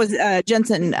 Yeah, and that was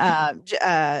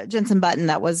Jensen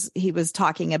Button he was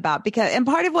talking about, and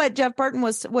part of what Jeff Burton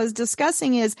was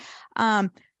discussing is I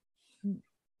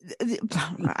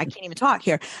can't even talk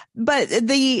here, but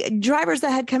the drivers that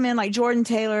had come in like Jordan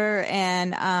Taylor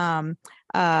and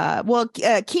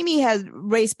Kimi has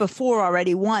raced before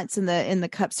already once in the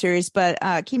Cup Series, but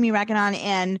Kimi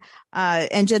Räikkönen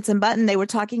and Jenson Button, they were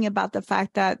talking about the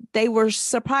fact that they were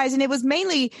surprised, and it was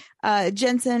mainly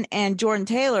Jenson and Jordan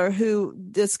Taylor who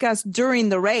discussed during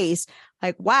the race,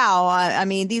 like, wow, I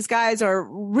mean, these guys are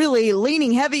really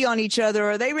leaning heavy on each other,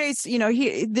 or they race,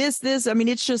 this. I mean,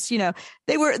 it's just,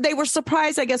 they were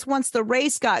surprised, I guess, once the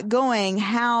race got going,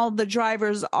 how the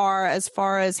drivers are as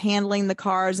far as handling the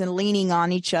cars and leaning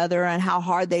on each other and how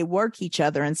hard they work each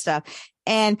other and stuff.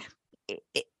 And,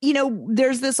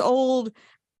 there's this old,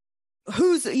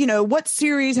 what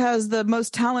series has the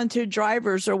most talented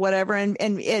drivers or whatever.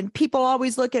 And people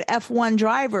always look at F1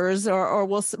 drivers or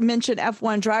will mention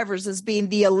F1 drivers as being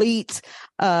the elite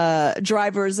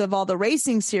drivers of all the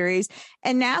racing series.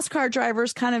 And NASCAR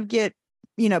drivers kind of get,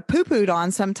 poo-pooed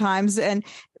on sometimes.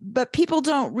 But people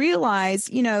don't realize,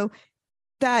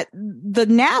 that the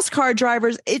NASCAR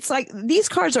drivers, it's like these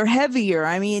cars are heavier.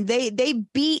 I mean, they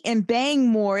beat and bang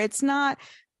more. It's not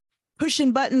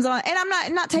pushing buttons on, and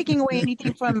I'm not taking away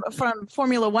anything from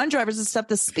Formula One drivers and stuff.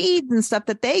 The speeds and stuff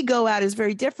that they go at is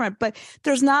very different, but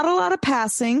there's not a lot of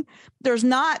passing. There's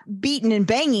not beating and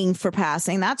banging for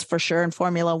passing. That's for sure in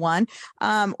Formula One,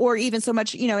 or even so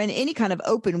much, in any kind of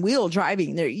open wheel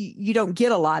driving there, you don't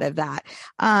get a lot of that.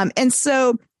 And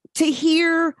so to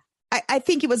hear, I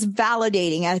think it was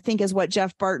validating, I think is what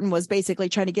Jeff Burton was basically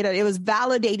trying to get at. It was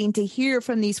validating to hear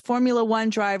from these Formula One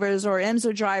drivers or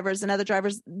IMSA drivers and other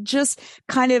drivers, just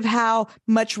kind of how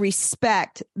much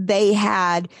respect they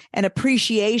had and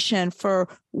appreciation for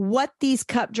what these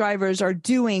Cup drivers are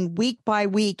doing week by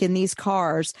week in these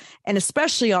cars, and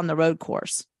especially on the road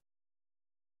course.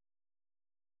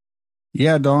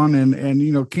 Yeah, Dawn,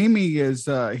 and Kimi is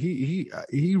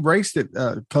he raced at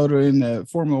COTA in the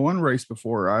Formula One race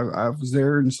before. I was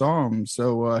there and saw him,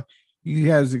 so he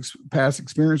has past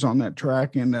experience on that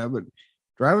track. And but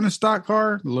driving a stock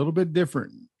car, a little bit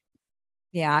different.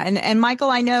 Yeah, and Michael,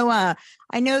 I know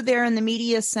there in the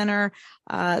media center,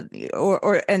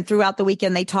 and throughout the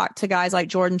weekend they talked to guys like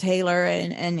Jordan Taylor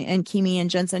and Kimi and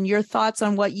Jenson. Your thoughts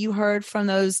on what you heard from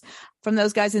those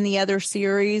guys in the other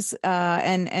series,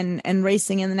 and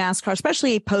racing in the NASCAR,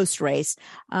 especially post race.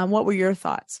 What were your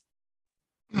thoughts?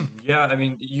 Yeah, I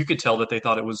mean, you could tell that they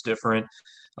thought it was different.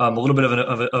 A little bit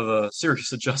of a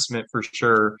serious adjustment for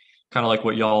sure, kind of like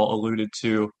what y'all alluded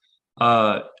to.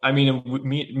 I mean,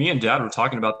 me and Dad were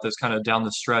talking about this kind of down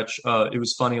the stretch. It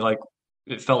was funny, like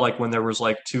it felt like when there was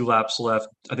like 2 laps left,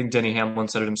 I think Denny Hamlin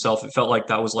said it himself, it felt like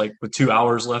that was like with 2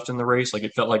 hours left in the race. Like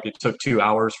it felt like it took 2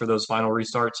 hours for those final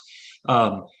restarts.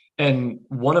 And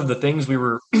one of the things we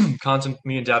were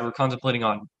me and Dad were contemplating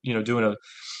on, doing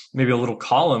maybe a little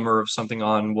column or something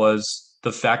on, was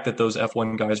the fact that those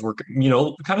F1 guys were,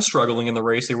 kind of struggling in the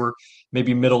race. They were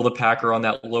maybe middle of the pack or on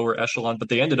that lower echelon, but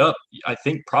they ended up, I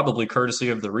think, probably courtesy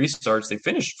of the restarts, they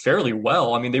finished fairly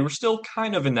well. I mean, they were still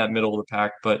kind of in that middle of the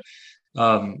pack, but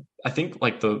I think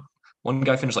like the one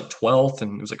guy finished like 12th,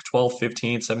 and it was like 12,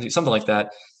 15, 17, something like that.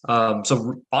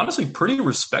 So honestly, pretty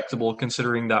respectable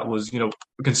considering that was,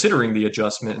 considering the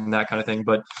adjustment and that kind of thing.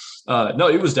 But no,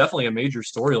 it was definitely a major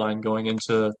storyline going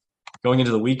into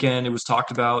the weekend. It was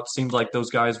talked about, seemed like those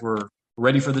guys were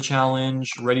ready for the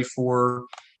challenge, ready for,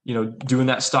 doing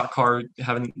that stock car,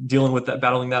 dealing with that,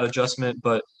 battling that adjustment.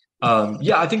 But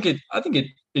yeah, I think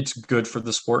it's good for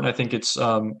the sport, and I think it's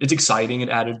exciting. It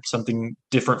added something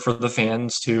different for the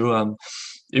fans too. I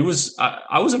was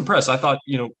impressed. I thought,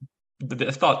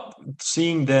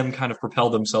 seeing them kind of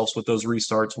propel themselves with those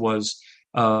restarts was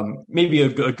maybe a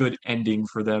good ending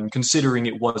for them, considering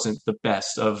it wasn't the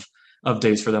best of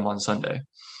days for them on Sunday.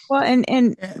 Well, and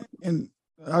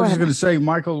I was just going to say,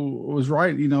 Michael was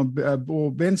right.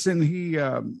 Benson,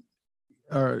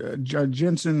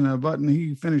 Jenson Button,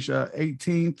 he finished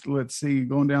 18th. Let's see,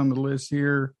 going down the list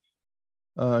here.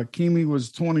 Kimi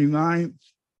was 29th.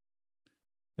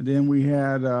 And then we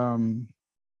had I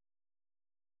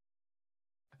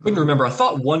couldn't remember. I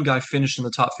thought one guy finished in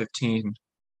the top 15.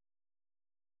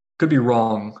 Could be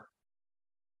wrong.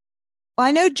 Well,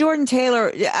 I know Jordan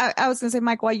Taylor. I was going to say,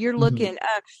 Mike, while you're looking,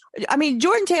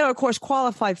 Jordan Taylor, of course,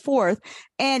 qualified 4th,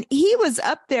 and he was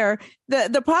up there.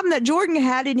 The problem that Jordan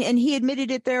had, and he admitted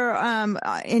it there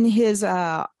in his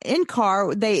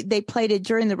INDYCAR, they played it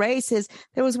during the race, is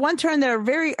there was one turn there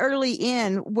very early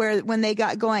in when they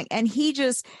got going, and he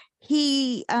didn't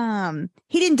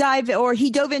dive, or he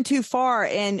dove in too far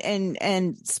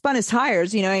and spun his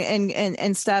tires,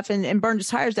 and stuff, and burned his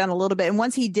tires down a little bit. And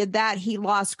once he did that, he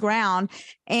lost ground.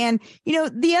 And,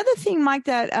 the other thing, Mike,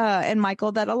 and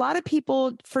Michael, that a lot of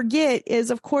people forget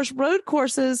is, of course, road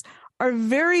courses are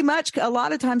very much a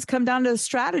lot of times come down to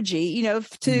strategy,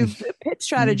 to pit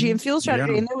strategy and fuel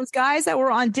strategy. Yeah. And there was guys that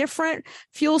were on different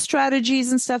fuel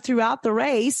strategies and stuff throughout the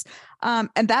race. And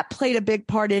that played a big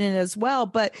part in it as well.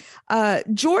 But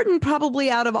Jordan,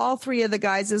 probably out of all three of the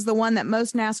guys, is the one that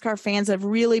most NASCAR fans have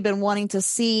really been wanting to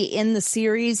see in the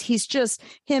series. He's just,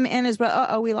 him and his brother.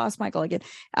 Oh, we lost Michael again.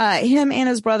 Him and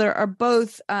his brother are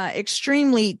both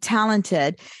extremely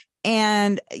talented.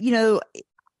 And,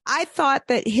 I thought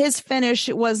that his finish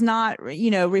was not,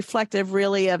 reflective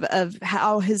really of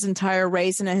how his entire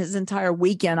race and his entire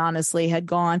weekend, honestly, had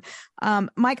gone.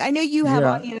 Mike, I know you have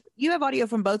audio. You have audio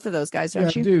from both of those guys,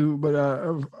 don't you? I do, but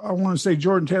I want to say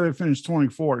Jordan Taylor finished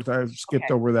 24th. I skipped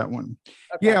over that one.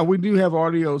 Okay. Yeah, we do have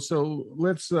audio. So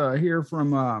let's hear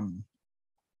from.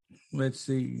 Let's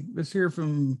hear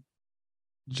from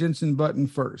Jensen Button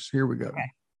first. Here we go.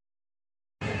 Okay.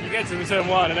 You get to the turn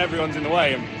one and everyone's in the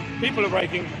way, and people are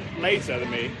braking later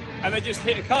than me, and they just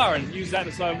hit a car and use that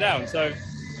to slow them down. So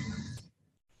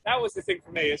that was the thing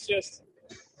for me. It's just,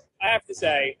 I have to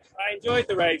say, I enjoyed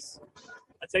the race.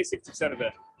 I'd say 60% of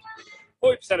it.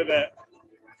 40% of it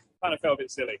kind of felt a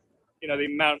bit silly. The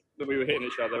amount that we were hitting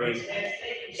each other. And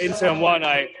in turn one,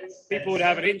 people would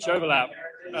have an inch overlap,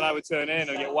 and I would turn in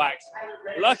and get whacked.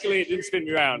 Luckily, it didn't spin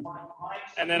me around.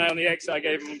 And then on the exit, I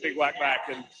gave him a big whack back.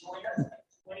 And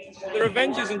the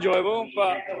revenge is enjoyable,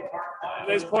 but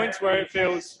there's points where it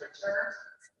feels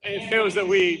that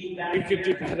we could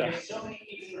do better.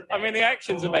 I mean, the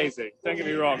action's amazing, don't get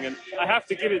me wrong, and I have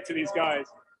to give it to these guys.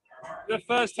 The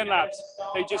first 10 laps,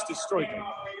 they just destroyed me.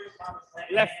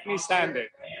 Left me standing.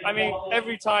 I mean,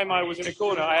 every time I was in a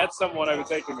corner, I had someone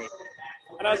overtaking me.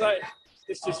 And I was like,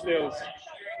 this just feels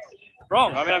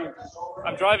wrong. I mean,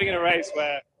 I'm driving in a race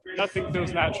where nothing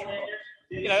feels natural.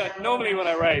 Normally when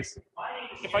I race,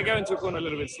 if I go into a corner a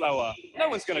little bit slower, no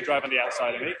one's going to drive on the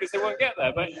outside of me because they won't get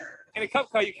there. But in a cup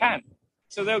car, you can.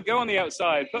 So they'll go on the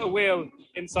outside, put a wheel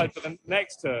inside for the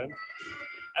next turn,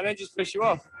 and then just push you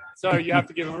off. So you have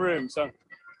to give them room. So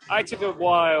I took a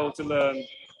while to learn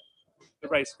the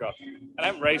race car. And I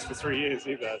haven't raced for 3 years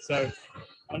either. So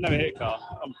I've never hit a car,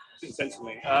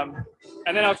 intentionally. And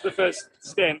then after the first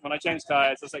stint, when I changed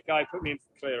tyres, I was like, guy, put me in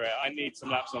clear air. I need some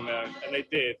laps on my own. And they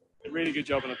did a really good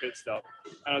job on the pit stop.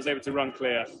 And I was able to run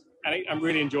clear. And I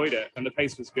really enjoyed it. And the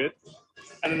pace was good.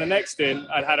 And then the next stint,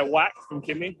 I'd had a whack from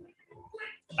Kimmy.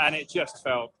 And it just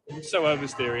felt so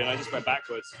oversteery. And I just went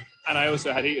backwards. And I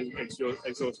also had heat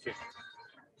exhaustion.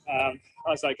 I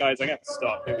was like, guys, I'm going to have to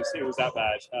stop. It was that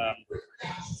bad.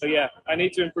 So, yeah, I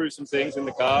need to improve some things in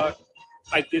the car.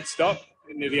 I did stop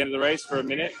near the end of the race for a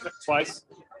minute, twice,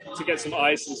 to get some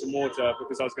ice and some water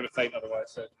because I was going to faint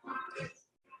otherwise. So,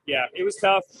 yeah, it was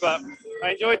tough, but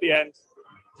I enjoyed the end.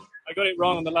 I got it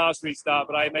wrong on the last restart,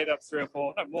 but I made up 3 or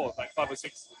 4, no more, like 5 or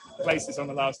 6 places on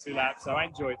the last 2 laps. So I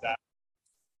enjoyed that.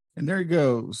 And there you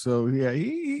go. So, yeah,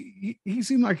 he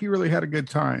seemed like he really had a good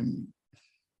time.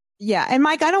 Yeah. And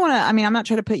Mike, I'm not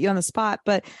trying to put you on the spot,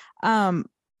 but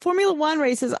Formula One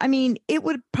races, I mean, it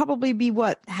would probably be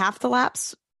half the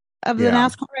laps of the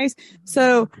NASCAR race.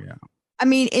 So, I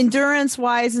mean, endurance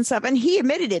wise and stuff. And he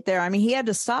admitted it there. I mean, he had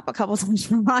to stop a couple of times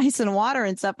for ice and water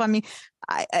and stuff. I mean,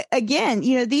 again,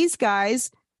 these guys,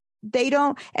 they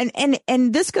don't,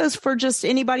 and this goes for just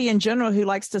anybody in general who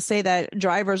likes to say that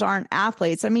drivers aren't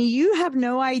athletes. I mean, you have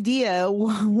no idea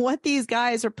what these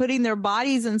guys are putting their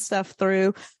bodies and stuff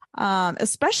through,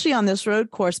 especially on this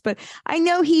road course. But I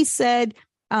know he said,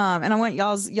 and I want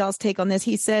y'all's take on this.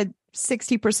 He said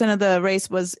 60% of the race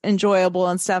was enjoyable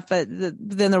and stuff, but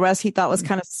then the rest he thought was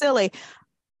kind of silly.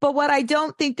 But what I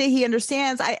don't think that he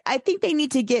understands, I think they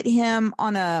need to get him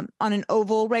on an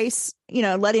oval race,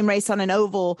 let him race on an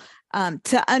oval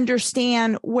to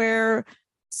understand where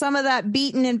some of that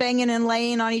beating and banging and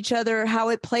laying on each other, how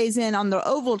it plays in on the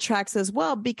oval tracks as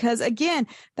well. Because again,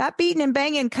 that beating and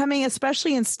banging coming,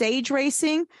 especially in stage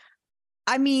racing,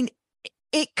 I mean,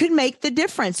 it could make the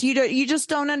difference. You just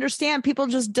don't understand. People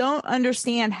just don't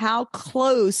understand how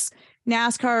close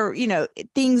NASCAR,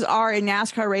 things are in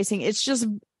NASCAR racing.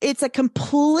 It's a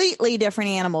completely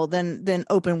different animal than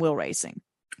open wheel racing.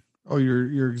 Oh,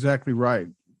 you're exactly right.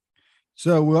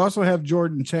 So we also have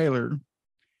Jordan Taylor.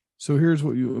 So let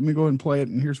me go ahead and play it.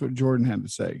 And here's what Jordan had to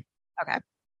say. Okay. Happened,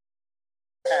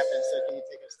 so can you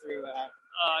take us through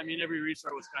I mean, every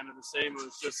restart was kind of the same. It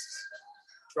was just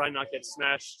try not get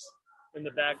smashed in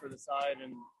the back or the side,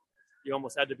 and you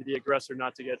almost had to be the aggressor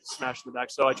not to get smashed in the back.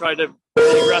 So I tried to be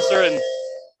the aggressor, and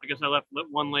I guess I left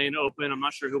one lane open. I'm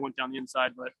not sure who went down the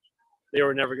inside, but they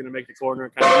were never going to make the corner.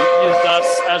 Kind of used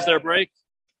us as their brake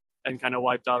and kind of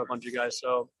wiped out a bunch of guys.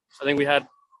 So I think we had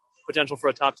potential for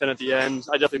a top 10 at the end.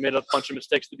 I definitely made a bunch of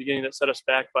mistakes at the beginning that set us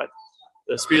back, but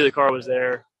the speed of the car was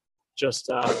there. Just,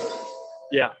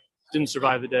 didn't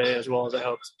survive the day as well as I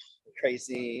hoped.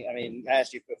 Crazy. I mean, I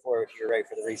asked you before if you were ready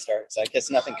for the restart, so I guess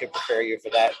nothing could prepare you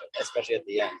for that, especially at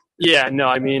the end. Yeah, no,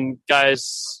 I mean,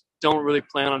 guys don't really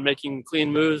plan on making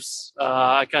clean moves.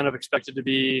 I kind of expected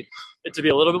it to be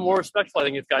a little bit more respectful. I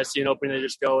think if guys see an opening, they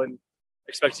just go and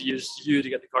expect to use you to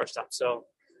get the car stopped. So,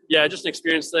 yeah, just an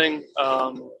experience thing.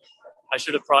 I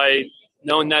should have probably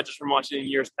known that just from watching in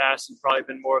years past and probably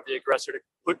been more of the aggressor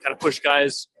to kind of push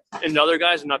guys into other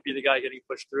guys and not be the guy getting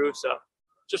pushed through. So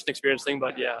just an experience thing.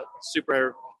 But, yeah,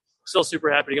 still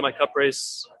super happy to get my Cup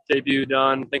race debut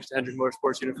done. Thanks to Hendrick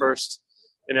Motorsports UniFirst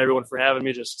and everyone for having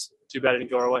me. Just too bad it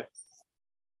didn't go our way.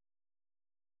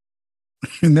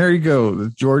 And there you go,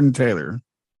 Jordan Taylor.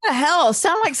 What the hell?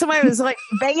 Sound like somebody was like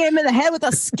banging him in the head with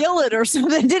a skillet or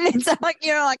something. Didn't it sound like,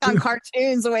 like on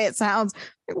cartoons, the way it sounds?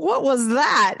 What was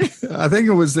that? I think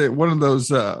it was one of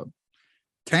those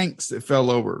tanks that fell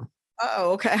over.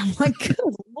 Oh, okay. I'm like, good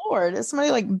Lord. Is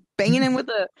somebody like banging him with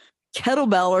a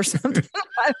kettlebell or something?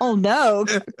 I don't know.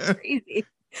 Crazy.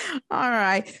 All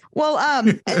right. Well,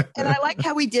 and I like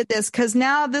how we did this because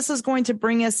now this is going to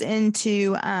bring us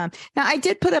into, now I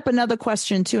did put up another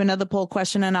question too, another poll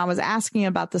question, and I was asking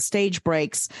about the stage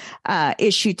breaks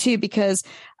issue too, because,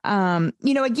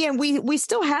 again, we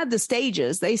still had the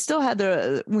stages. They still had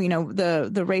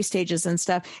the race stages and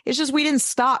stuff. It's just, we didn't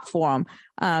stop for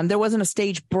them. There wasn't a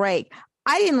stage break.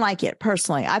 I didn't like it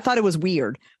personally. I thought it was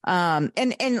weird. And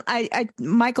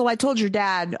Michael, I told your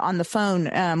dad on the phone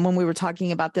when we were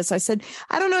talking about this, I said,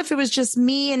 I don't know if it was just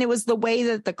me and it was the way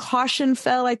that the caution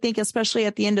fell, I think, especially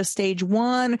at the end of stage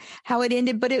one, how it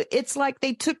ended. But it's like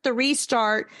they took the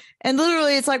restart and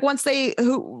literally it's like once the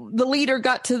leader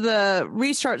got to the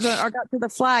restart or got to the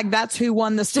flag, that's who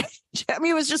won the stage. I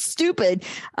mean, it was just stupid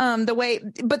the way,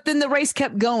 but then the race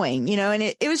kept going, and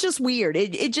it was just weird.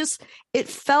 It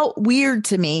felt weird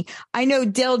to me. I know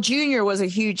Dale Jr. was a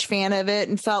huge fan of it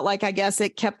and felt like, I guess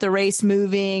it kept the race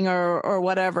moving or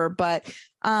whatever, but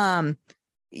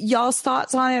y'all's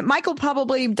thoughts on it? Michael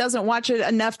probably doesn't watch it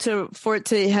enough for it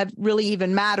to have really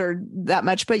even mattered that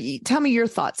much, but tell me your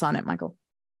thoughts on it, Michael.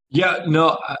 Yeah,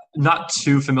 no, not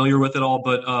too familiar with it all,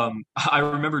 but I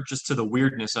remember just to the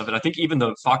weirdness of it. I think even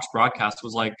the Fox broadcast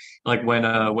was like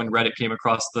when Reddick came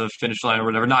across the finish line or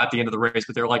whatever, not at the end of the race,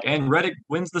 but they were like, and Reddick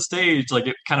wins the stage. Like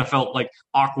it kind of felt like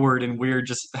awkward and weird,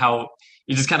 just how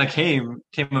it just kind of came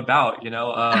about,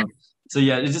 So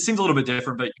yeah, it just seems a little bit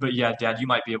different, but yeah, Dad, you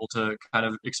might be able to kind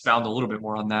of expound a little bit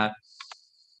more on that.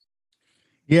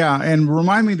 Yeah, and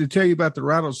remind me to tell you about the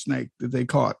rattlesnake that they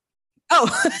caught. Oh,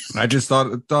 I just thought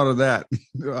of that.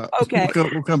 Okay,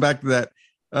 we'll come back to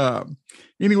that.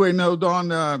 Anyway, no, Dawn,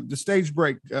 the stage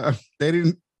break, they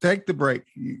didn't take the break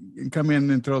and come in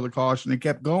and throw the caution. They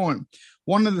kept going.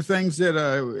 One of the things that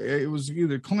it was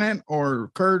either Clint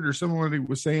or Kurt or somebody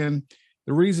was saying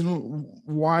the reason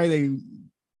why they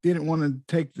didn't want to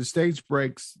take the stage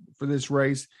breaks for this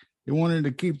race, they wanted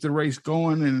to keep the race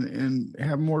going and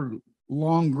have more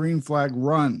long green flag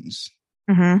runs.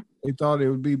 Mm-hmm. They thought it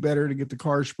would be better to get the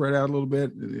cars spread out a little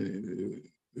bit. It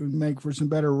would make for some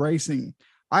better racing.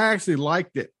 I actually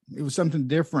liked it. It was something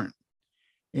different,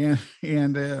 and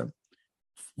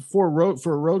for a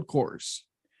road course,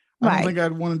 I don't think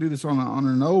I'd want to do this on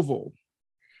an oval,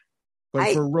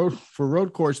 but for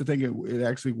road course, I think it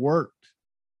actually worked.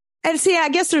 And see, I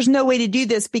guess there's no way to do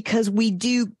this because we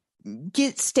do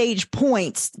get stage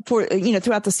points for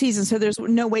throughout the season, so there's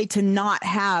no way to not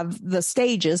have the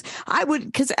stages.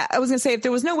 Because I was gonna say, if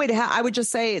there was no way to have, I would just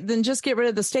say then just get rid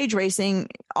of the stage racing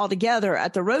altogether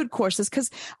at the road courses, because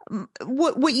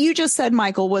what you just said,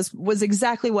 Michael, was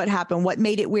exactly what happened. What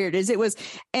made it weird is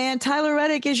and Tyler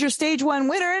Reddick is your stage one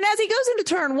winner, and as he goes into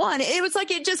turn one, it was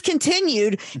like it just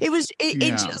continued.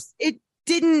 It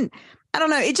didn't, I don't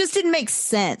know. It just didn't make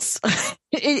sense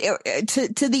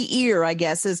to the ear, I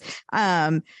guess, is,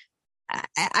 I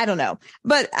don't know.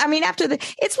 But I mean,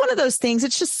 it's one of those things.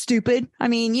 It's just stupid. I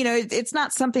mean, it's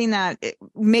not something that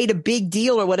made a big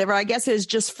deal or whatever. I guess it was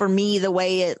just for me, the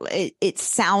way it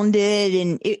sounded,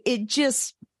 and it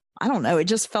just, I don't know. It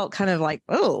just felt kind of like,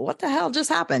 oh, what the hell just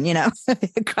happened?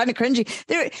 Kind of cringy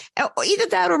there. Either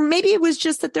that, or maybe it was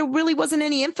just that there really wasn't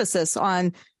any emphasis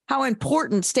on how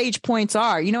important stage points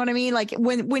are. You know what I mean? Like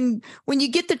when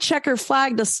you get the checker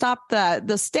flag to stop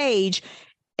the stage,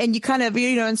 and you kind of,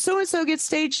 and so-and-so gets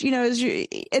stage,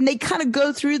 and they kind of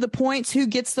go through the points, who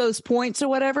gets those points or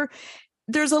whatever.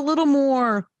 There's a little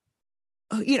more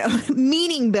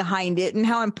meaning behind it and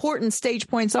how important stage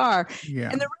points are. Yeah.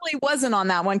 And there really wasn't on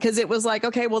that one, because it was like,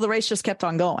 okay, well, the race just kept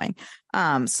on going.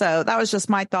 So that was just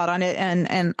my thought on it.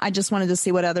 And I just wanted to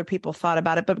see what other people thought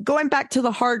about it. But going back to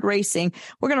the hard racing,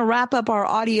 we're going to wrap up our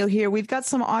audio here. We've got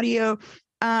some audio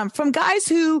from guys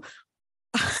who,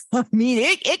 I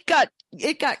mean, it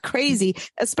got crazy,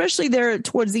 especially there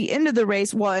towards the end of the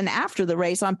race. Well, and after the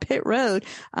race on pit road.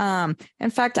 In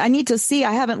fact, I need to see,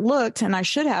 I haven't looked, and I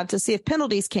should have, to see if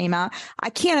penalties came out. I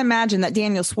can't imagine that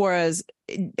Daniel Suarez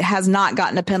has not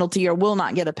gotten a penalty or will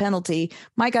not get a penalty.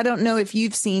 Mike, I don't know if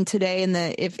you've seen today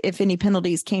if any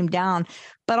penalties came down,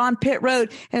 but on pit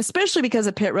road, and especially because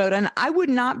of pit road, and I would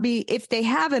not be, if they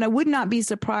haven't, I would not be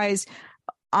surprised,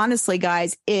 honestly,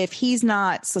 guys, if he's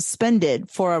not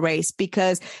suspended for a race,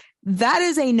 because that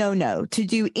is a no-no to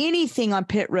do anything on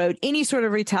pit road, any sort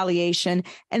of retaliation,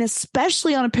 and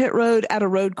especially on a pit road at a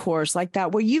road course like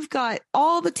that, where you've got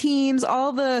all the teams,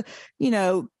 all the,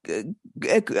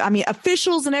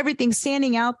 officials and everything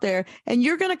standing out there, and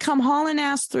you're going to come hauling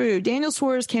ass through. Daniel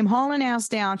Suarez came hauling ass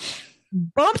down,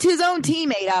 bumped his own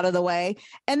teammate out of the way,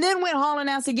 and then went hauling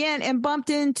ass again and bumped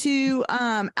into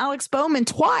Alex Bowman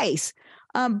twice.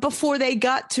 Before they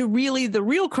got to really the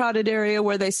real crowded area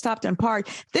where they stopped and parked.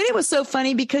 Then it was so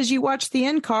funny because you watch the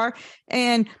INDYCAR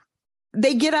and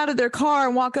they get out of their car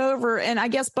and walk over, and I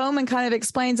guess Bowman kind of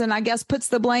explains and I guess puts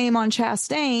the blame on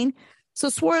Chastain. So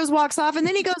Suarez walks off, and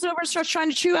then he goes over and starts trying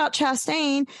to chew out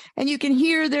Chastain, and you can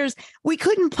hear we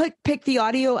couldn't pick the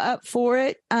audio up for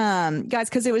it, guys,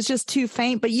 because it was just too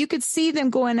faint, but you could see them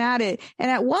going at it.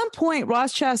 And at one point,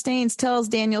 Ross Chastain tells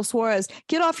Daniel Suarez,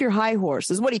 "Get off your high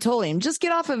horse," is what he told him. Just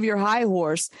get off of your high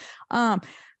horse. I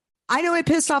know it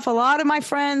pissed off a lot of my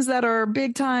friends that are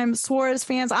big time Suarez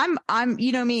fans. I'm,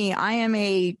 you know me, I am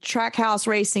a Trackhouse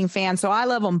racing fan, so I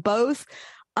love them both.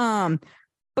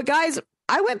 But guys,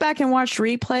 I went back and watched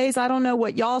replays. I don't know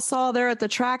what y'all saw there at the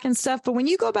track and stuff, but when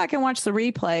you go back and watch the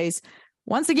replays,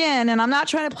 once again, and I'm not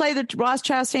trying to play the Ross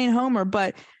Chastain homer,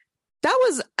 but that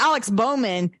was Alex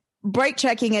Bowman brake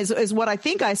checking is what I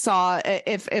think I saw,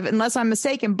 if unless I'm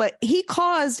mistaken, but he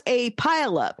caused a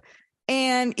pileup.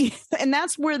 And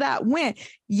that's where that went.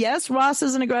 Yes, Ross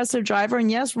is an aggressive driver,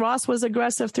 and yes, Ross was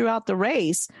aggressive throughout the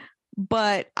race,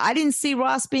 but I didn't see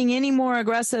Ross being any more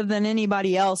aggressive than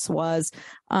anybody else was.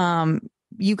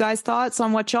 You guys thoughts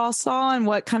on what y'all saw and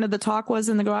what kind of the talk was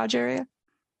in the garage area?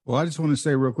 Well, I just want to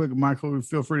say real quick, Michael,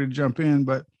 feel free to jump in,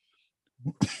 but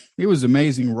it was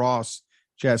amazing. Ross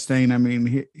Chastain. I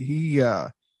mean,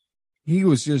 he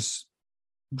was just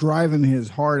driving his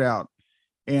heart out.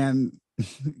 And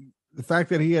the fact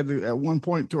that he had to, at one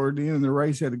point toward the end of the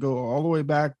race, had to go all the way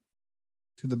back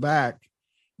to the back,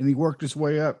 and he worked his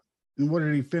way up. And what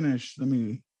did he finish? Let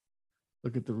me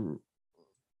look at the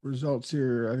results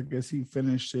here. I guess he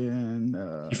finished in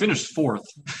he finished fourth.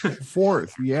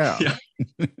 Fourth, yeah.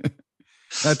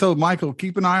 I told Michael,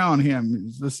 keep an eye on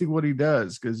him. Let's see what he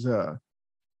does, because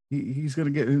he's going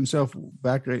to get himself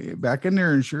back in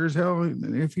there, and sure as hell,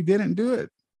 if he didn't do it.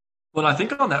 Well, I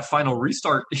think on that final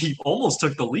restart, he almost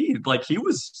took the lead. Like it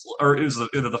was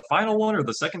either the final one or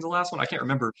the second to last one. I can't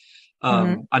remember.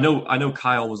 I know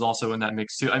Kyle was also in that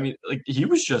mix too. I mean, like he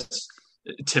was just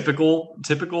typical,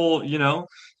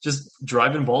 just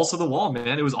driving balls to the wall,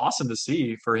 man. It was awesome to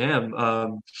see for him. I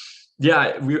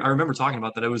remember talking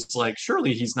about that. It was like,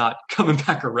 surely he's not coming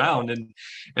back around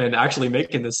and actually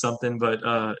making this something. But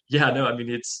I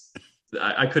mean,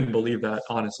 I couldn't believe that,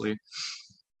 honestly.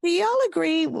 Do y'all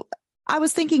agree? I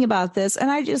was thinking about this,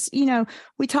 and I just,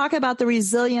 we talk about the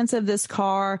resilience of this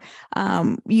car.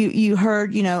 You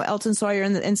heard, Elton Sawyer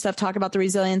and stuff talk about the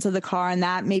resilience of the car, and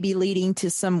that may be leading to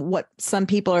what some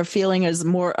people are feeling as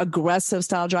more aggressive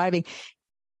style driving.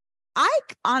 I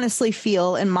honestly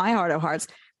feel in my heart of hearts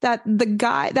that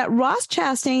Ross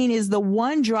Chastain is the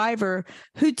one driver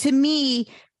who, to me,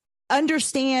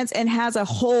 understands and has a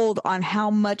hold on how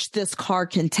much this car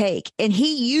can take. And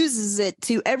he uses it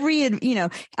to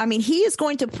he is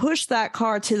going to push that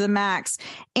car to the max.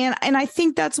 And I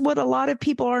think that's what a lot of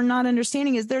people are not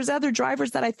understanding is there's other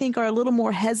drivers that I think are a little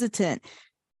more hesitant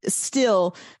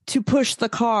still to push the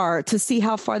car to see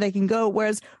how far they can go.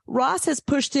 Whereas Ross has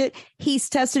pushed it. He's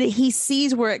tested it. He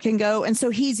sees where it can go. And so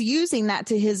he's using that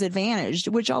to his advantage.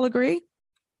 Would y'all agree?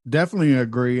 Definitely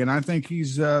agree. And I think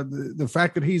he's the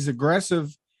fact that he's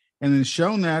aggressive and has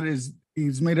shown that is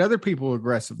he's made other people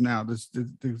aggressive now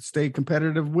to stay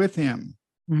competitive with him.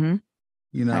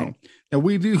 Mm-hmm. Right. Now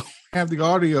we do have the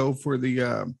audio for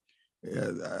the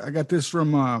I got this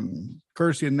from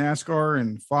Kersey and NASCAR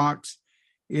and Fox.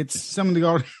 It's some of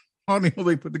the audio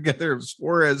they put together of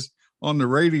Suarez on the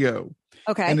radio.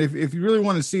 Okay. And if you really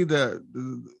want to see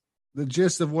the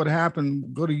gist of what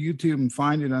happened, go to YouTube and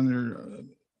find it on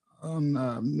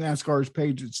NASCAR's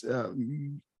page. It's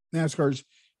NASCAR's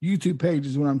YouTube page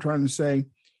is what I'm trying to say.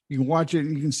 You can watch it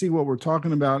and you can see what we're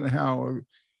talking about and how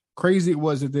crazy it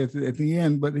was at the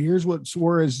end. But here's what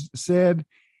Suarez said.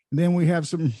 And then we have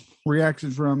some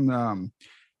reactions from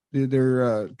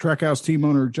their Trackhouse team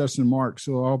owner, Justin Marks.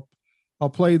 So I'll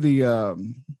play the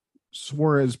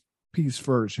Suarez piece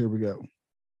first. Here we go.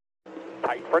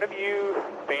 Right in front of you,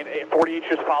 48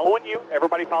 just following you.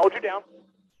 Everybody followed you down.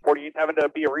 48's having to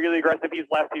be really aggressive. He's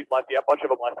left. Yeah, a bunch of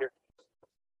them left here.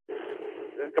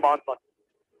 Come on, son.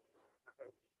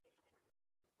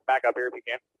 Back up here if you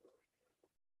can.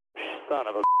 Son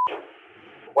of a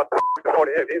What the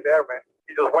 48 is there, man?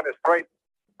 He just went straight,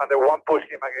 and the one pushed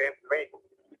him against me.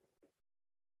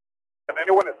 Can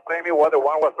anyone explain me what the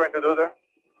one was trying to do there?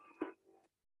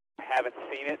 Haven't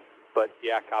seen it, but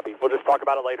yeah, copy. We'll just talk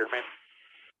about it later, man.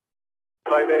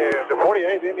 Like the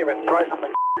 48 didn't even try from the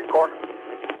corner.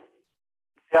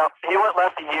 Yeah, he went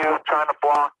left of you trying to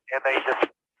block, and they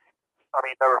just,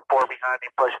 there were four behind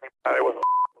him pushing him. It was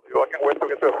I can't wait to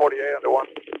get to the 48 and the one.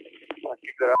 I'll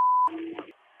kick that out. All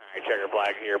right, checker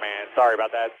flag here, man. Sorry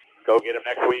about that. Go get him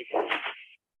next week.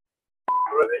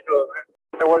 Ridiculous, man.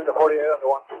 There was the 48 and the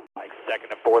one. Like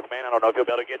second and fourth, man. I don't know if you'll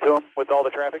be able to get to him with all the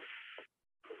traffic.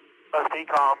 Let's be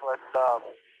calm. We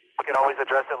can always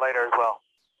address it later as well.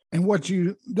 And what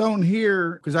you don't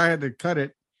hear, because I had to cut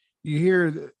it,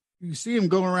 you see him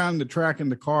go around the track in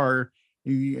the car,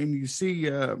 and you see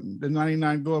the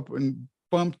 99 go up and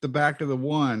bump the back of the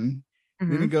one.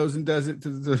 Mm-hmm. Then he goes and does it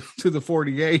to the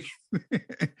 48,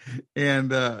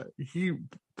 and he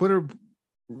put her,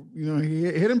 he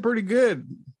hit him pretty good.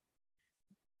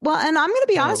 Well, and I'm going to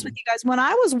be honest with you guys. When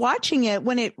I was watching it,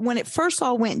 when it first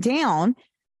all went down,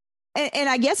 and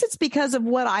I guess it's because of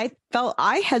what I felt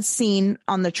I had seen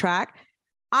on the track,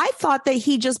 I thought that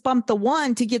he just bumped the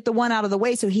one to get the one out of the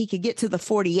way so he could get to the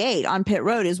 48 on pit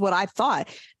road is what I thought.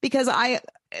 Because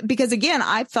again,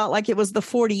 I felt like it was the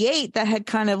 48 that had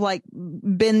kind of like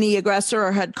been the aggressor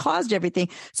or had caused everything.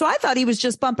 So I thought he was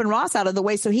just bumping Ross out of the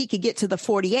way so he could get to the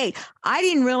 48. I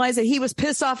didn't realize that he was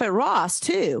pissed off at Ross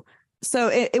too. So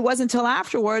it wasn't until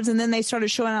afterwards. And then they started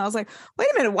showing, I was like, wait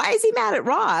a minute, why is he mad at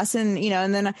Ross? And,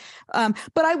 and then,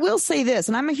 but I will say this,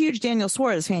 and I'm a huge Daniel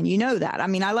Suarez fan. You know that.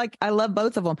 I love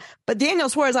both of them, but Daniel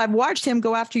Suarez, I've watched him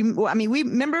go after you. We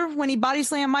remember when he body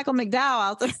slammed Michael McDowell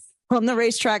out there on the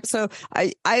racetrack. So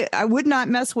I would not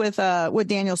mess with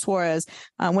Daniel Suarez.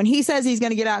 When he says he's going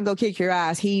to get out and go kick your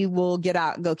ass, he will get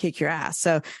out and go kick your ass.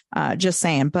 So just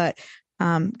saying, but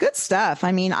good stuff.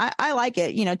 I like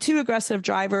it. Two aggressive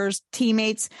drivers,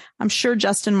 teammates. I'm sure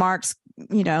Justin Marks,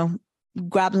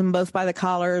 grabbed them both by the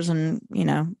collars and,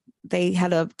 they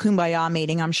had a kumbaya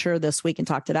meeting, I'm sure, this week and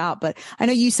talked it out. But I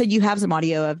know you said you have some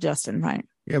audio of Justin, right?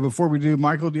 Yeah. Before we do,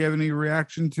 Michael, do you have any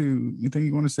reaction to anything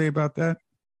you want to say about that?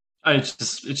 It's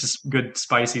just good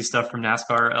spicy stuff from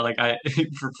NASCAR.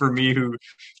 For me who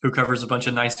covers a bunch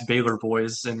of nice Baylor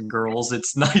boys and girls,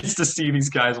 it's nice to see these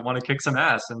guys want to kick some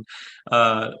ass, and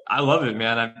I love it,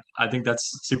 man. I think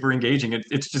that's super engaging.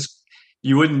 It's just,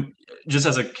 you wouldn't, just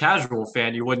as a casual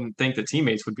fan, you wouldn't think that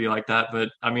teammates would be like that, but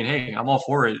hey, I'm all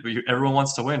for it. Everyone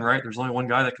wants to win, right? There's only one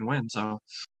guy that can win, so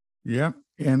yeah.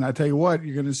 And I tell you what,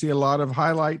 you're going to see a lot of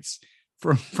highlights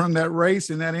from that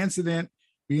race and that incident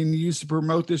being used to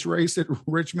promote this race at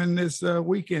Richmond this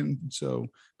weekend. So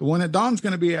the one that Don's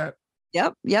going to be at.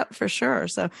 Yep, for sure.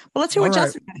 So, well, let's hear what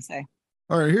Justin had to say.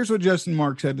 All right, here's what Justin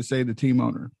Marks had to say, the team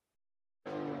owner.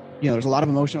 There's a lot of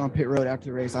emotion on pit road after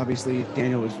the race. Obviously,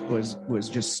 Daniel was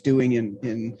just stewing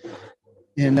in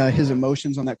his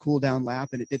emotions on that cool down lap,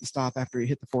 and it didn't stop after he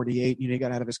hit the 48. He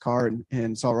got out of his car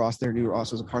and saw Ross there. Knew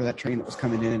Ross was a part of that train that was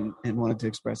coming in and wanted to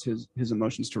express his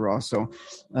emotions to Ross. So,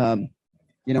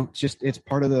 it's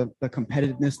part of the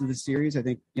competitiveness of the series. I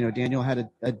think, Daniel had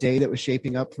a day that was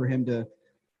shaping up for him to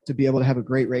be able to have a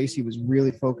great race. He was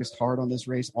really focused hard on this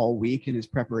race all week in his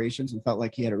preparations and felt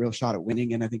like he had a real shot at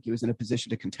winning. And I think he was in a position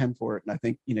to contend for it. And I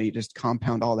think, you just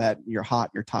compound all that. You're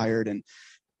hot, you're tired. And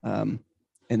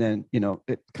then,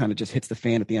 it kind of just hits the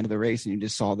fan at the end of the race and you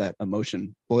just saw that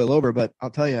emotion boil over. But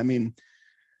I'll tell you,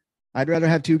 I'd rather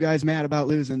have two guys mad about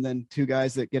losing than two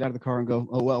guys that get out of the car and go,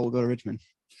 oh, well, we'll go to Richmond.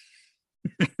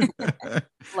 I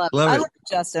love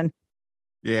Justin.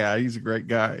 Yeah, he's a great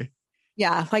guy.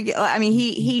 Yeah,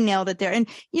 he nailed it there. And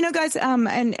guys,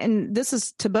 and this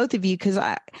is to both of you, because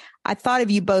I thought of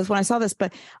you both when I saw this,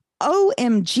 but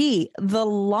OMG, the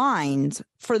lines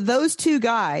for those two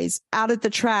guys out at the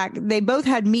track, they both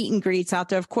had meet and greets out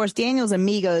there. Of course, Daniel's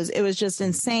Amigos, it was just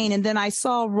insane. And then I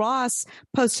saw Ross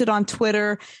posted on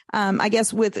Twitter, I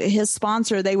guess with his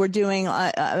sponsor, they were doing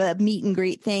a meet and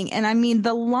greet thing. And I mean,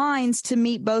 the lines to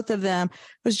meet both of them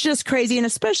was just crazy. And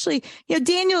especially,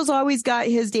 Daniel's always got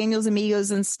his Daniel's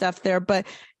Amigos and stuff there, but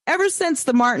ever since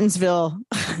the Martinsville,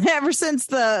 ever since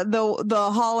the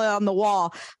hall on the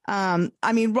wall,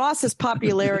 I mean, Ross's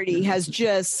popularity has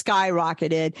just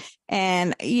skyrocketed.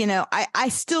 And, I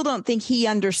still don't think he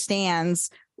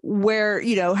understands where,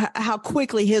 how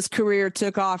quickly his career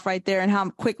took off right there and how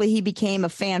quickly he became a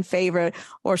fan favorite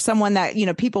or someone that,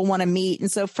 people want to meet.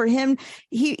 And so for him,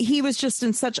 he was just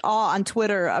in such awe on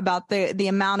Twitter about the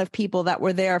amount of people that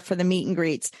were there for the meet and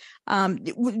greets.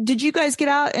 Did you guys get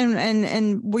out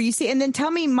and were you see, and then tell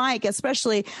me, Mike,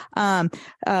 especially, you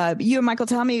and Michael,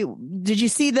 tell me, did you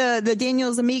see the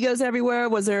Daniel's Amigos everywhere?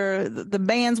 Was there the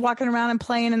bands walking around and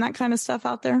playing and that kind of stuff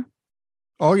out there?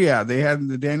 Oh yeah, they had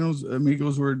the Daniel's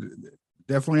Amigos were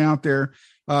definitely out there.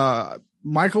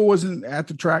 Michael wasn't at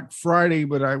the track Friday,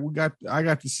 but I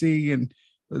got to see and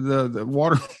the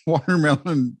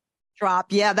watermelon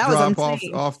drop. Yeah, that was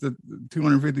insane. off the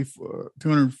 250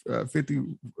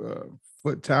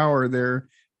 foot tower there,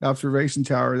 observation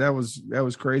tower. That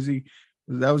was crazy.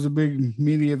 That was a big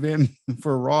media event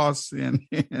for Ross, and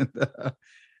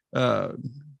that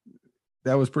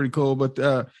was pretty cool.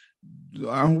 But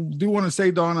I do want to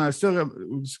say, Dawn, I still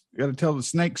got to tell the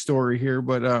snake story here,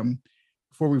 but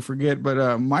before we forget,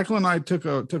 but Michael and I took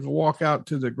a walk out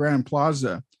to the Grand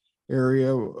Plaza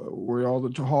area where all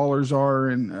the haulers are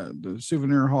and the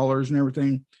souvenir haulers and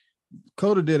everything.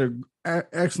 COTA did an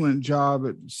excellent job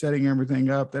at setting everything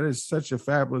up. That is such a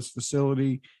fabulous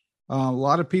facility. A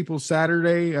lot of people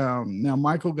Saturday. Now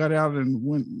Michael got out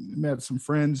and met some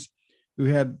friends who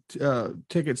had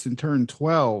tickets in turn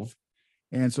 12.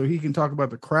 And so he can talk about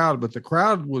the crowd, but the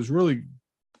crowd was really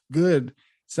good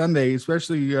Sunday,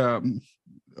 especially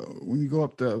when you go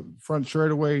up the front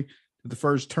straightaway to the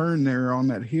first turn there on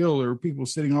that hill. There were people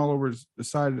sitting all over the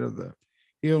side of the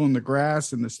hill in the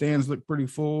grass, and the stands looked pretty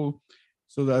full.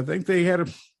 So I think they had a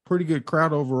pretty good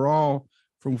crowd overall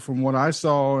from what I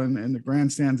saw, and the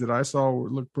grandstands that I saw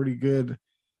looked pretty good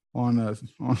on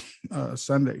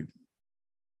Sunday.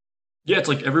 Yeah, it's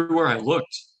like everywhere I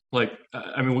looked. Like,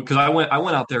 I mean, because I went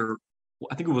out there,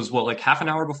 I think it was like half an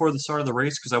hour before the start of the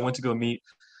race, because I went to go meet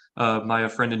my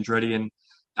friend Andretti, and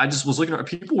I just was looking at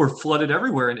people were flooded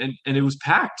everywhere, and it was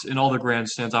packed in all the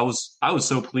grandstands. I was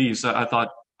so pleased. I thought,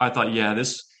 yeah,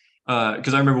 this,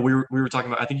 because I remember we were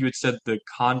talking about, I think you had said the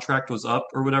contract was up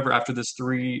or whatever after this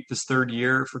third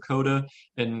year for COTA,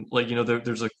 and like,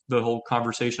 there's like the whole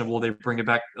conversation of, will they bring it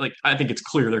back? Like, I think it's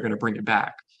clear they're going to bring it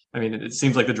back. I mean, it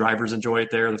seems like the drivers enjoy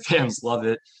it there. The fans love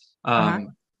it.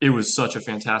 It was such a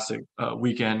fantastic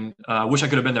weekend. I wish I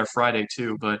could have been there Friday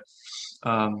too, but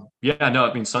yeah, no,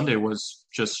 I mean, Sunday was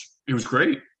it was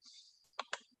great.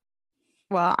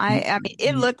 Well, I mean,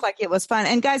 it looked like it was fun.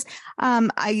 And guys,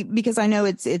 because I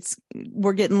know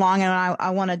we're getting long, and I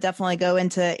want to definitely go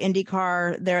into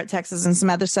INDYCAR there at Texas and some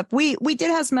other stuff. We did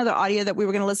have some other audio that we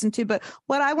were going to listen to, but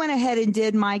what I went ahead and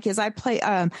did, Mike, is I play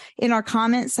in our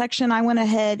comment section. I went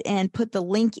ahead and put the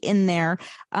link in there.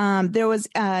 There was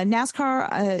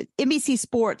NASCAR, NBC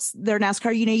Sports, their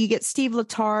NASCAR. You get Steve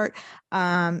Letarte,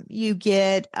 you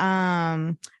get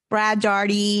Brad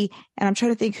Daugherty, and I'm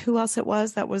trying to think who else it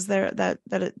was that was there that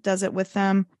it does it with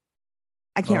them.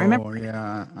 I can't remember.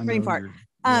 Yeah, brain fart.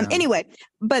 Anyway,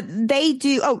 but they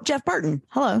do. Oh, Jeff Burton.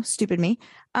 Hello, stupid me.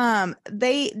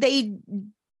 They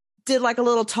did like a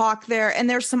little talk there, and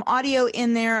there's some audio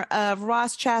in there of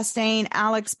Ross Chastain,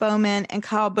 Alex Bowman, and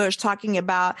Kyle Busch talking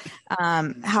about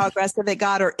how aggressive it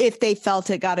got, or if they felt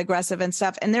it got aggressive and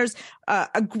stuff. And there's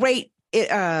a great.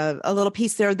 A little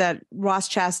piece there that Ross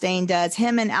Chastain does.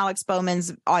 Him and Alex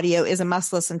Bowman's audio is a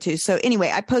must listen to. So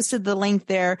anyway, I posted the link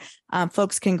there.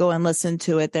 Folks can go and listen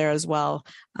to it there as well.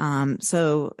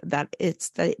 So that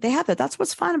they have it. That's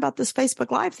what's fun about this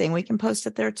Facebook Live thing. We can post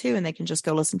it there too, and they can just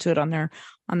go listen to it on their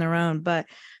own. But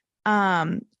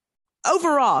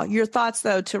overall, your thoughts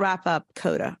though to wrap up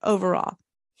COTA overall.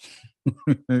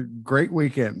 Great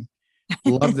weekend.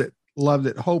 Loved it.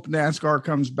 Hope NASCAR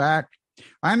comes back.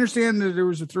 I understand that there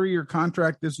was a 3-year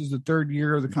contract. This is the 3rd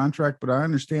year of the contract, but I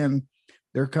understand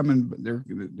they're coming.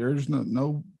 There's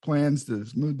no plans to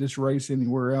move this race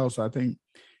anywhere else. I think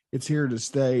it's here to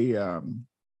stay.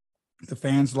 The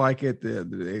fans like it.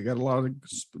 They got a lot of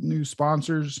new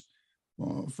sponsors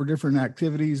for different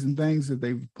activities and things that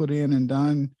they've put in and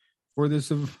done for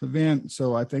this event.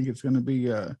 So I think it's going to be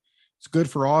it's good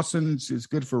for Austin. It's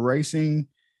good for racing.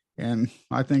 And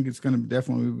I think it's going to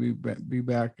definitely be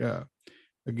back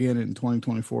again in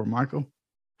 2024. Michael?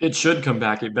 It should come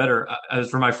back. It better. As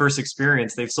for my first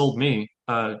experience, they've sold me.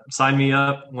 Sign me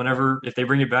up whenever. If they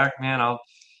bring it back, man,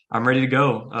 I'm ready to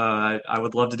go. I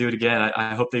would love to do it again.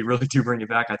 I hope they really do bring it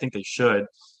back. I think they should.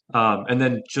 And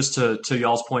then just to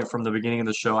y'all's point from the beginning of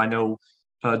the show, I know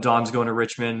Don's going to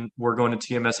Richmond. We're going to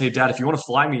TMS. Hey, Dad, if you want to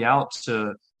fly me out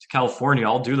to California,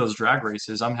 I'll do those drag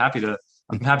races. I'm happy to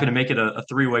make it a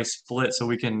three-way split so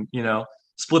we can,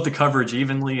 split the coverage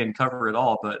evenly and cover it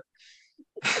all. But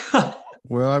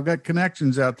well, I've got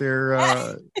connections out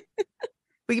there.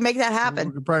 We can make that happen.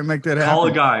 We could probably make that happen. Call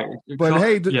a guy. But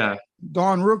hey, yeah.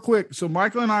 Dawn, real quick. So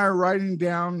Michael and I are writing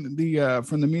down the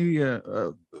from the media.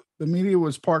 The media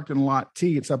was parked in lot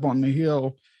T. It's up on the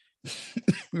hill.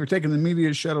 We were taking the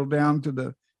media shuttle down to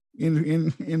the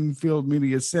infield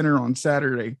media center on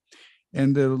Saturday,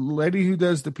 and the lady who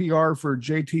does the PR for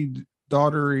JT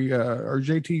Daughtery or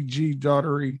JTG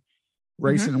Daughtery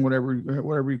Racing,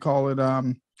 whatever you call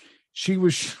it, she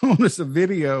was showing us a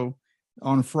video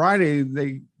on Friday.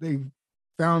 They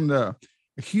found a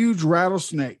huge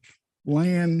rattlesnake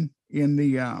laying in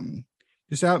the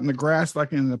just out in the grass,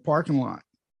 like in the parking lot.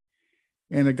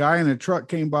 And a guy in a truck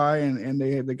came by, and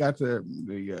they got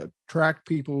the track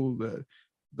people,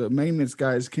 the maintenance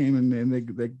guys came in, and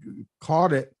they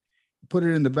caught it, put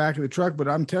it in the back of the truck. But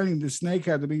I'm telling you, the snake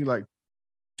had to be like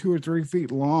 2 or 3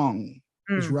 feet long.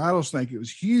 This rattlesnake, it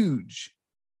was huge.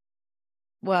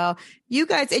 Well, you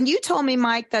guys, and you told me,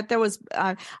 Mike, that there was,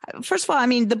 first of all, I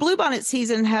mean, the bluebonnet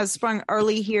season has sprung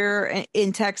early here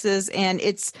in Texas, and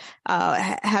it's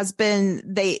has been,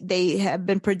 they have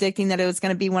been predicting that it was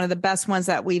going to be one of the best ones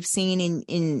that we've seen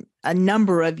in a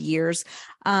number of years.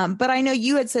 But I know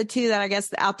you had said too that I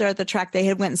guess out there at the track, they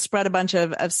had went and spread a bunch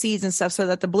of seeds and stuff so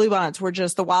that the bluebonnets were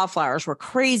just, the wildflowers were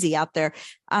crazy out there.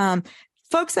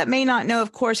 Folks that may not know,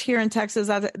 of course, here in Texas,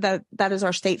 that is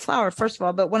our state flower, first of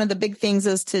all. But one of the big things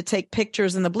is to take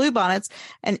pictures in the bluebonnets.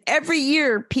 And every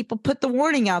year people put the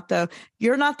warning out, though.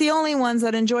 You're not the only ones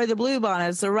that enjoy the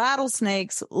bluebonnets. The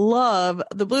rattlesnakes love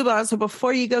the bluebonnets. So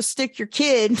before you go stick your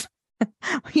kid,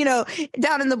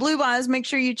 down in the bluebonnets, make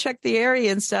sure you check the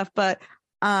area and stuff. But,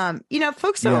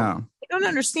 folks don't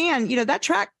understand, that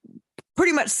track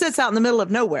pretty much sits out in the middle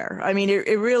of nowhere. I mean,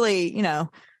 it really,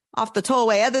 off the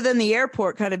tollway, other than the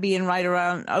airport kind of being right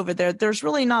around over there, there's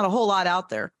really not a whole lot out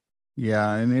there.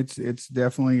 Yeah, and it's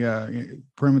definitely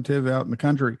primitive out in the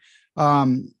country.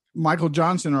 Michael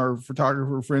Johnson, our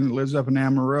photographer friend that lives up in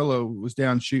Amarillo, was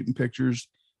down shooting pictures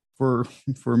for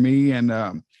me.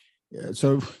 And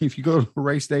so if you go to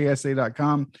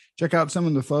raceDaySA.com, check out some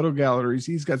of the photo galleries.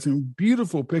 He's got some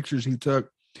beautiful pictures he took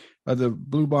of the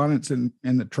bluebonnets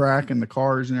and the track and the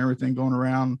cars and everything going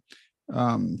around.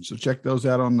 So check those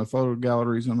out on the photo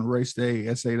galleries on the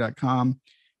RaceDaySA.com.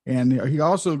 And he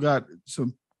also got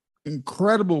some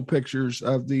incredible pictures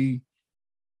of the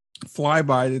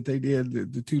flyby that they did,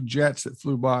 the two jets that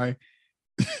flew by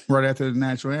right after the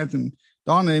national anthem.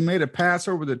 Don, they made a pass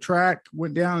over the track,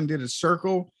 went down and did a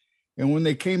circle. And when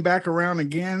they came back around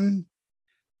again,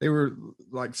 they were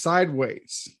like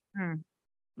sideways.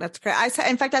 That's great.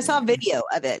 In fact, I saw a video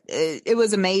of it. It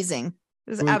was amazing. It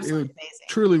was absolutely amazing.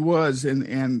 Truly was.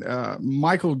 And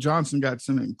Michael Johnson got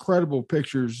some incredible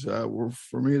pictures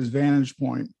from his vantage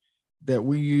point that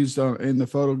we used in the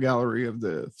photo gallery of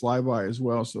the flyby as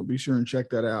well. So be sure and check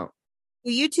that out.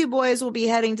 You two boys will be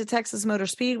heading to Texas Motor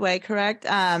Speedway, correct?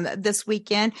 This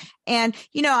weekend. And,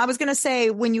 I was going to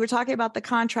say, when you were talking about the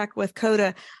contract with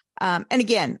COTA, and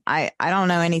again, I don't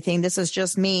know anything. This is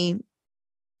just me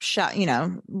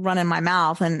running my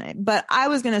mouth. But I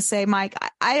was going to say, Mike,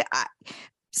 I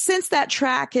since that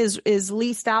track is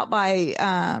leased out by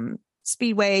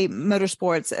Speedway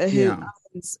Motorsports, who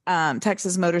owns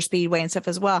Texas Motor Speedway and stuff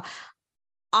as well,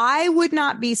 I would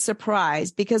not be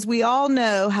surprised, because we all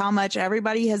know how much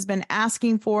everybody has been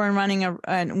asking for and wanting a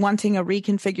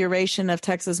reconfiguration of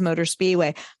Texas Motor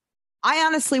Speedway. I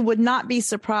honestly would not be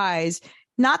surprised.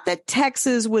 Not that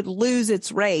Texas would lose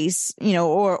its race,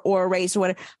 or a race or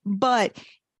whatever, but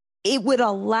it would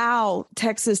allow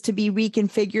Texas to be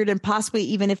reconfigured, and possibly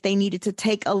even if they needed to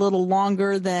take a little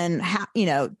longer than,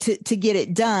 to get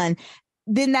it done,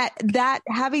 then that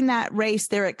having that race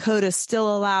there at COTA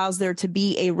still allows there to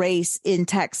be a race in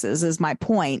Texas, is my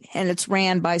point. And it's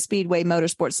ran by Speedway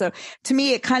Motorsports. So to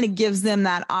me, it kind of gives them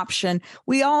that option.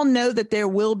 We all know that there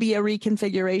will be a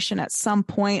reconfiguration at some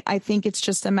point. I think it's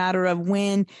just a matter of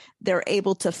when they're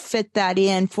able to fit that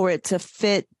in for it to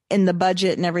fit in the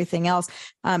budget and everything else.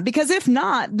 Because if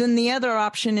not, then the other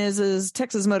option is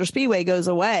Texas Motor Speedway goes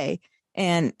away.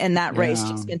 and that race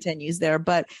just continues there.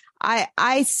 But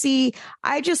I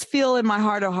just feel in my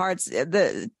heart of hearts,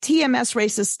 the TMS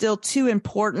race is still too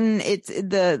important. It's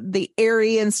the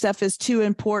area and stuff is too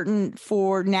important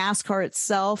for NASCAR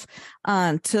itself,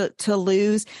 to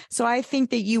lose. So I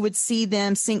think that you would see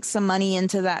them sink some money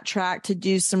into that track to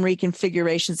do some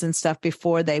reconfigurations and stuff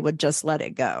before they would just let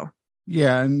it go.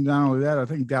 Yeah. And not only that, I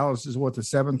think Dallas is the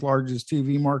 7th largest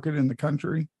TV market in the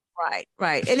country.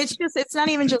 Right. And it's not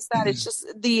even just that. It's just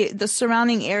the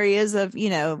surrounding areas of,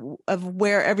 of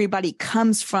where everybody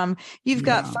comes from. You've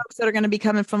got folks that are going to be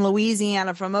coming from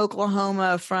Louisiana, from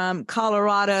Oklahoma, from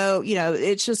Colorado,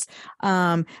 it's just,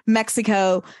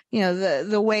 Mexico,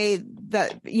 the way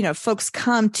that, folks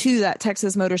come to that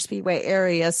Texas Motor Speedway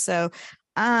area. So,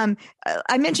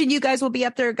 I mentioned you guys will be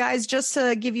up there, guys, just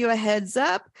to give you a heads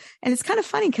up. And it's kind of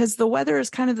funny because the weather is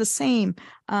kind of the same,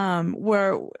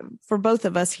 where for both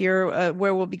of us here,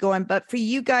 where we'll be going. But for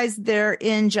you guys there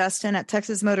in Justin at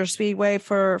Texas Motor Speedway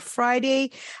for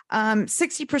Friday,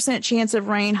 60% chance of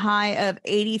rain, high of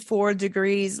 84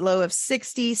 degrees, low of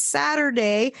 60.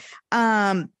 Saturday,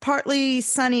 partly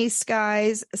sunny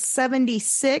skies,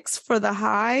 76 for the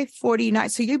high, 49.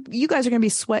 So you guys are going to be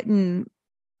sweating.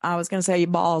 I was going to say your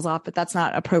balls off, but that's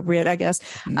not appropriate, I guess.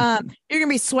 You're going to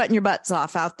be sweating your butts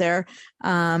off out there,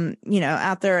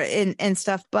 out there and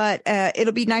stuff, but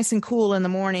it'll be nice and cool in the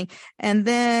morning. And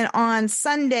then on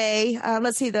Sunday,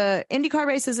 let's see, the IndyCar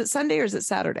race, is it Sunday or is it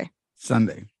Saturday?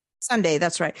 Sunday,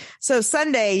 that's right. So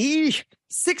Sunday,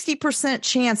 60%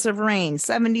 chance of rain,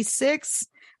 76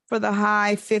 for the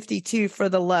high, 52 for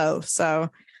the low.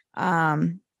 So,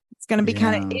 it's going to be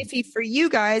kind of iffy for you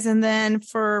guys. And then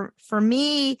for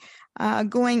me,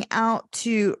 going out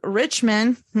to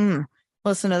Richmond,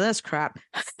 listen to this crap,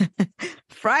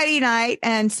 Friday night.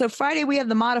 And so Friday we have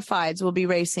the modifieds. We'll be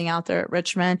racing out there at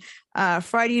Richmond.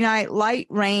 Friday night, light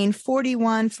rain,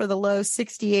 41 for the low,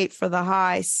 68 for the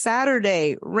high.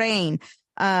 Saturday, rain.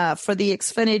 For the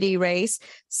Xfinity race,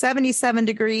 77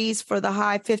 degrees for the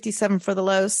high, 57 for the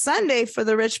low. Sunday for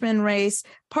the Richmond race,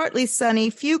 partly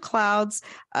sunny, few clouds,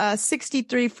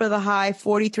 63 for the high,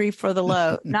 43 for the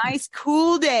low. Nice,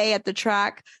 cool day at the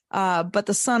track, but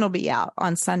the sun will be out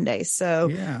on Sunday. So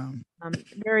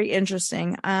very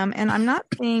interesting. And I'm not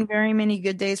seeing very many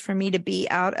good days for me to be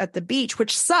out at the beach,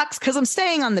 which sucks because I'm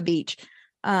staying on the beach.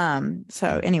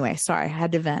 So anyway, sorry, I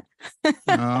had to vent.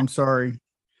 I'm sorry.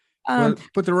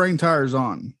 Put the rain tires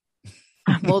on.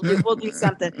 We'll do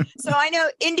something. So I know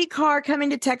IndyCar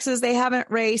coming to Texas. They haven't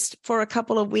raced for a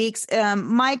couple of weeks.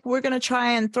 Mike, we're going to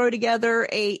try and throw together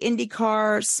a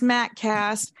IndyCar smack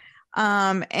cast.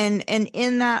 And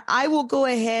in that, I will go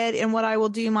ahead and what I will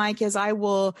do, Mike, is I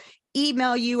will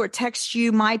email you or text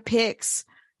you my picks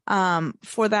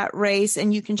for that race,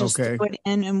 and you can just throw it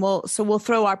in, and we'll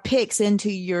throw our picks into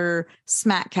your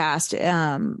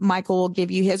Smackcast. Michael will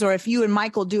give you his, or if you and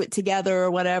Michael do it together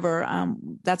or whatever,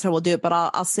 that's how we'll do it. But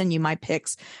I'll send you my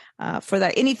picks for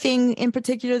that. Anything in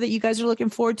particular that you guys are looking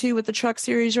forward to with the Truck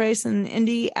Series race in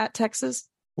Indy at Texas?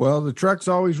 Well, the trucks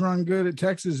always run good at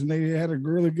Texas, and they had a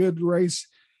really good race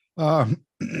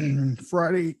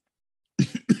Friday.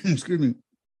 Excuse me.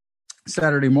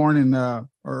 Saturday morning or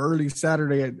early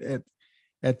Saturday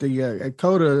at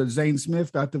COTA. Zane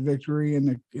Smith got the victory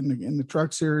in the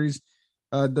Truck Series.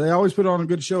 They always put on a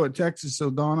good show at Texas,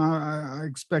 so Don, I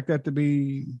expect that to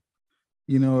be,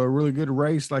 a really good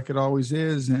race like it always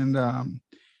is. And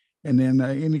then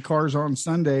IndyCar's on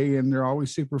Sunday, and they're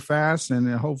always super fast. And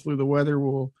hopefully the weather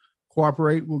will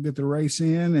cooperate. We'll get the race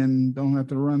in and don't have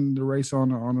to run the race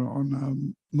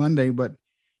on Monday. But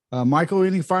Michael,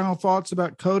 any final thoughts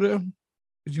about COTA?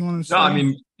 Did you want to say? No, I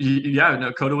mean,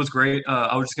 COTA was great.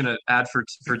 I was just going to add for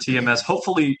TMS.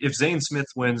 Hopefully, if Zane Smith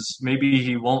wins, maybe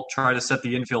he won't try to set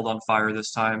the infield on fire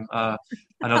this time. I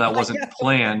know that wasn't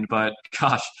planned, but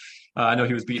gosh, I know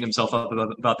he was beating himself up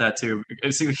about that too.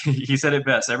 See, he said it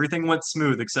best. Everything went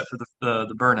smooth except for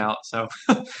the burnout. So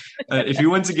if he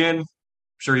wins again, I'm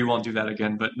sure he won't do that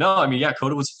again. But no, I mean,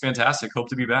 COTA was fantastic. Hope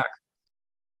to be back.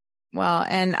 Well,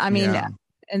 and I mean,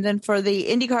 and then for the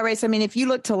IndyCar race, I mean, if you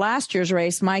look to last year's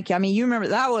race, Mike, I mean, you remember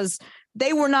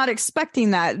they were not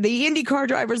expecting that. The IndyCar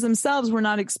drivers themselves were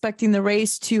not expecting the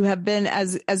race to have been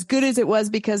as good as it was,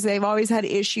 because they've always had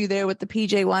issue there with the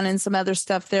PJ1 and some other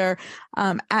stuff there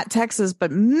at Texas.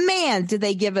 But man, did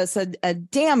they give us a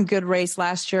damn good race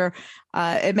last year.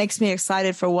 It makes me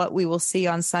excited for what we will see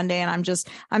on Sunday. And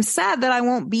I'm sad that I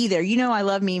won't be there. I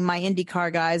love me, my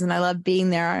IndyCar guys, and I love being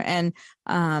there. And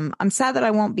I'm sad that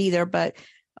I won't be there, but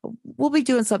we'll be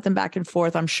doing something back and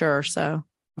forth, I'm sure. So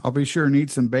I'll be sure and eat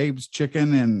some Babe's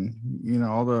chicken and,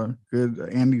 all the good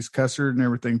Andy's custard and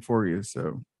everything for you.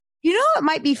 So You know, it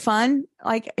might be fun.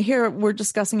 Like here, we're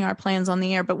discussing our plans on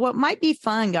the air, but what might be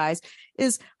fun, guys,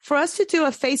 is for us to do a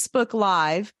Facebook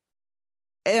Live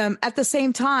at the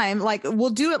same time. Like we'll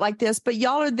do it like this, but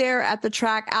y'all are there at the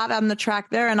track, out on the track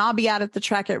there, and I'll be out at the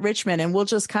track at Richmond, and we'll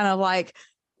just kind of like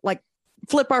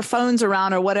flip our phones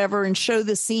around or whatever and show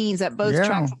the scenes at both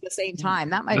tracks at the same time.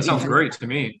 That sounds great to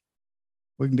me.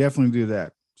 We can definitely do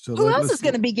that. So who else is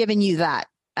going to be giving you that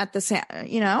at the same?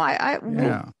 You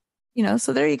know,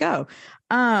 so there you go.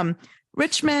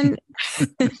 Richmond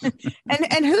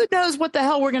and who knows what the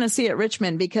hell we're going to see at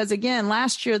Richmond, because again,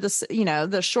 last year,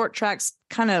 the short tracks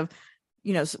kind of,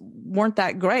 weren't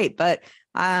that great, but,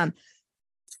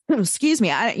 excuse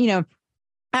me.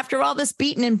 After all this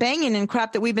beating and banging and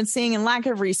crap that we've been seeing in lack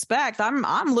of respect,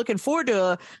 I'm looking forward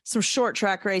to some short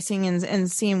track racing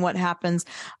and seeing what happens.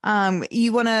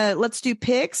 Let's do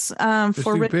picks for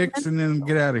Richmond. Picks and then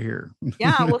get out of here.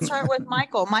 Yeah, we'll start with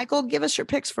Michael. Michael, give us your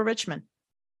picks for Richmond.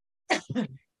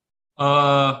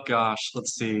 Gosh,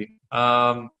 let's see.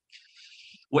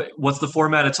 What's the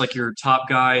format? It's like your top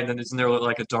guy, and then isn't there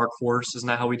like a dark horse? Isn't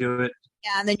that how we do it?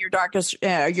 Yeah, and then your dark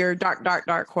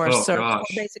horse. Oh, so gosh.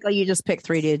 basically, you just pick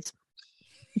 3 dudes.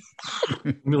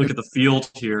 Let me look at the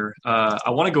field here. I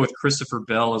want to go with Christopher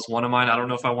Bell as one of mine. I don't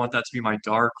know if I want that to be my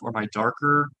dark or my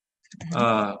darker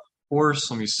horse.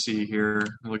 Let me see here.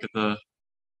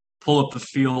 Pull up the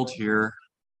field here.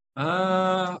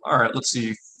 All right, let's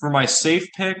see. For my safe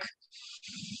pick,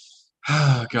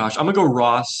 gosh, I'm gonna go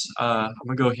Ross. I'm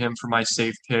gonna go him for my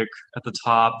safe pick at the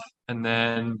top, and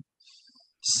then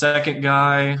second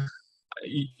guy,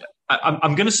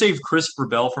 I'm gonna save Christopher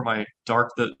Bell for my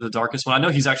the darkest one. I know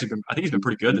I think he's been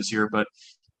pretty good this year, but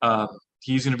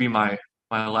he's gonna be my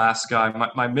last guy.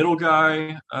 My middle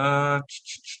guy,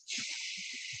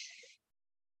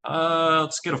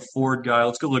 let's get a Ford guy.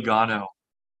 Let's go Logano.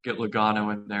 Get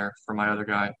Logano in there for my other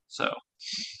guy. So,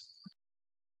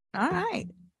 all right,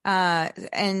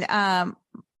 and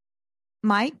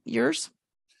Mike, yours.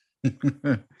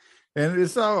 And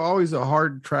it's always a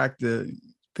hard track to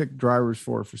pick drivers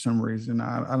for some reason.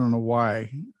 I don't know why.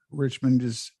 Richmond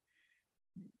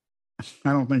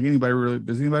I don't think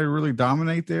does anybody really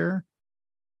dominate there?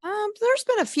 There's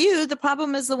been a few. The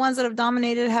problem is the ones that have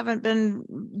dominated haven't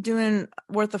been doing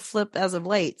worth a flip as of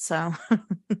late. So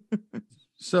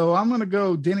I'm going to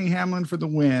go Denny Hamlin for the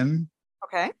win.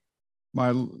 Okay.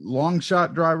 My long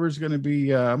shot driver is going to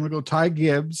be, I'm going to go Ty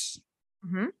Gibbs.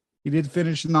 Mm-hmm. He did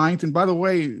finish 9th. And by the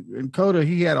way, in COTA,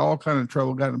 he had all kind of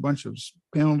trouble, got a bunch of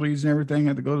penalties and everything,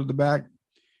 had to go to the back,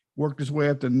 worked his way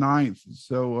up to 9th.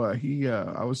 So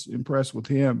I was impressed with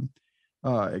him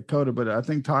at COTA, but I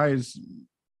think Ty is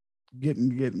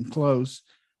getting close.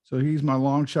 So he's my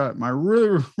long shot. My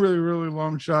really, really, really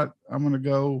long shot, I'm going to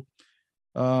go,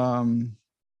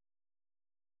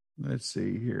 let's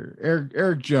see here.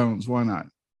 Eric Jones. Why not?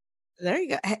 There you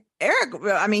go. Eric,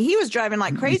 I mean, he was driving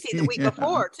like crazy the week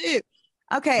before, too.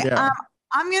 Okay. Yeah.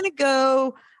 I'm going to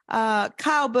go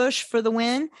Kyle Busch for the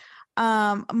win.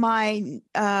 My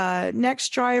next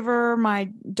driver,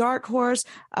 my dark horse,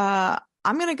 I'm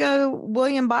going to go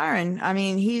William Byron. I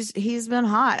mean, he's been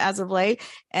hot as of late.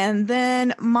 And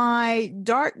then my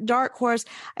dark horse,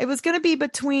 it was going to be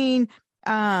between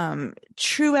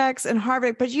Truex and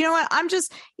Harvick, but you know what?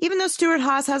 Even though Stuart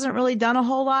Haas hasn't really done a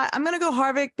whole lot, I'm going to go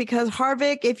Harvick, because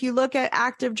Harvick, if you look at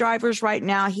active drivers right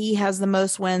now, he has the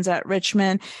most wins at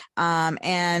Richmond.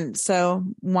 And so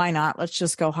why not? Let's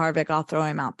just go Harvick. I'll throw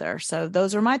him out there. So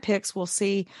those are my picks. We'll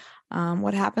see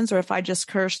what happens, or if I just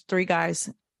curse 3 guys,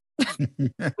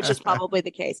 which is probably the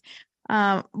case.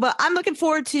 But I'm looking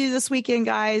forward to this weekend,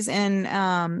 guys.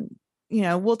 And,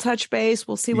 we'll touch base.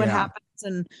 We'll see what happens.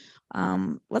 And,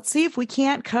 let's see if we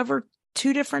can't cover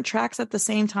 2 different tracks at the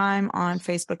same time on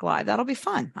Facebook Live. That'll be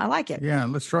fun. I like it. Yeah,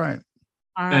 let's try it.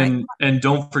 All right. And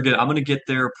don't forget, I'm going to get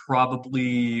there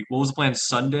probably, what was the plan,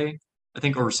 Sunday, I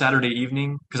think, or Saturday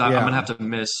evening, because I'm going to have to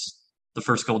miss the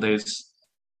first couple days.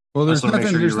 Well, there's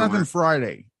nothing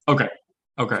Friday. Okay.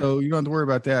 So you don't have to worry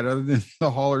about that, other than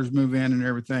the haulers move in and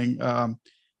everything.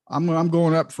 I'm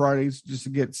going up Fridays just to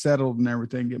get settled and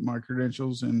everything, get my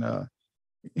credentials, and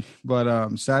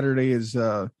but Saturday is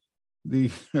the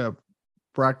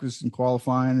practice and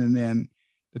qualifying, and then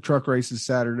the truck race is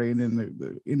Saturday, and then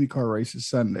the INDYCAR race is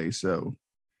Sunday. So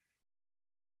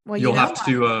you'll have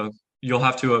to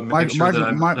make sure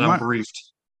that I'm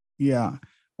briefed. Yeah.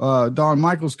 Don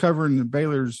Michael's covering the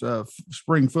Baylor's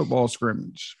spring football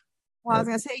scrimmage. Well, I was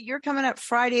going to say, you're coming up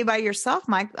Friday by yourself,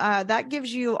 Mike. That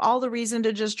gives you all the reason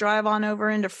to just drive on over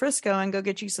into Frisco and go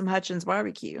get you some Hutchins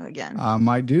barbecue again. I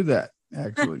might do that,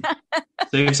 actually.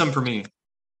 Save some for me.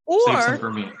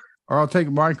 Or I'll take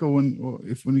Michael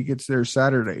when he gets there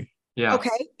Saturday. Yeah.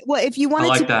 Okay. Well, if you wanted I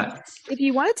like to, that. if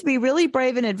you wanted to be really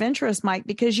brave and adventurous, Mike,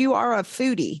 because you are a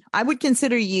foodie, I would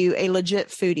consider you a legit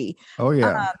foodie. Oh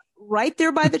yeah. Right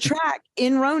there by the track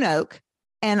in Roanoke.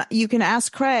 And you can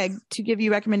ask Craig to give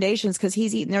you recommendations because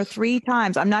he's eaten there 3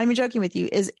 times. I'm not even joking with you.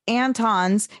 Is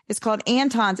Anton's. It's called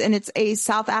Anton's, and it's a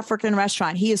South African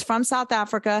restaurant. He is from South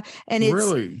Africa, and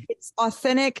it's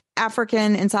authentic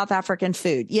African and South African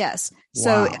food. Yes.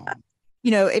 So,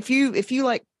 if you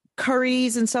like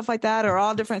curries and stuff like that are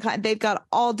all different kinds. They've got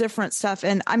all different stuff.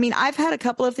 And I mean, I've had a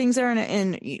couple of things there,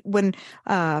 and when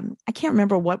I can't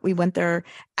remember what we went there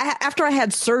after I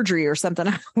had surgery or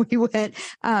something, we went,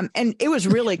 and it was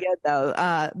really good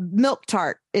though. Milk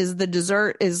tart is the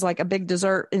dessert, is like a big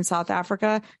dessert in South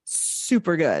Africa.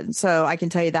 Super good. So I can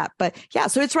tell you that, but yeah,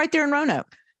 so it's right there in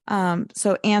Roanoke.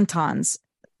 So Anton's.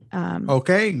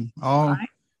 Okay.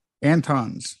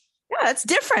 Anton's. Yeah, that's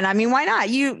different. I mean, why not?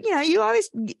 You always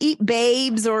eat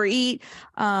Babes or eat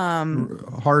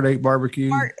Heart 8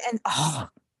 barbecue. Heart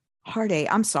 8.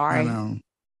 I'm sorry. I know.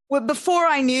 Well, before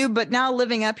I knew, but now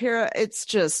living up here, it's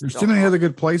just there's too many other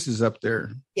good places up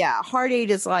there. Yeah, Heart 8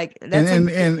 is like that's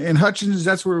and Hutchins.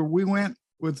 That's where we went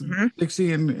with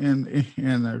Dixie and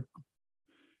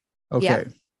okay. Yeah.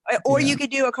 Or you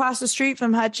could do across the street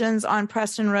from Hutchins on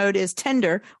Preston Road is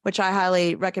Tender, which I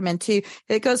highly recommend too.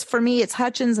 It goes, for me, it's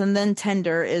Hutchins and then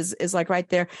Tender is like right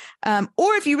there.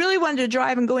 Or if you really wanted to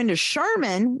drive and go into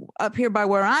Sherman up here by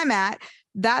where I'm at,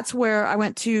 that's where I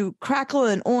went to Crackle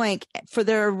and Oink for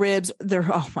their ribs.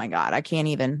 Oh my God, I can't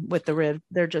even with the rib.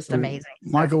 They're just amazing.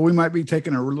 Michael, we might be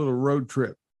taking a little road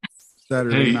trip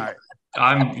Saturday night.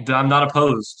 I'm not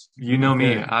opposed. You know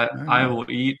me. I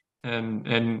will eat. And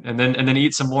then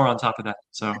eat some more on top of that.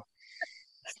 So,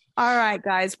 all right,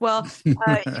 guys. Well, you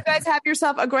guys have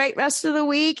yourself a great rest of the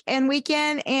week and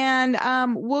weekend, and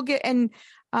we'll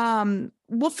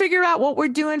figure out what we're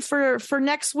doing for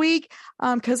next week.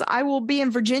 Because I will be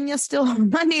in Virginia still on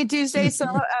Monday and Tuesday. So,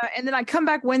 and then I come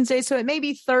back Wednesday. So it may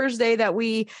be Thursday that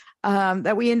we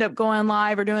end up going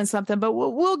live or doing something. But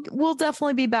we'll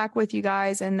definitely be back with you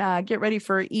guys and get ready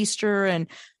for Easter and.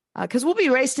 Because we'll be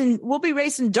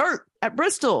racing dirt at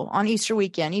Bristol on Easter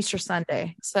weekend, Easter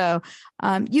Sunday. So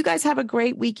you guys have a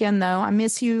great weekend, though. I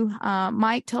miss you.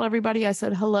 Mike, tell everybody I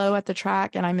said hello at the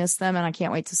track, and I miss them, and I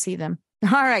can't wait to see them.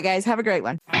 All right, guys, have a great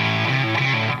one.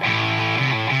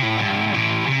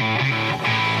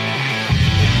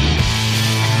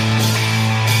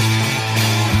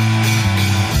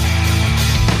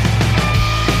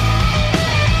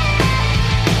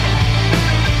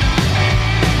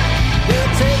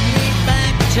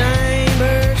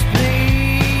 Chambers,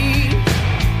 please.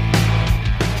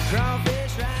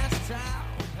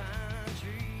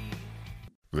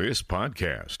 This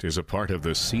podcast is a part of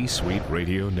the C-Suite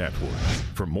Radio Network.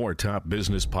 For more top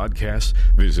business podcasts,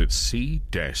 visit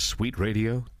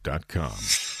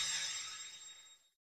c-suiteradio.com.